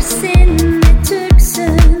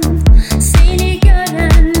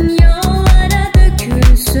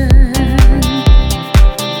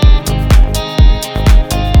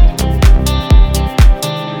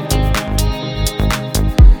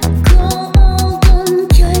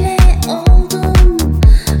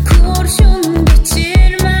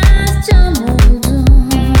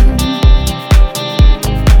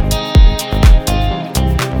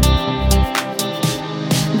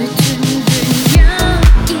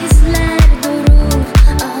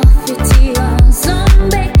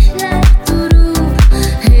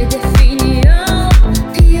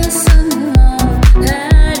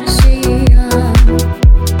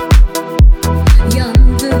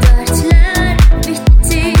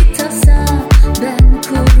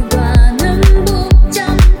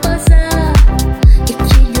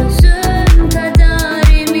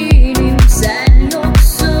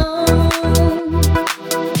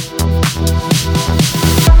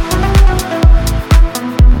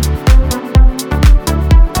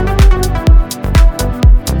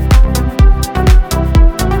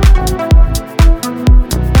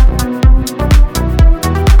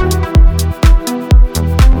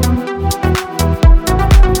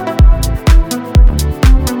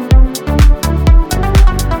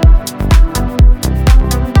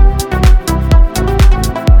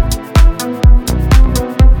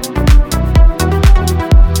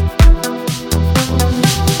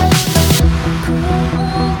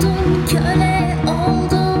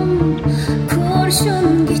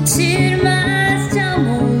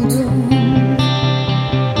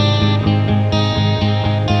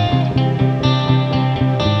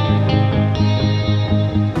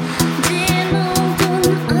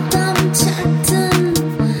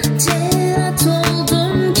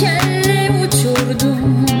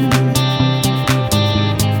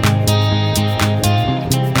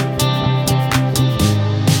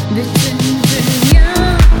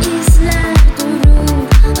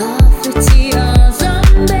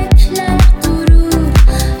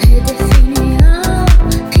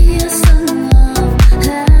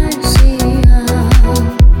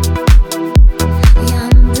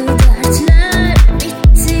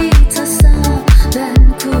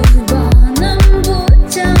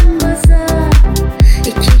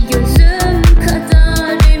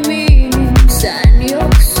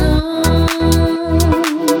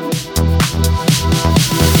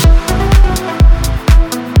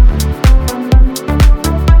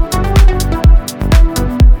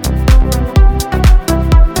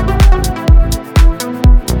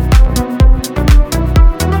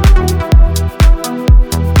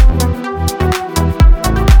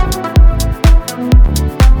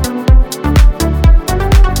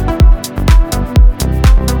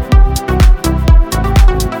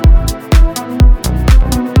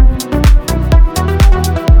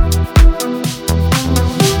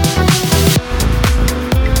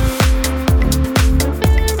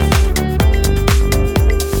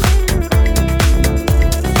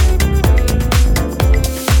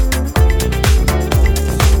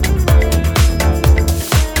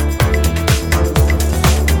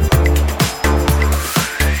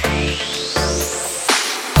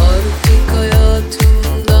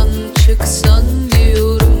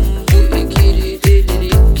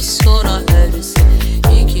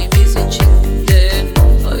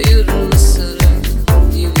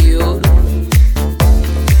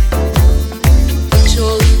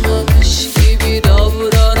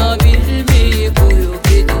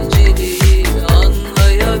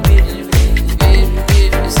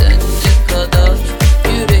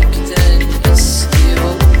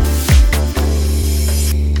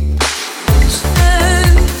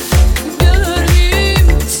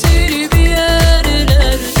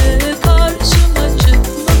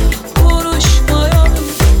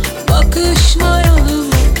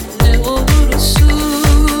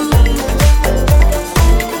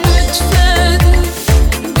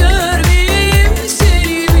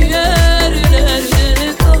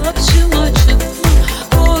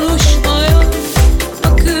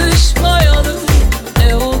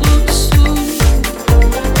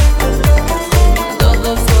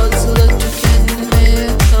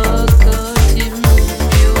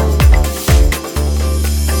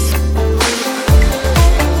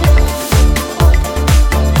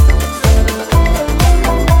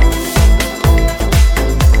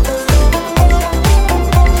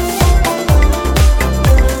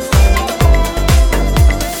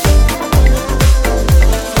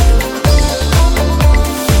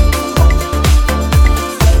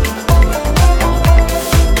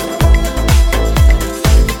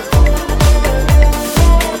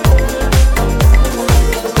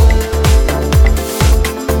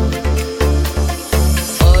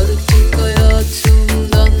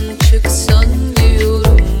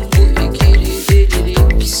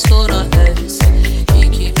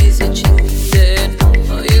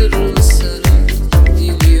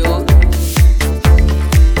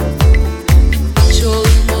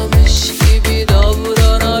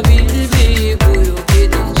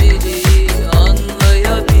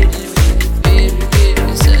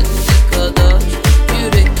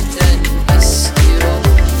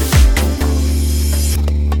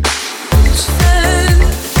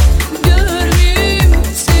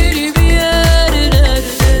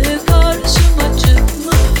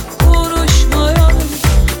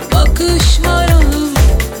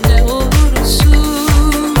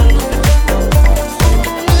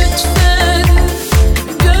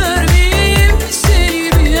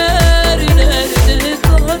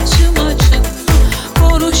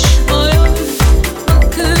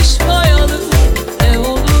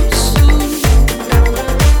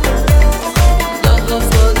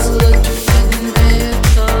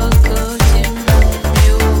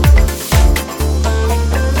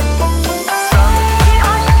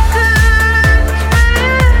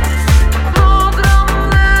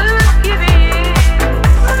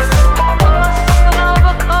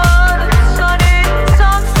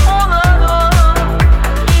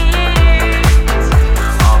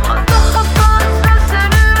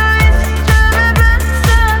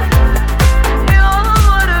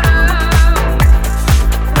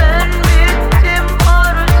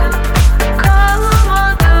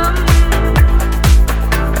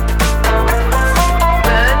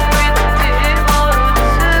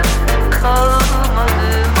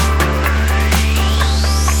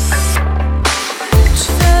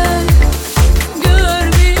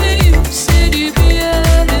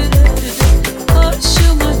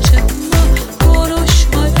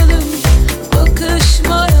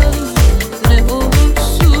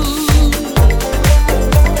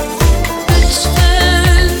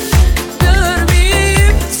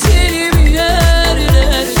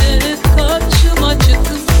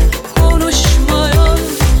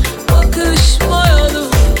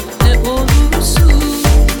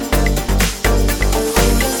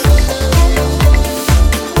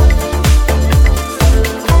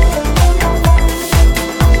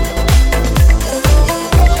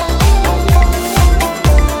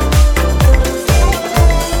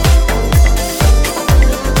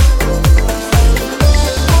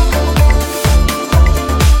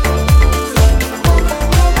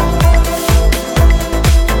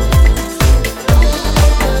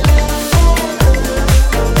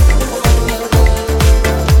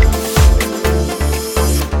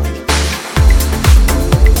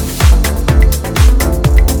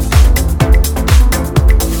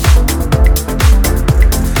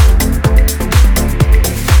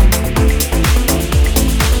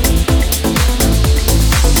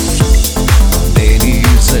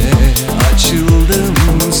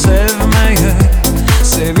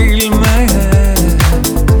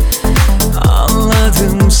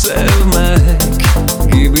 Alışamadım sevmek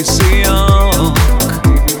gibisi yok.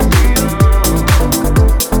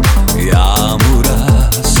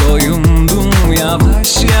 Yağmura soyundum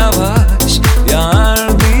yavaş yavaş yağar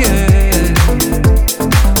diye.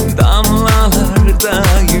 Damlalarda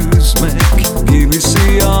yüzmek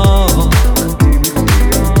gibisi yok.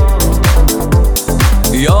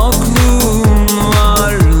 Yokluğun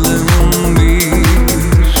varlığın bir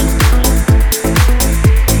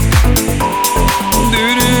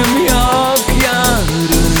dürüm yok.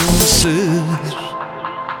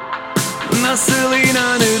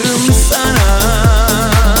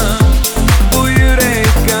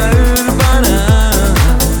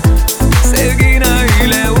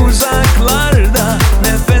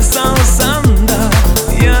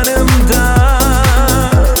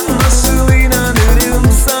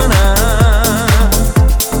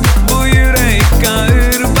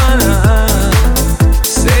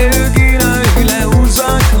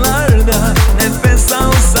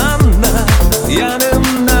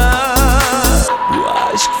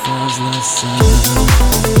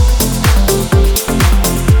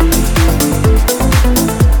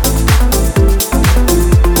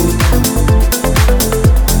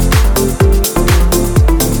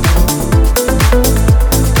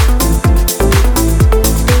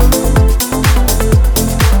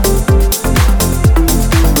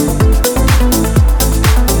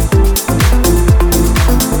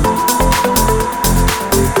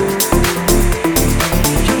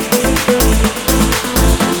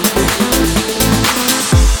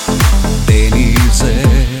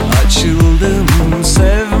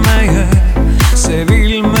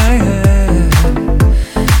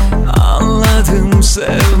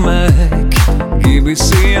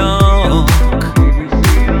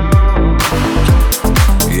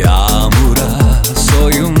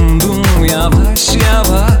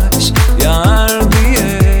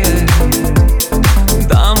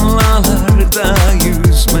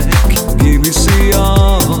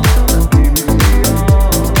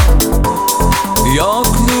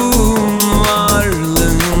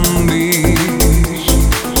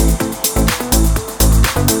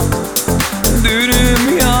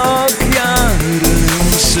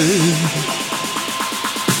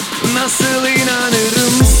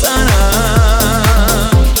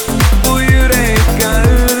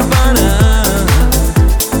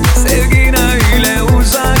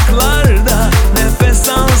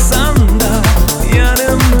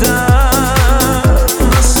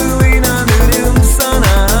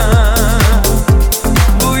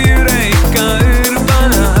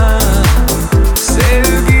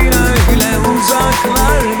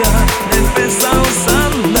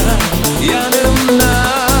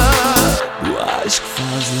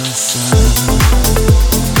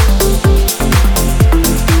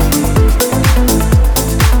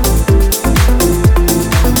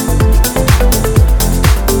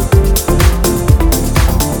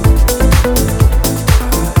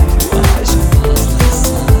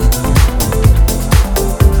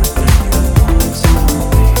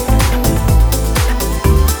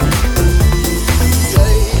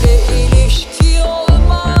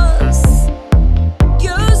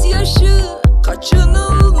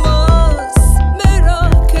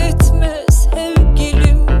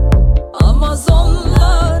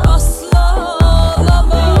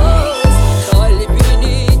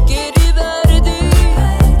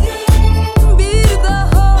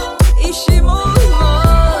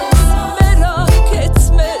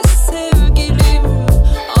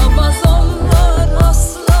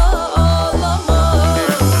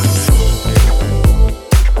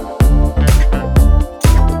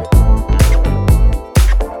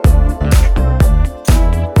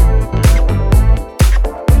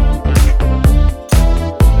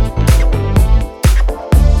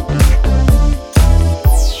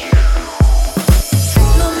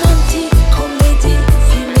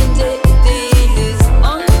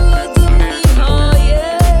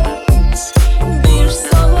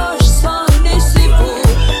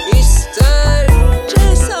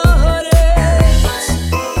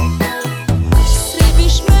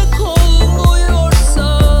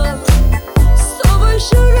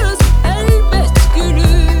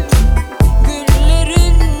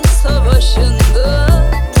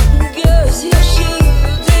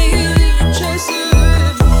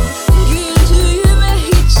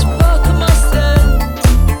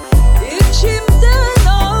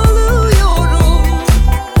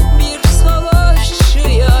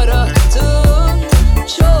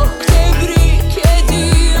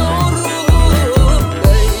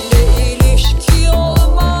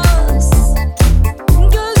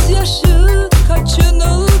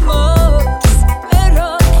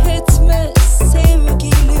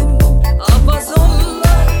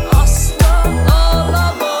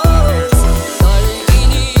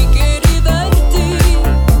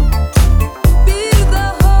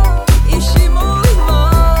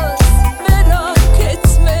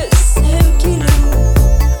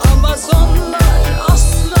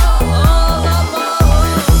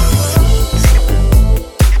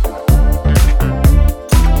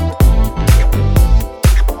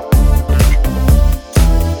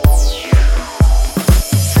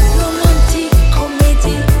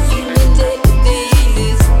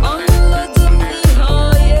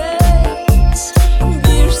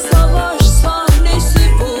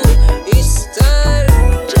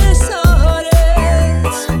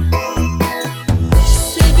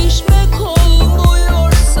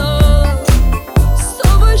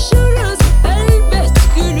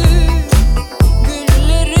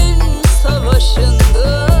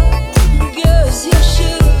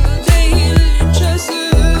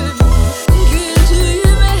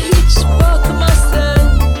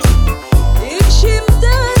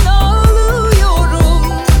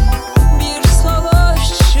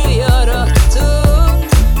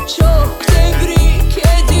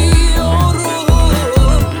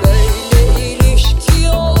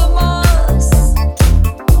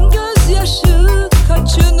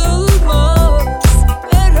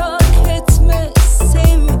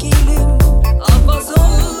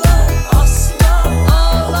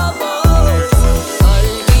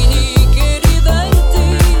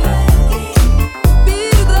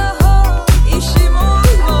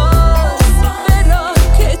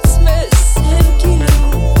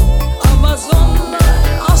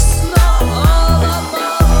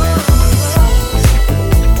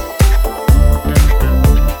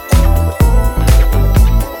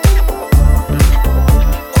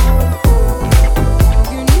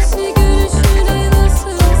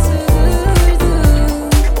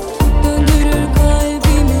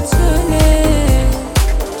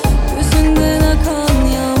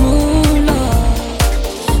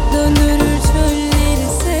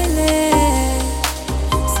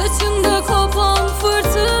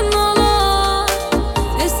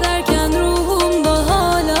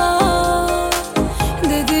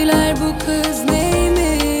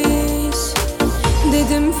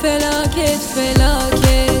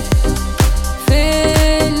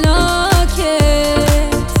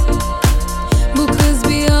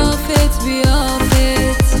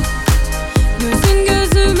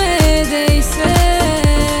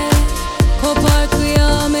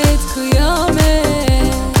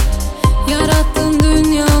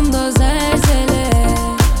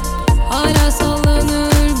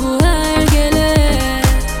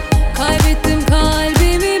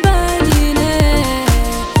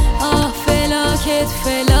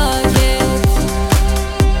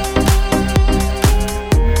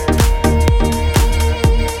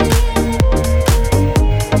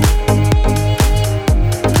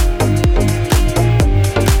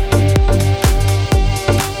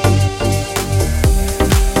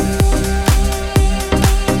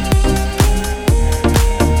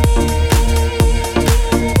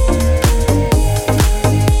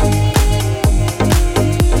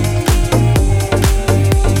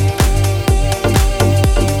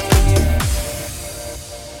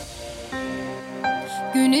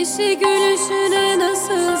 Güneşi gülüşüne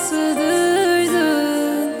nasıl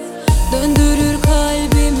sığdırdın? Döndürür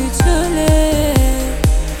kalbimi çöle,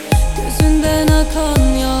 gözünden akan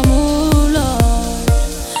yağmurlar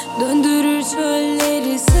döndürür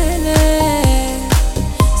çölleri sele.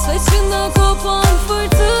 Saçında kopan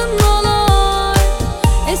fırtınalar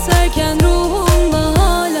eserken ruhumda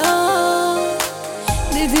hala.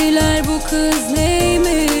 Dediler bu kız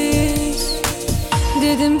neymiş?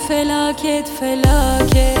 Dedim felaket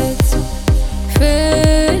felaket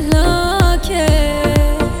felaket.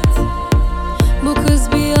 Bu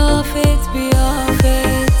kız bir afet bir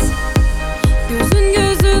afet. Gözün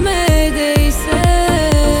gözüme değse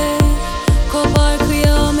kopar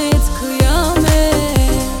kıyamet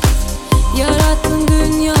kıyamet. Yarattın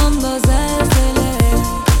dünyamda zelzele,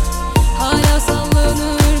 hala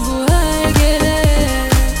sallanır bu hergele.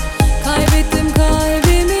 Kaybettim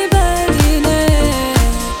kalbimi ben yine.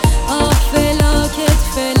 Ah felaket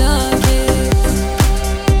felaket.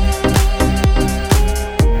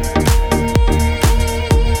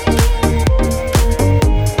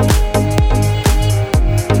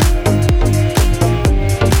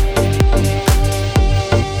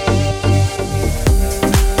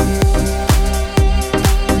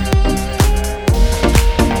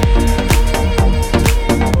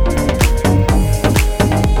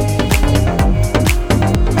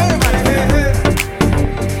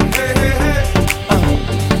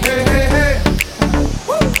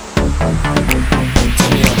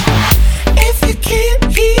 If you can't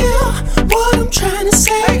hear what I'm trying to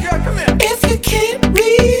say, if you can't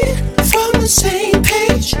read from the same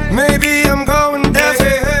page, Maybe I'm going deaf,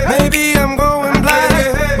 maybe I'm going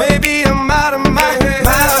blind, maybe I'm out of my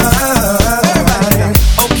mind.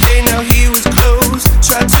 Okay, now he was close,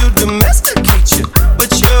 tried to domesticate you,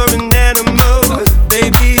 but you're an animal,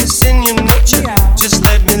 baby, it's in your nature. Just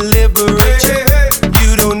let me liberate you.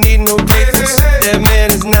 You don't need no papers, that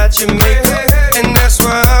man is not your maker, and that's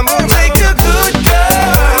why I'm gonna take a good girl.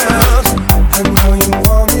 I know you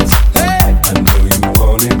want it, I know you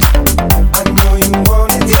want it, I know you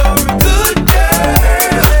want it. You're a good girl,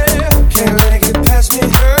 can't let it get past me.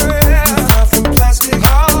 You far from plastic,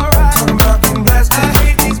 talking about being blasted. I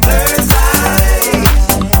hate these blurred lines.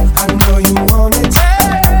 I know you want it,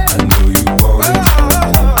 I know you want it,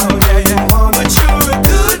 oh yeah you want it. But you're a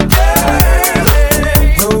good girl,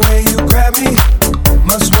 the way you grab me,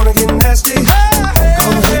 must wanna get nasty. Go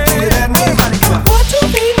ahead, get at me. what do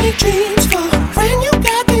we need dreams for when you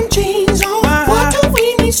got them jeans on? What do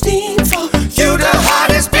we need steam for? You the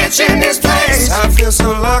hottest bitch in this place. I feel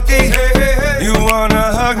so lucky. You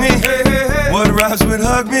wanna hug me? What rhymes with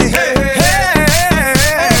hug me?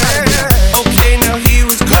 Okay, now he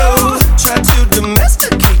was close, tried to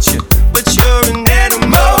domesticate you, but you're an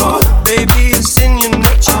animal, baby, it's in your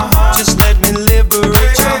nature. Just let me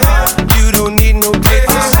liberate you. You don't need no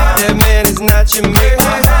papers, that man is not your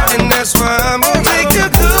maker, and that's why I'm gonna make a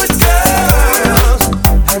good girl.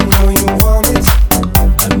 I know you want it,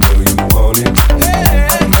 I know you want it,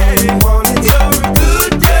 I know you want it. You're a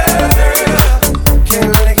good girl,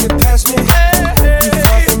 can't let it get past me. You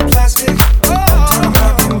far from plastic, talking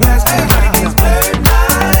about being blasted. Like these blurred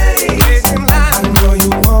lines. I know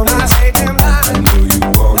you want it, I know you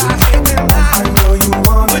want it, I know you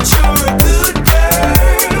want it. But you're a good girl,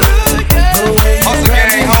 the way you grab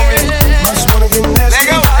me, must wanna get nasty.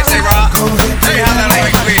 Go ahead,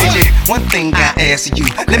 One thing I ask of you,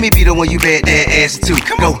 let me be the one you bet that ass to.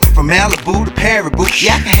 Go from Malibu to Paribu.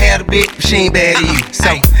 Yeah, I can have a bitch, but she ain't bad to you.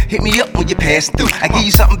 So hit me up when you pass through. I give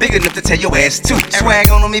you something big enough to tell your ass to. Swag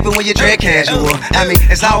on them even when you dress casual. I mean,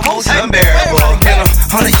 it's almost unbearable. In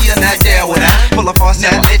 100 years, not there would I pull up on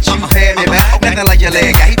side, let you pay me back. Nothing like your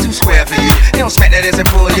leg guy, he too square for you. He don't smack that ass and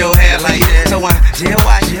pull your hair like that. So I'm jail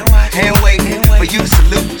watching, hand waiting for you to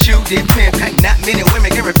salute you, did pimp. Not many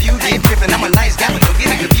women can refuse it pimpin'. I'm a nice guy, but don't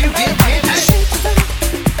get it confused, did pimp.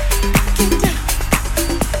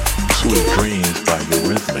 Sweet Dreams by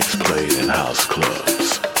Eurythmics played in house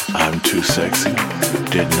clubs. I'm Too Sexy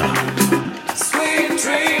did not. Sweet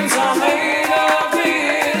dreams are made of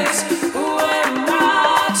this. Who am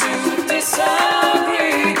I to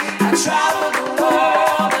disagree? I travel the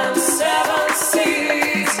world and 7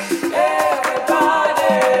 seas.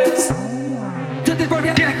 Everybody's.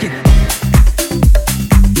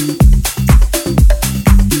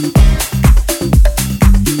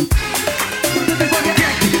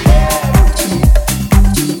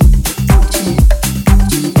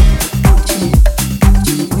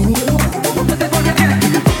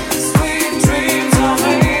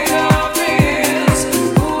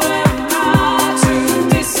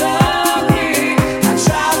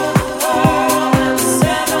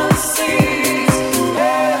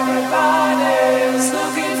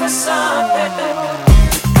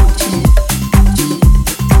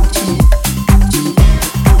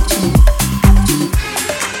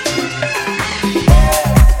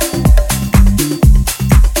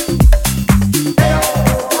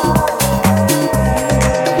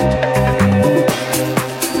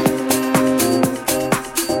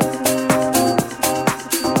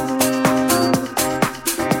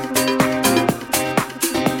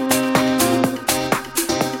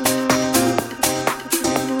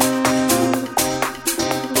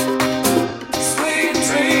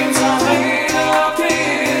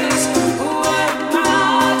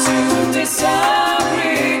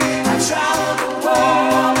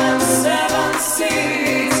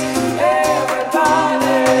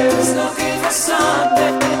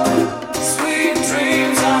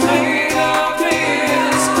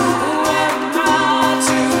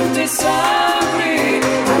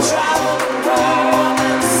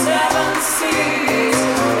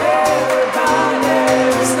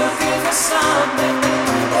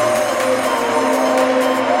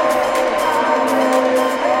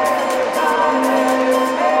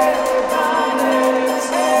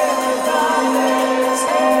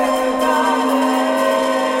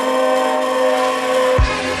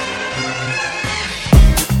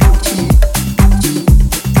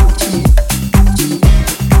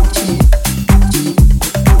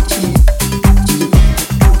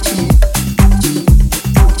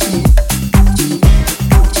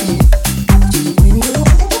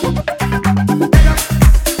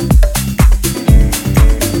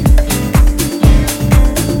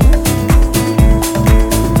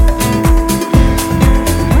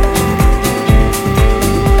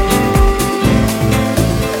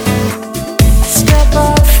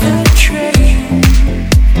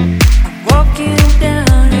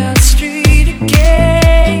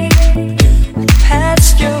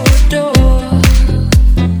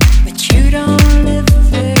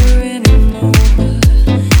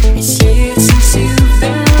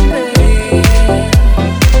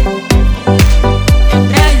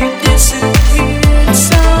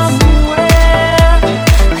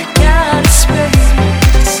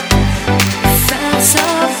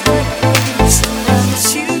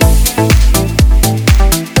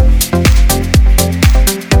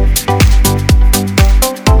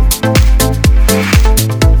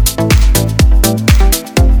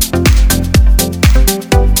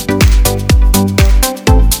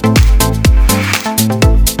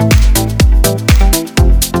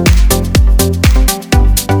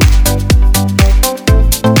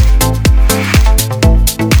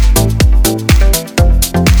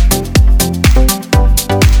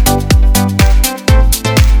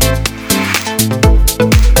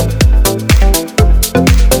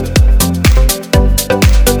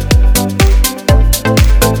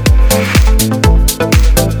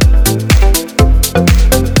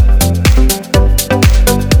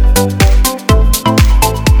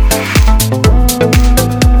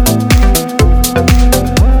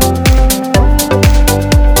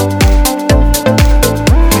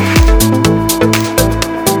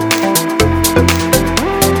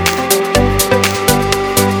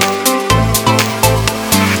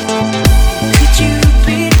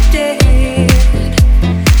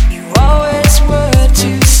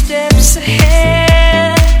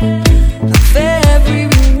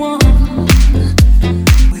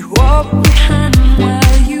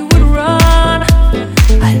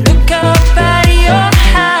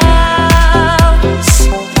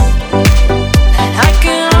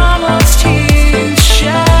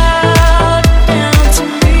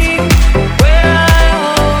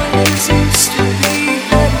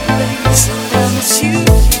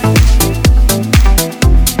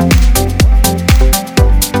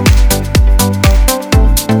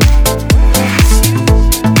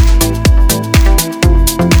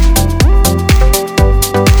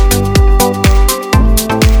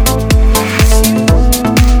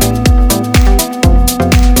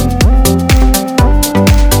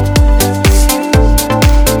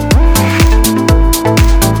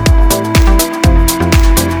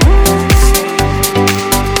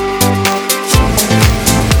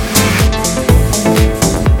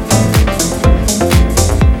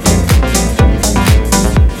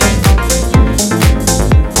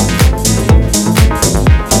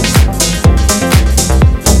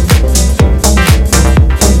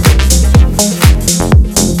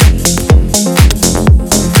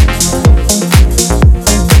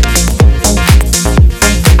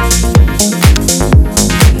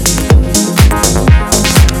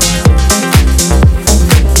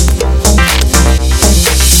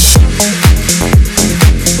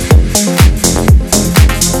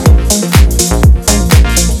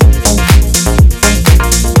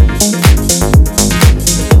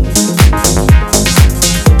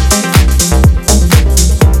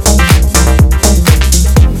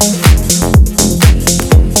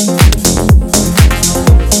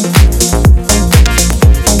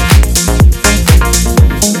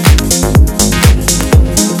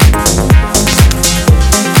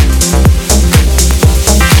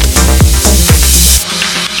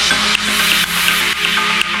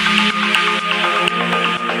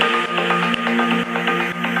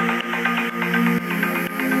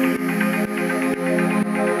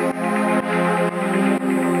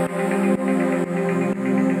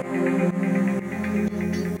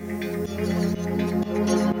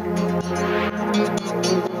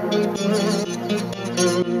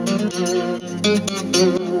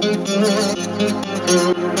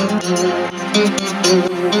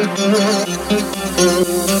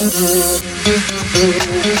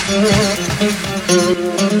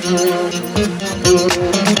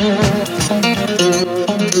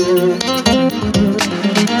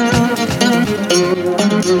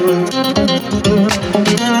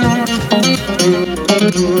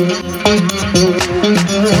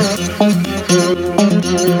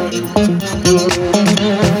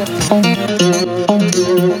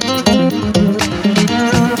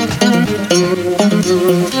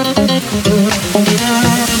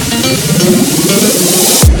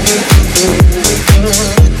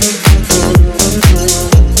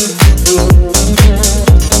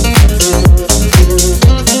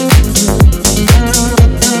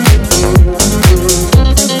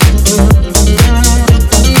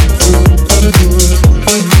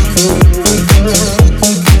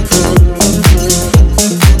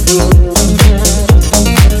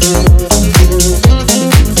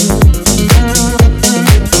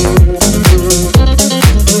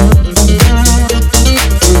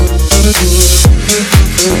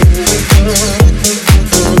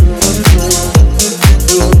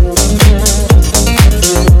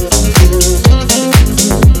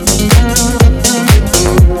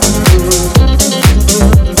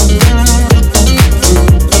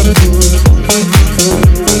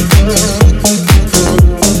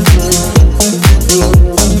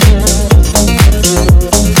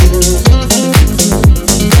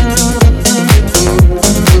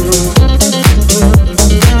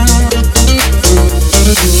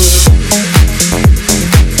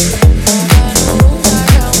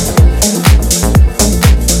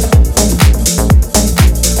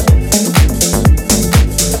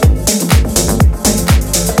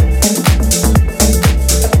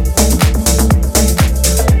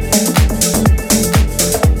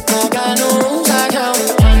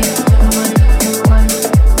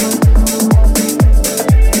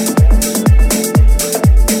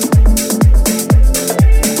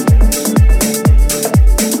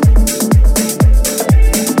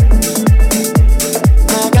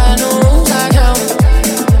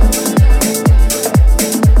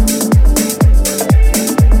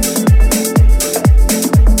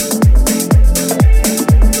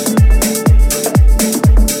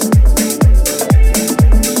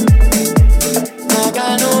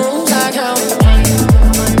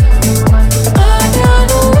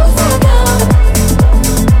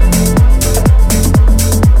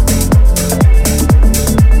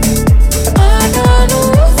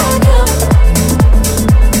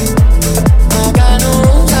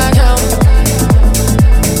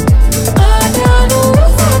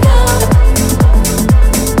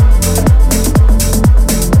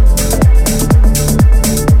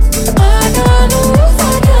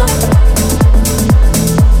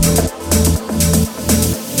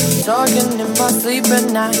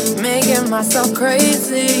 myself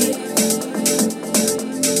crazy.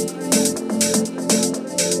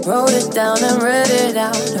 Wrote it down and read it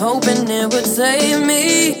out, hoping it would save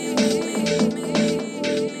me.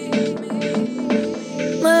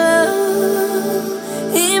 My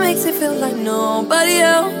love, he makes me feel like nobody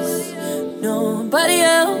else, nobody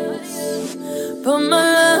else. But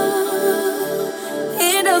my love,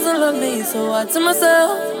 he doesn't love me, so I tell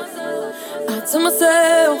myself,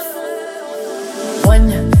 one,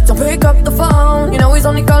 don't pick up the phone. You know he's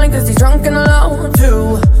only calling cause he's drunk and alone.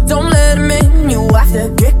 Two, don't let him in, you have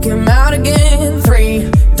to kick him out again. Three,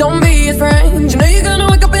 don't be his friend. You know you're gonna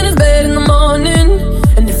wake up in his bed in the morning,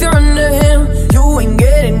 and if you're under him, you ain't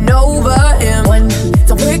getting over him. One,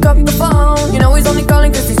 don't pick up the phone. You know he's only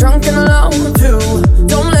calling cause he's drunk and alone. Two,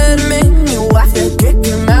 don't let him in, you have to kick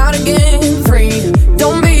him out again. Three,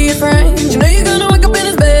 don't be his friend. You know you're gonna wake up in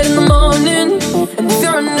his bed in the morning, and if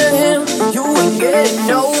you're under him, you ain't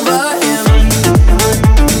getting over him.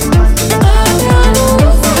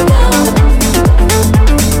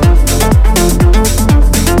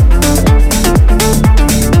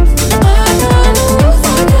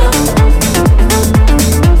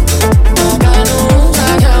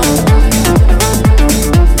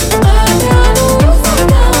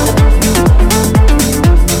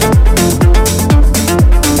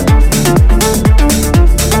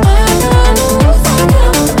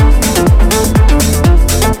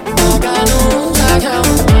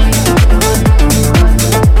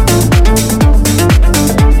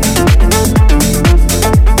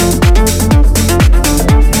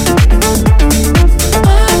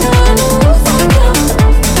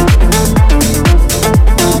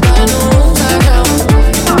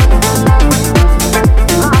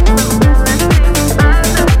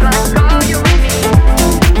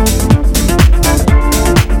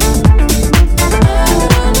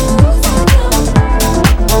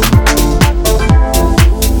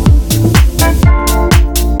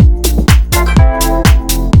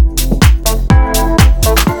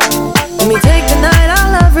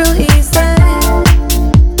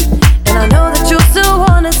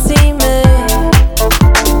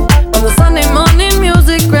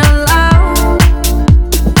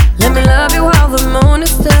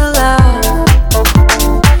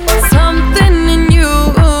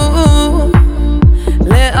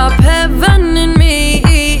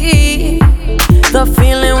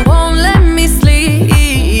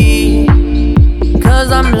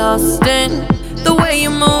 lost in the way you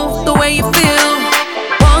move, the way you feel.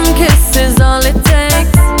 One kiss is all it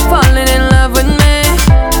takes. Falling in love with me.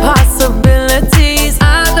 Possibilities,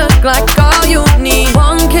 I look like all you need.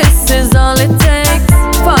 One kiss is all it takes.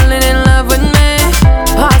 Falling in love with me.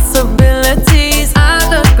 Possibilities, I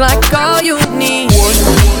look like all you need.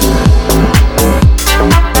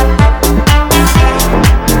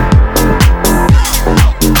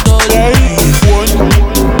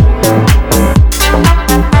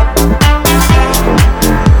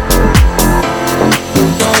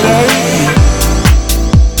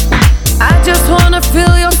 I just wanna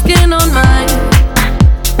feel your skin on mine.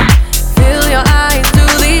 Feel your eyes do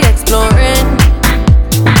the exploring.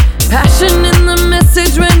 Passion in the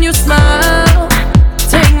message when you smile.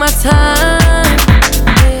 Take my time.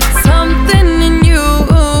 It's something in you.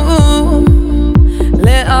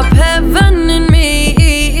 Lit up heaven in me.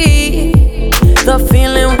 The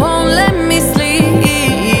feeling won't let me sleep.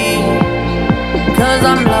 'Cause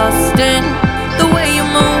I'm lost in the way you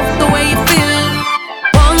move, the way you feel.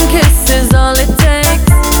 One kiss is all it takes.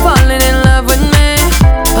 Falling in love with me.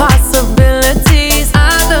 Possibilities,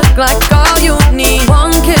 I look like all you need.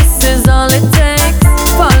 One kiss is all it takes.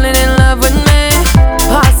 Falling in love with me.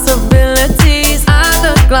 Possibilities, I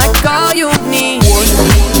look like all you need.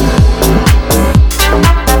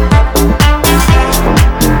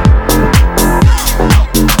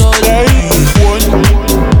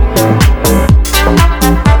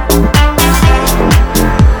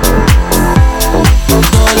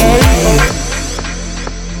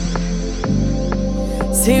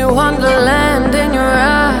 See wonderland in your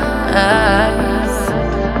eyes.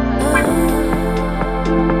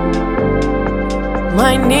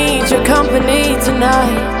 Might need your company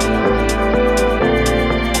tonight.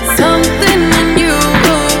 Something in you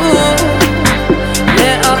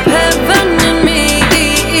lit up heaven in me.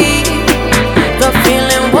 The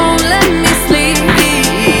feeling won't let me sleep.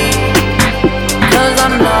 'Cause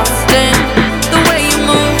I'm lost in the way you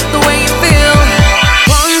move, the way you feel.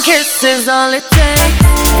 One kiss is all it takes.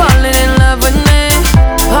 Falling in love with me.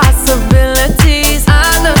 Possibilities, I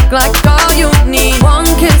look like all you need. One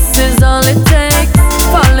kiss is all it takes.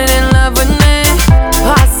 Falling in love with me.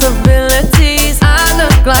 Possibilities, I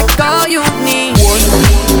look like all you need.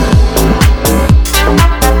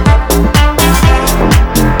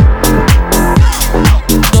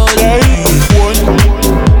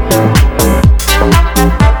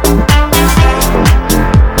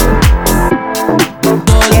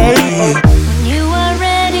 You are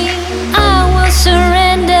ready, I will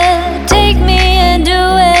surrender. Take me and do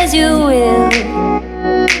as you will.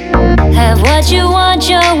 Have what you want,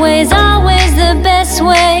 your way's always the best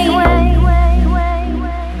way.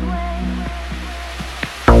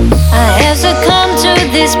 I have succumbed to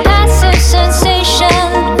this passive sensation,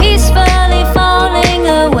 peacefully falling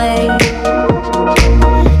away.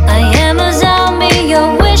 I am a zombie, your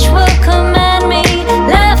wish will command me.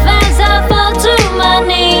 Laugh as I fall to my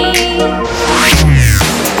knees.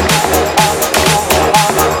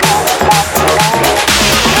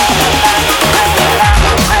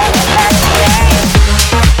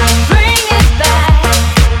 Bring it back,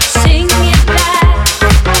 sing it back.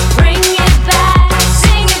 Bring it back,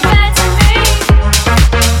 sing it back to me.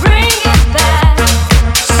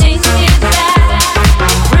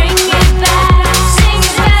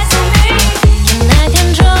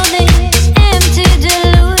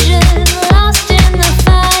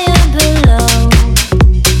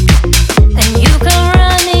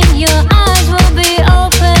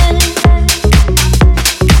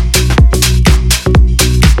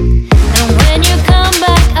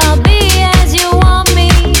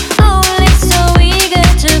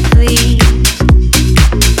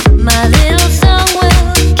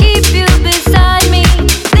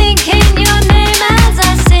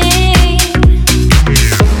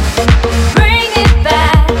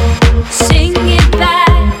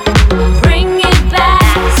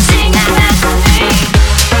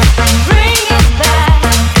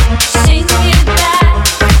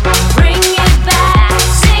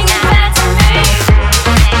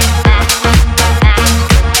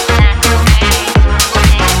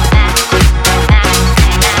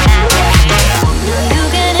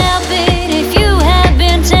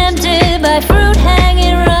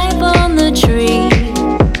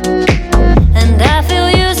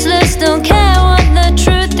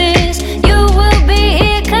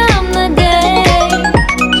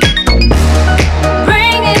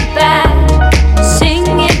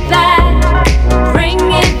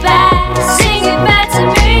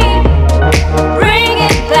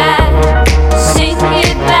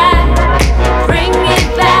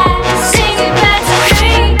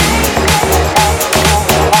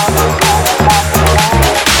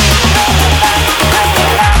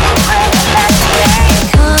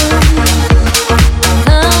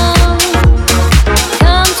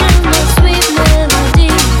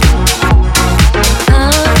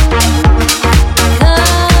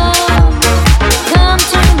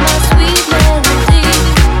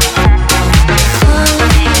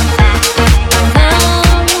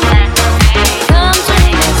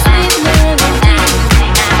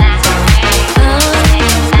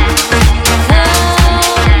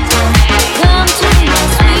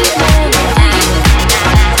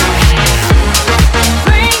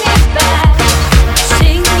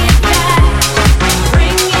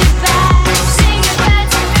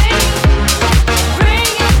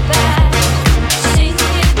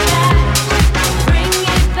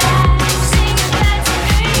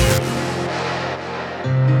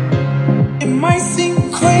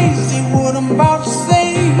 crazy what I'm about to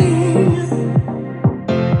say.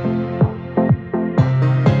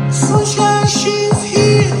 Sunshine, she's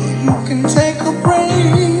here. You can take a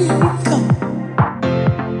break.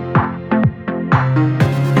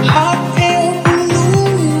 Hot air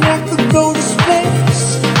balloon, I could go to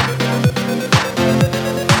space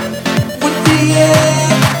with the air,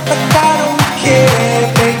 like I don't care,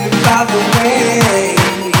 baby. By the way.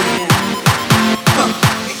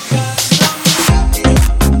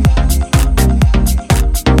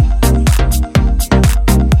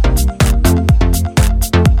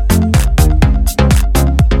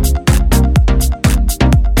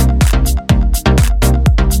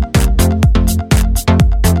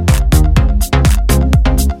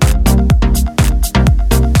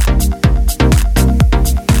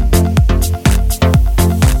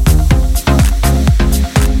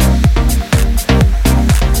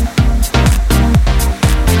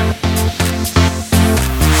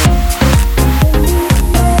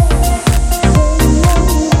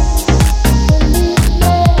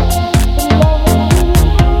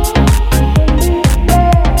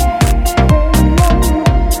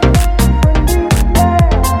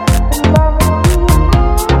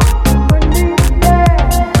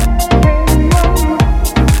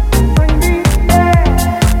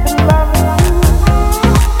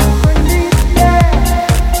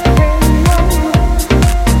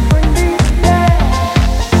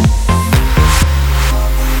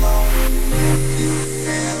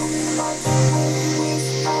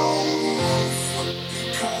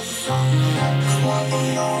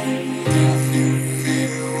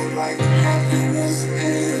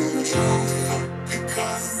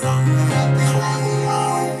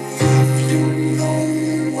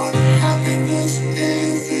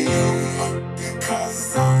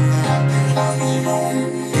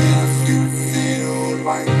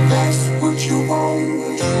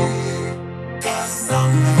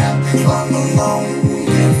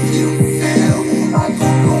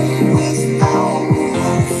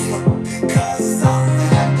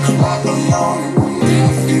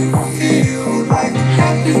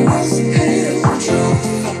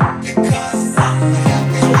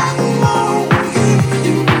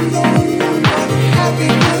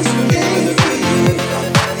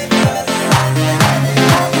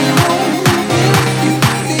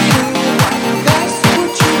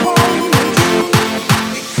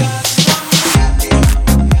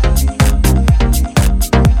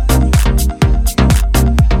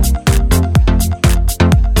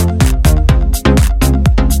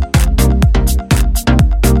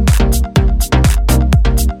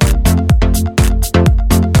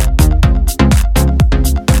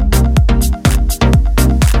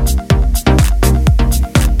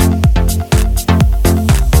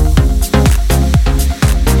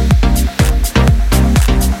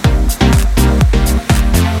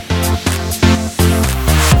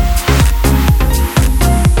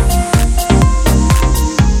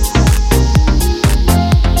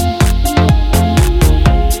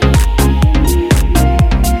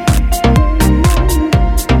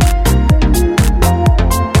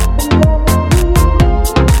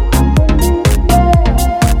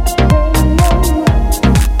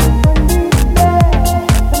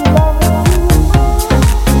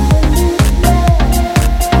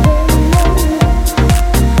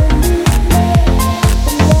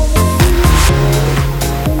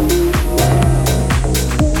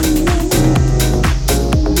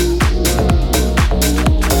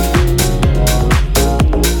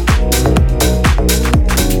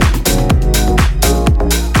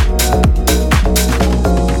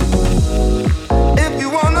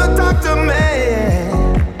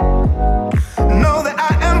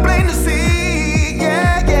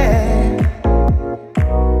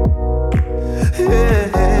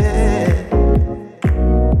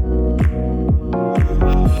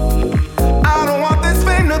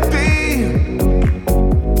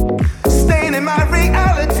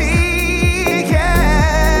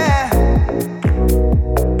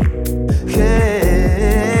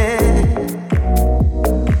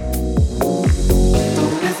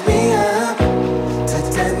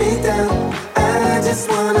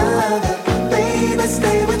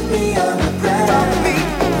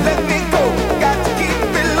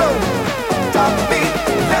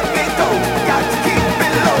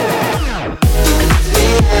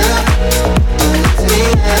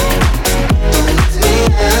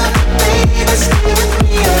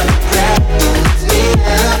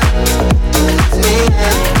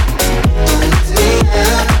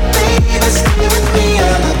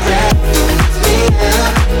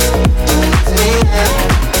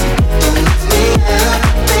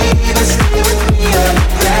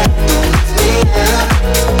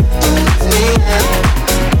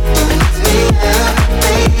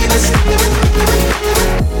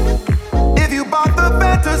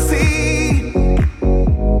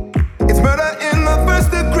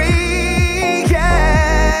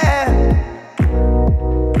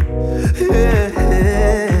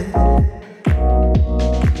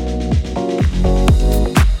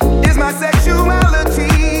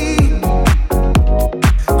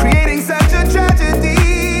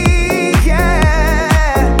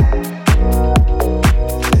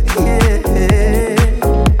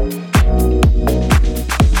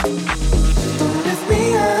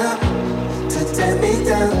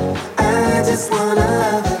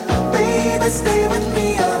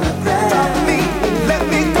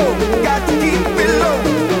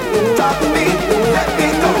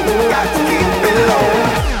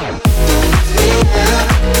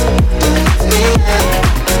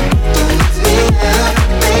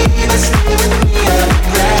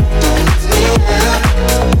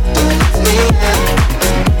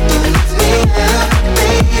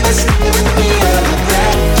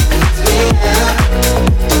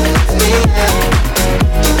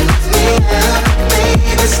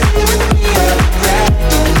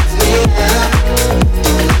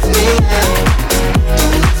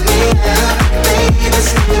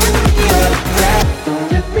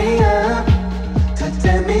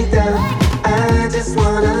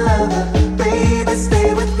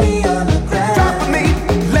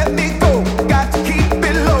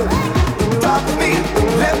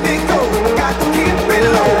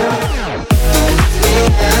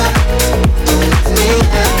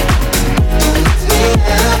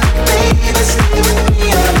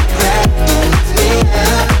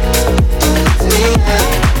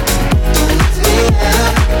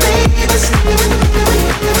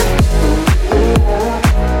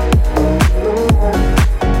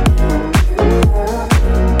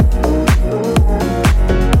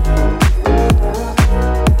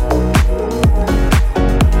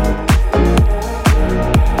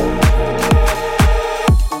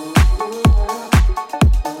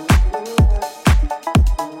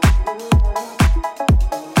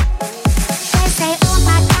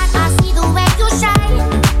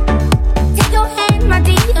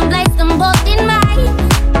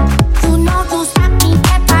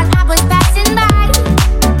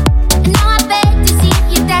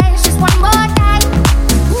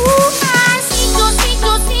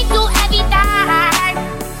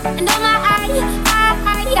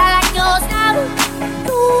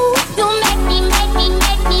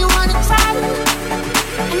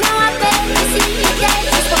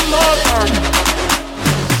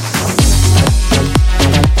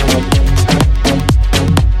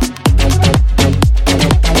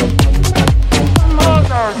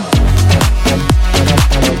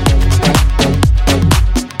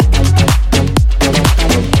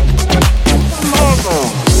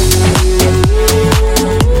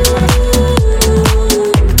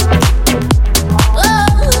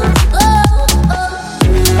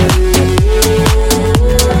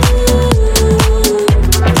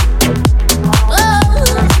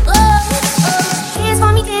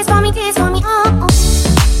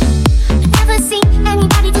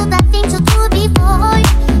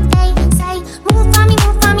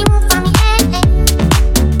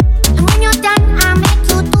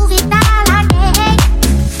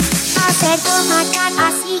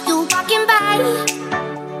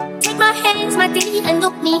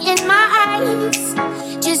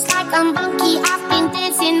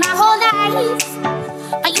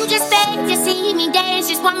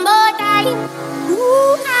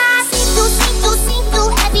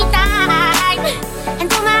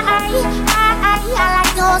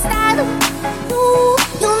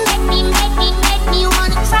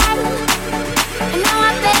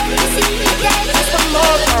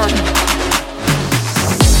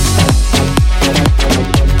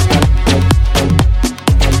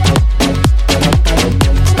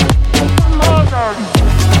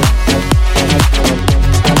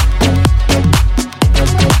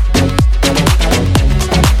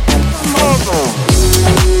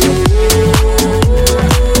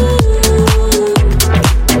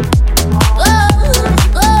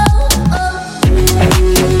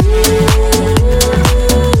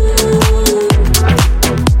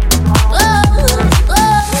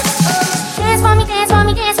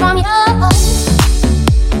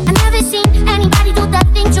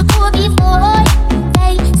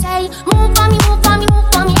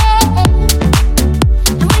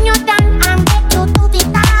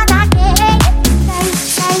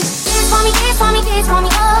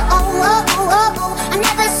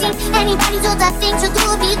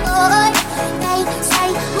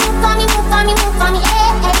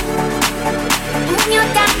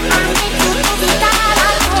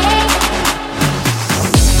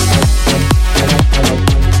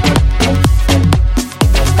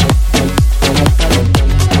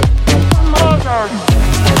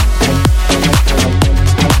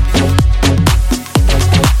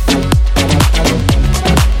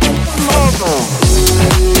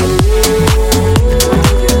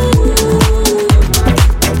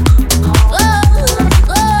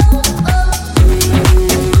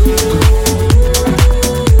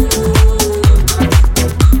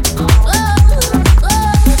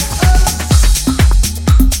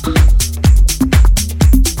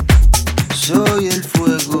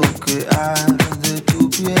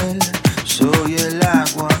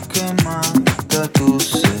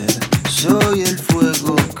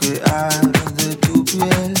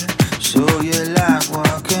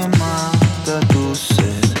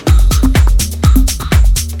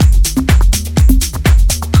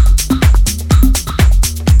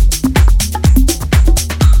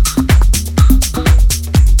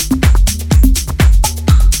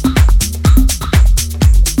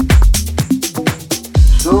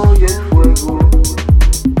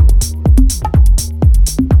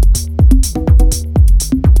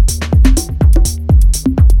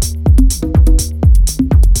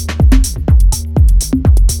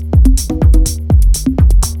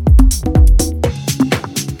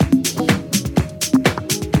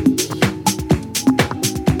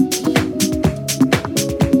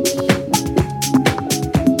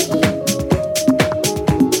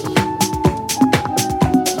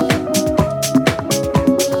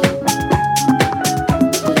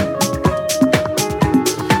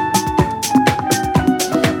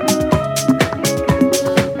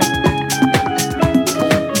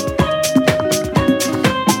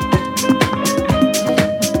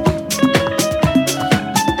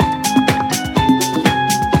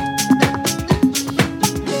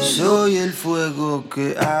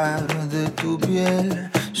 que arde tu piel.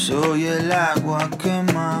 Soy el agua que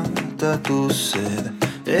mata tu sed.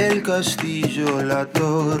 El castillo, la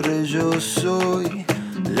torre, yo soy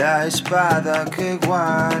la espada que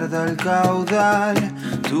guarda el caudal.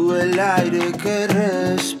 Tú el aire que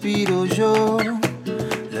respiro yo,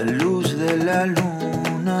 la luz de la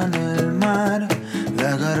luna en el mar,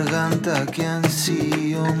 la garganta que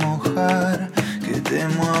ansío mojar, que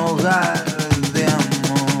temo ahogar de amor.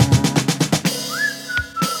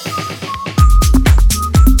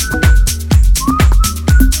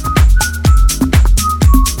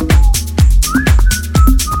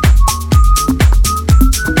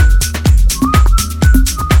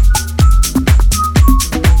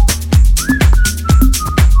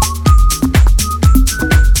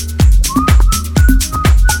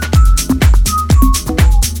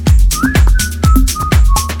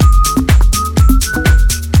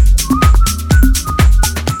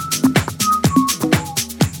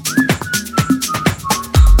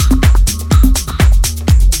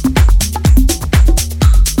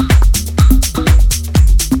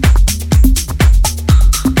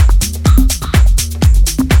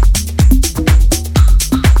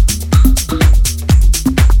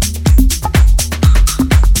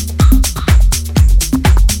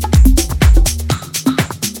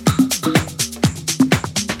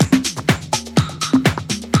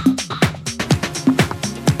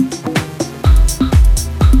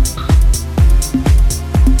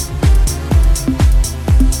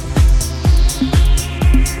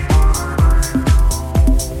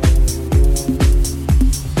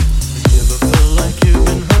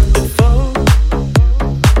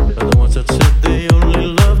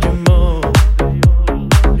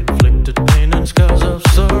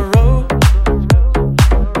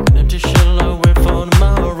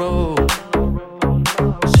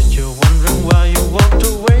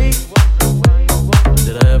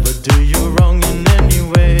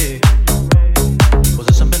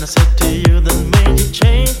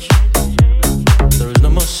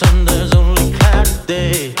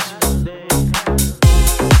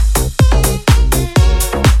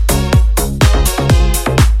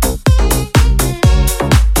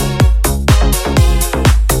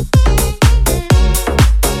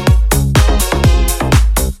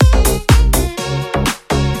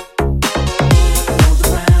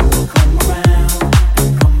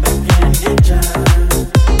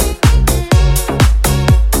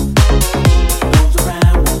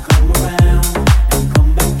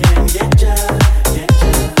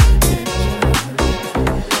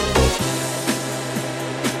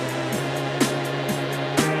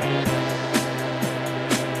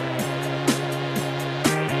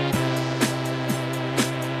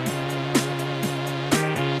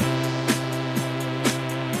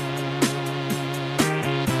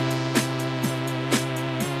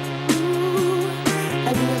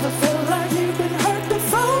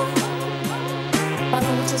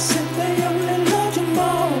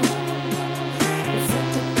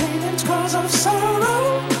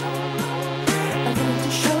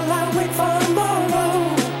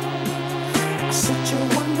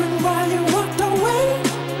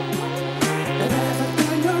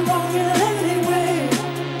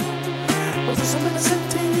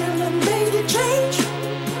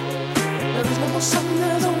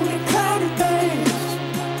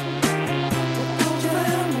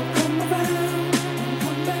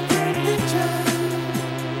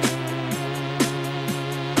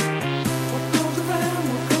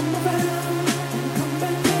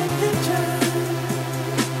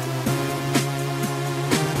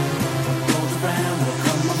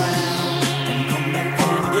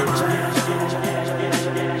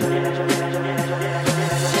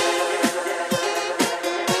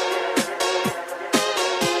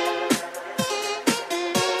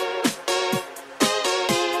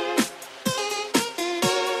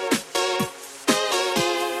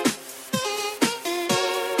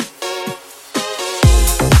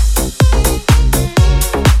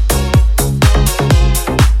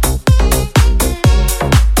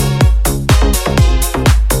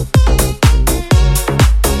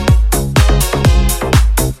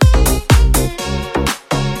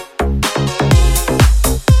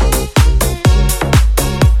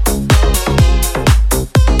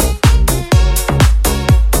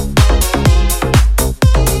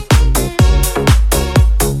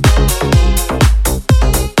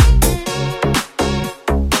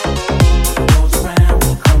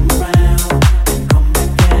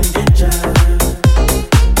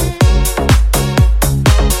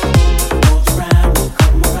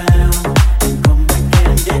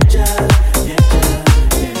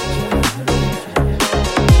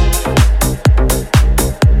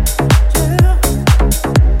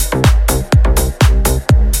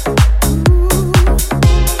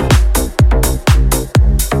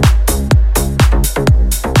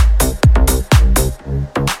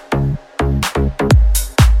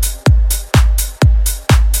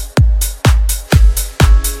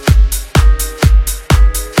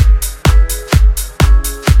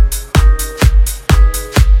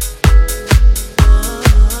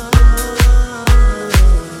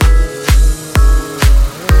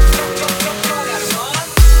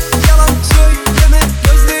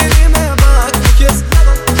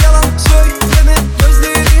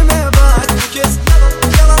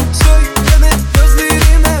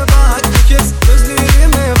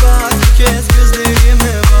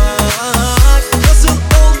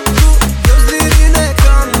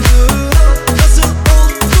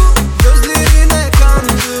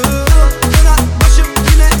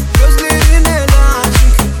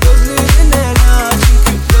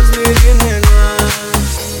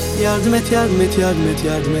 et, yardım et, yardım et,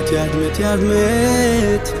 yardım et, yardım et, yardım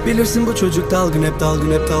et. Bilirsin bu çocuk dalgın hep,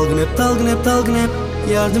 dalgın hep, dalgın hep, dalgın hep, dalgın hep.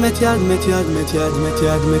 Yardım et, yardım et, yardım et, yardım et,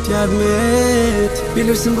 yardım et, yardım et.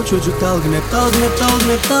 Bilirsin bu çocuk dalgın hep, dalgın hep, dalgın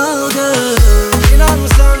hep, dalgın. İnan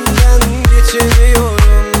senden geçemiyorum.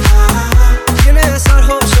 Yine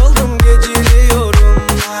sarhoş oldum, geciliyorum.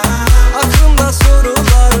 Aklımda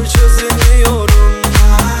sorular çözemiyorum.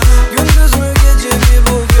 Gündüz mü gece mi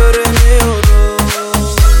bu göremiyorum.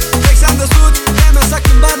 Tek sende suç deme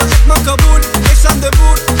sakın bana, etmem kabul. Tek sende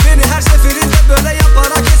vur beni her seferinde böyle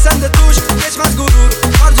yaparak. Esen de tuş geçmez gurur.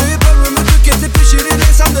 Harcayıp ömrümü tüketip pişirir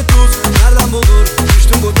insan da tuz. Nereden bulur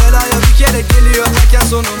düştüm bu belaya, bir kere geliyor erken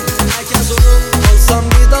sonum. Erken sonum. Alsam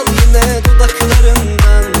bir dal yine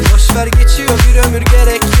dudaklarından. Boşver geçiyor bir ömür,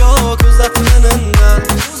 gerek yok uzatmanından.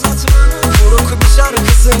 Buruk bir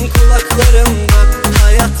şarkısın kulaklarımdan.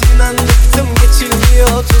 Hayat inan bıktım,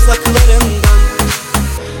 geçilmiyor tuzaklarından.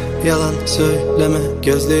 Yalan söyleme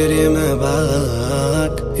gözlerime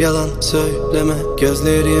bak. Yalan söyleme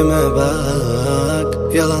gözlerime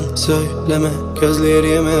bak. Yalan söyleme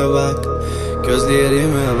gözlerime bak.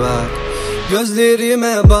 Gözlerime bak.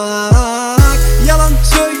 Gözlerime bak. Yalan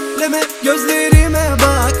söyleme gözlerime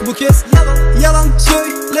bak. Bu kez yalan, yalan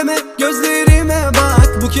söyleme gözlerime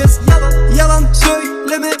bak. Bu kez yalan, yalan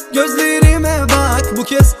söyleme gözlerime bak. Bu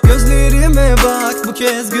kez gözlerime bak. Bu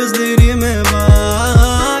kez gözlerime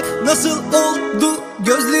bak. Nasıl oldu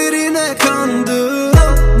gözlerine kandım?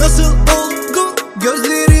 Nasıl oldu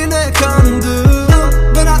gözlerine kandım?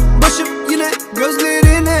 Döner başım yine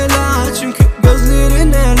gözlerine la. Çünkü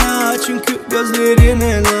gözlerine la. Çünkü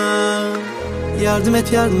gözlerine la. Yardım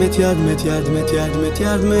et, yardım et, yardım et, yardım et, yardım et,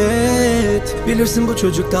 yardım et. Bilirsin bu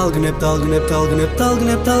çocuk dalgın hep, dalgın hep, dalgın hep, dalgın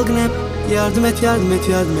hep, dalgın hep. Yardım et, yardım et,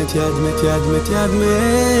 yardım et, yardım et, yardım et, yardım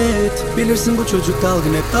et. Bilirsin bu çocuk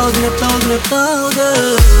dalgın hep, dalgın hep, dalgın hep,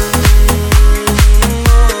 dalgın.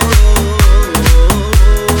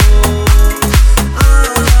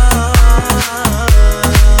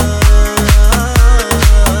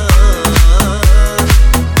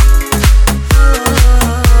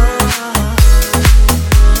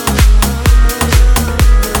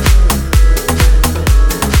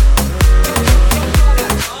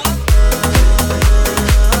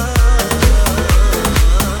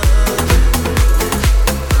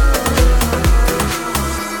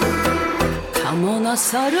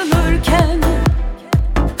 Sarılırken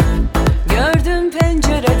gördüm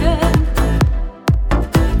pencereden,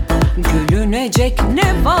 gülünecek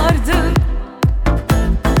ne vardı?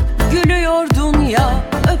 Gülüyordun ya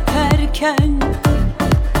öperken.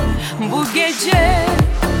 Bu gece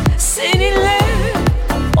seninle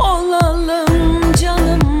olalım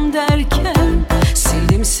canım derken,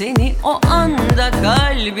 sildim seni o anda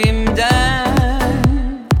kalbimden.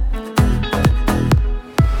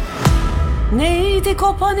 Neydi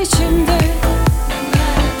kopan içimde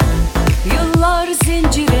yıllar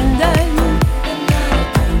zincirinden?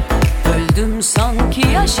 Öldüm sanki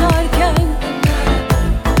yaşarken,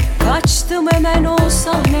 kaçtım hemen o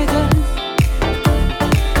sahneden.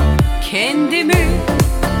 Kendimi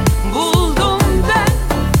buldum ben,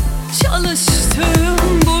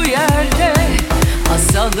 çalıştığım bu yerde.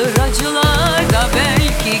 Azalır acılar da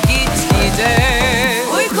belki gitgide.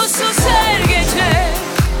 Uykusuz her gece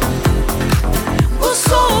bu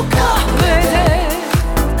soğuk kahvede,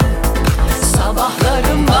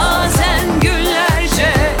 sabahlarım bazen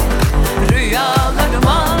günlerce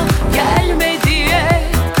rüyalarıma gelme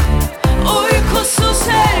diye. Uykusuz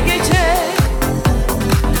her gece,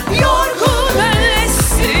 yorgun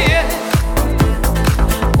öylesiye.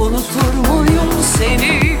 Unutur muyum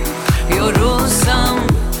seni yorulsam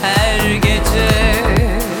her gece?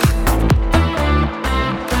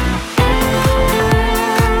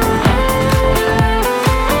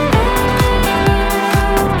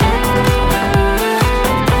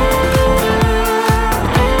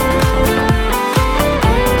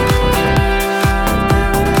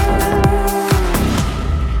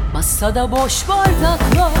 Masada boş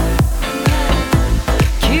bardaklar,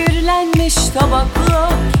 kirlenmiş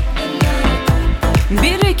tabaklar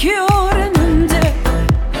birikiyor önümde.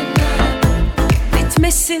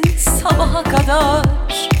 Bitmesin sabaha kadar,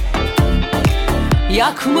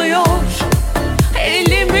 yakmıyor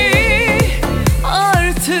elimi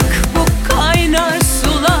artık bu kaynar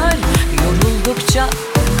sular. Yoruldukça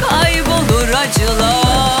kaybolur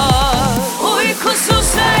acılar.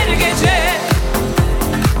 Uykusuz her gece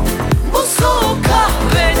bu soğuk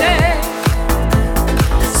kahvede,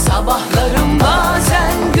 sabahlarım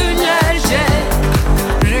bazen günlerce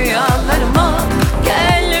rüyalarıma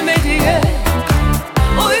gelme diye.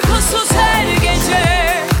 Uykusuz her gece,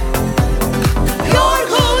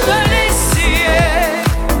 yorgun öylesi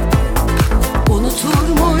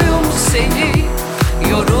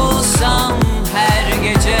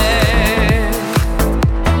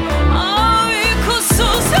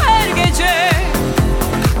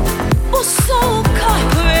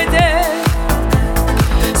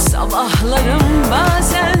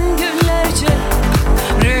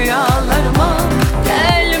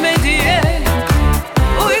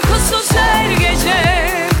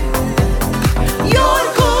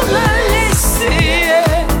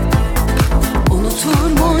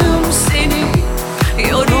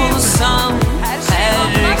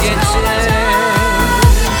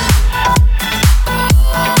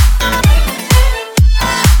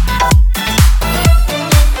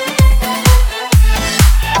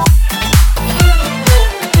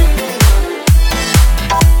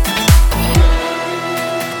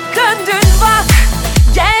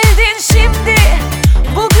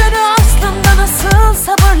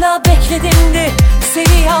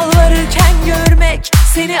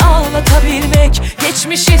görmek,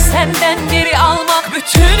 geçmişi senden geri almak.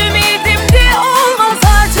 Bütün ümidimdi, olmaz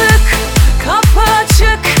artık. Kapı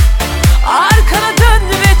açık, arkana dön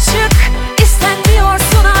ve çık.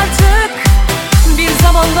 İstenmiyorsun artık. Bir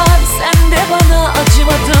zamanlar sen de bana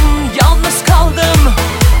acımadın. Yalnız kaldım,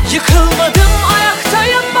 yıkılmadım,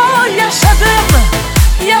 ayaktayım, bu yaşadım.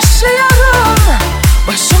 Yaşıyorum,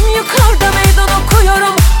 başım yukarıda meydan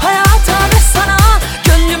okuyorum hayata ve sana.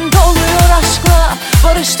 Gönlüm doluyor aşkla,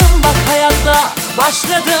 barıştım bak hayatla.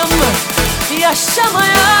 Başladım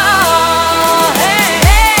yaşamaya. Hey,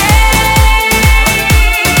 hey.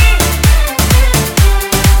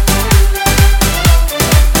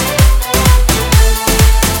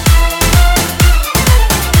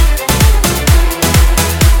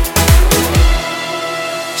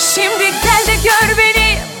 Şimdi gel de gör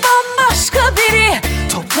beni, bambaşka biri.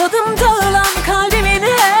 Topladım dağılan kalbimin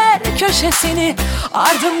her köşesini.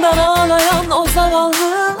 Ardından ağlayan o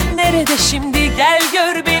zavallı nerede şimdi, gel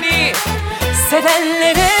gör beni.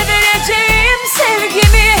 Sevenlere vereceğim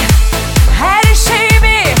sevgimi, her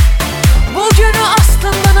şeyimi. Bugünü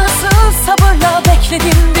aslında nasıl sabırla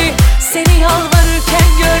bekledimdi. Seni yalvarırken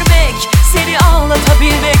görmek, seni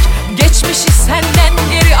ağlatabilmek, geçmişi senden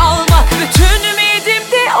geri almak. Bütün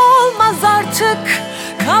ümidimdi, olmaz artık.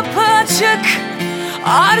 Kapı açık,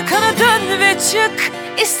 arkana dön ve çık.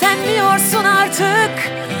 İstenmiyorsun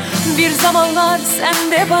artık. Bir zamanlar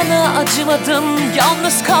sen de bana acımadın.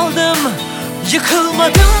 Yalnız kaldım,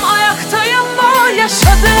 yıkılmadım, ayaktayım, bu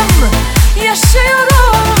yaşadım.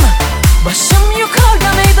 Yaşıyorum, başım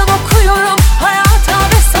yukarıda meydan okuyorum hayata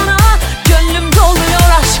ve sana. Gönlüm doluyor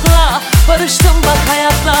aşkla, barıştım bak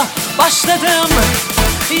hayatla. Başladım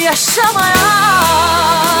yaşamaya.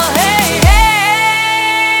 Hey, hey.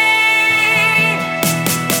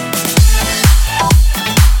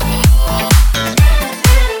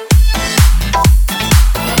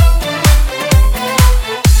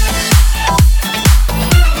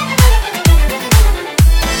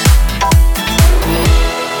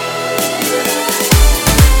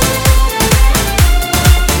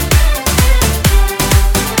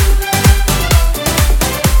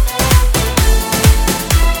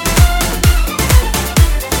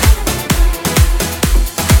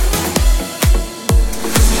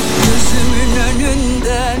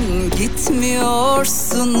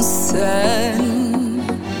 Gitmiyorsun sen,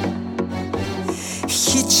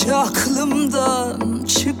 hiç aklımdan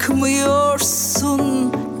çıkmıyorsun.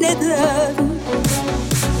 Neden?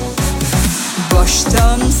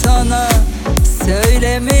 Baştan sana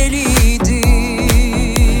söylemeliydim.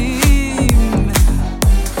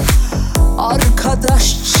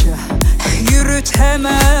 Arkadaşça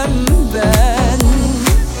yürütemem ben.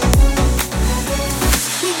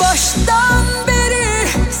 Baştan beri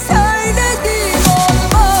söyledim,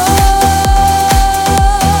 olmaz.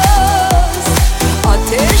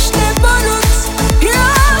 Ateşle barut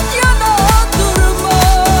yan yana durmaz.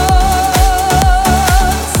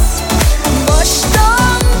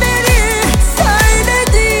 Baştan beri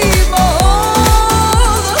söyledim,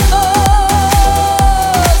 olmaz.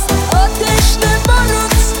 Ateşle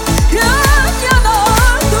barut yan yana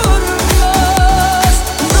durmaz.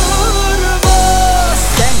 Durmaz.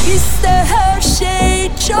 Sen iste, her şey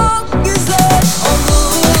çok güzel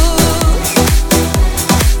olur.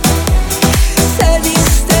 Sen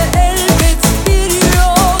iste, elbet bir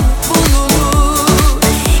yol bulunur.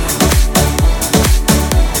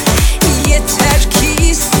 Yeter ki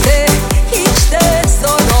iste, hiç de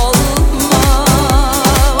zor olmaz.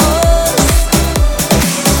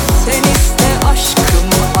 Sen iste, aşkım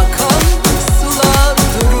akan sular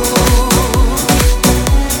durur.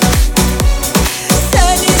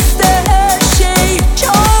 Sen iste, her şey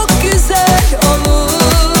çok güzel olur.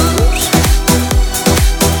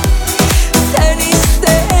 Sen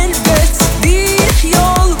iste, elbet bir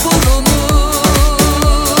yol bulunur.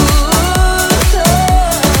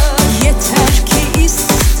 Yeter ki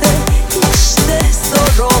iste, hiç de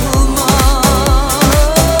zor olmaz.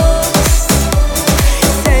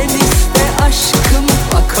 Sen iste, aşkım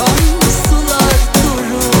akan sular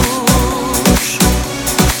durur.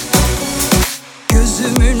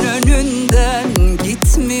 Gözümün önünden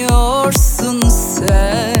gitmiyorsun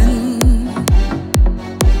sen,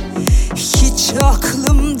 hiç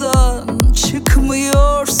aklımdan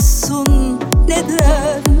çıkmıyorsun.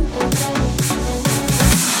 Neden?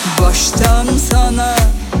 Baştan sana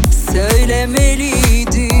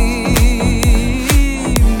söylemeliydim.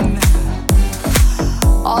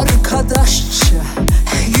 Arkadaşça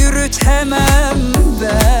yürütemem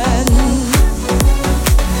ben.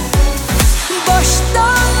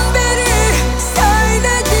 Baştan beri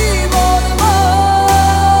söyledim, olmaz.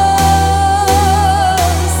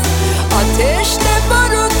 Ateş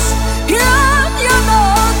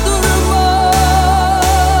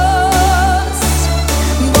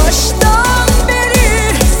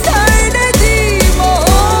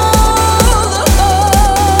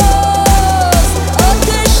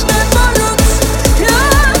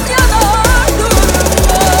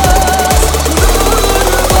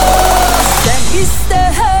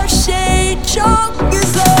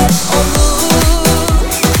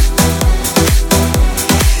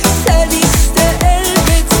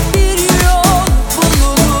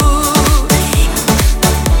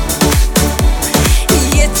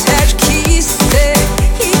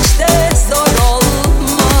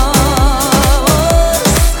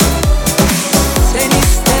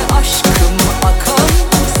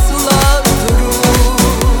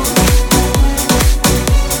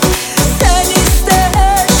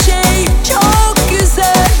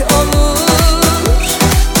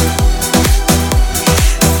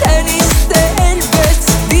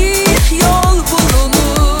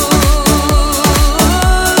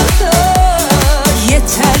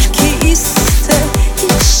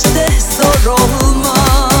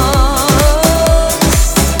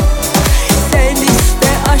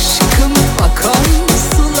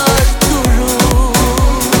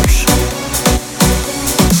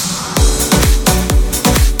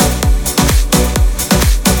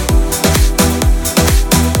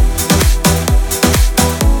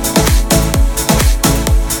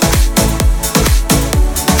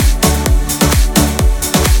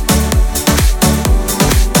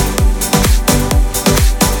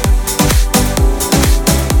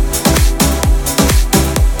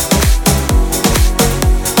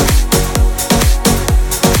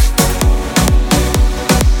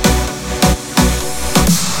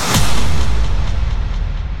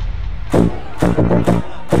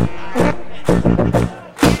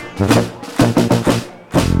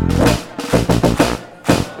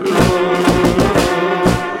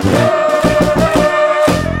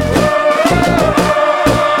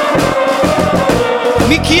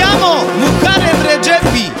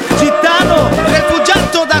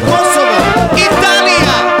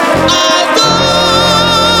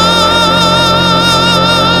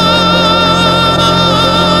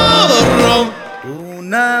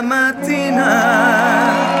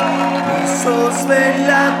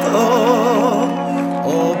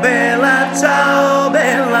ciao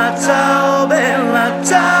bella, ciao bella,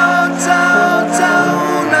 ciao ciao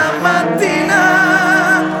ciao. Una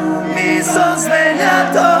mattina mi sono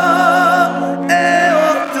svegliato e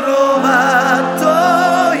ho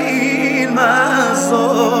trovato il maso.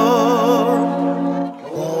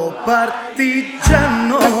 Oh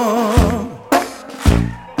partigiano,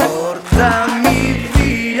 portami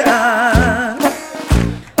via.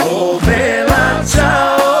 Oh bella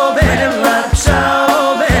ciao bella,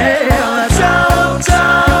 ciao bella, ciao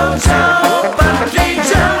ciao ciao.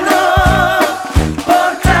 Partigiano,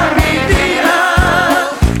 portami via,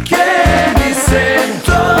 che mi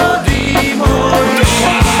sento di morire.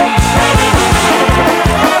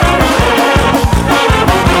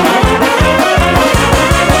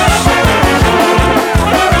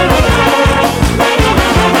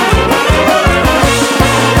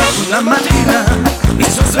 Una mattina mi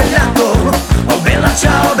sono svegliato, oh bella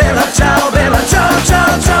ciao bella, ciao bella, ciao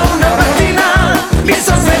ciao ciao. Una mattina mi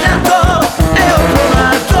sono svegliato e ho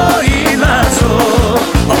trovato il vaso.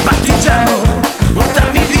 Oh partigiano,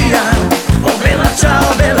 portami via, oh bella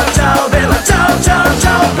ciao bella, ciao bella, ciao ciao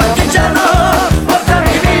ciao. Partigiano,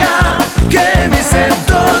 portami via, che mi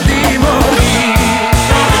sento di morire.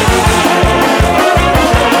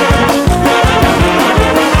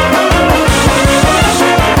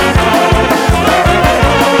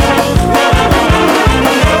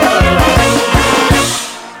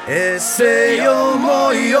 E se io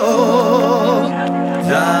muoio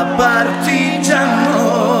da partigiano,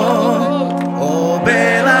 oh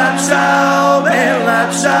bella ciao bella,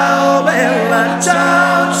 ciao bella,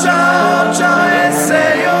 ciao ciao ciao. E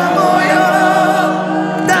se io muoio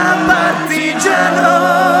da partigiano,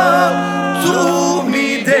 tu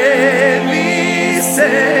mi devi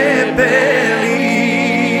seppellire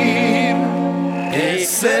e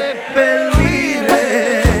seppellire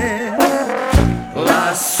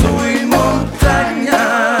lassù in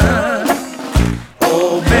montagna.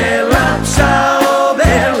 Oh bella ciao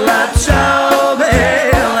bella, ciao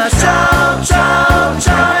bella, ciao ciao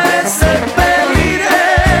ciao. E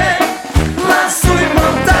seppellire lassù in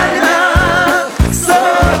montagna,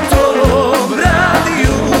 sotto l'ombra di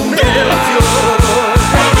un bel fiore.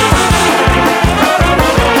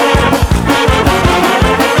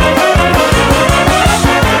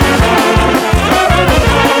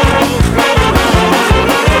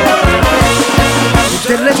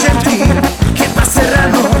 Tutte le genti che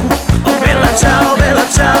passeranno, oh bella ciao bella,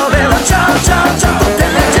 ciao bella, ciao ciao ciao. Tutte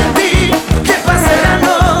le genti che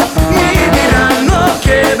passeranno mi diranno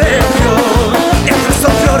che bel fiore. E questo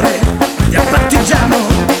fiore del partigiano,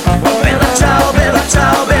 oh bella ciao bella,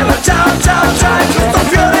 ciao bella, ciao ciao ciao. E questo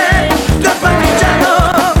fiore del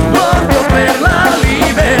partigiano, morto per la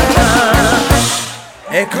libertà.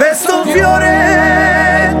 E questo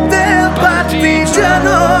fiore del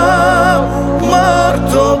partigiano,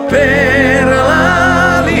 morto per la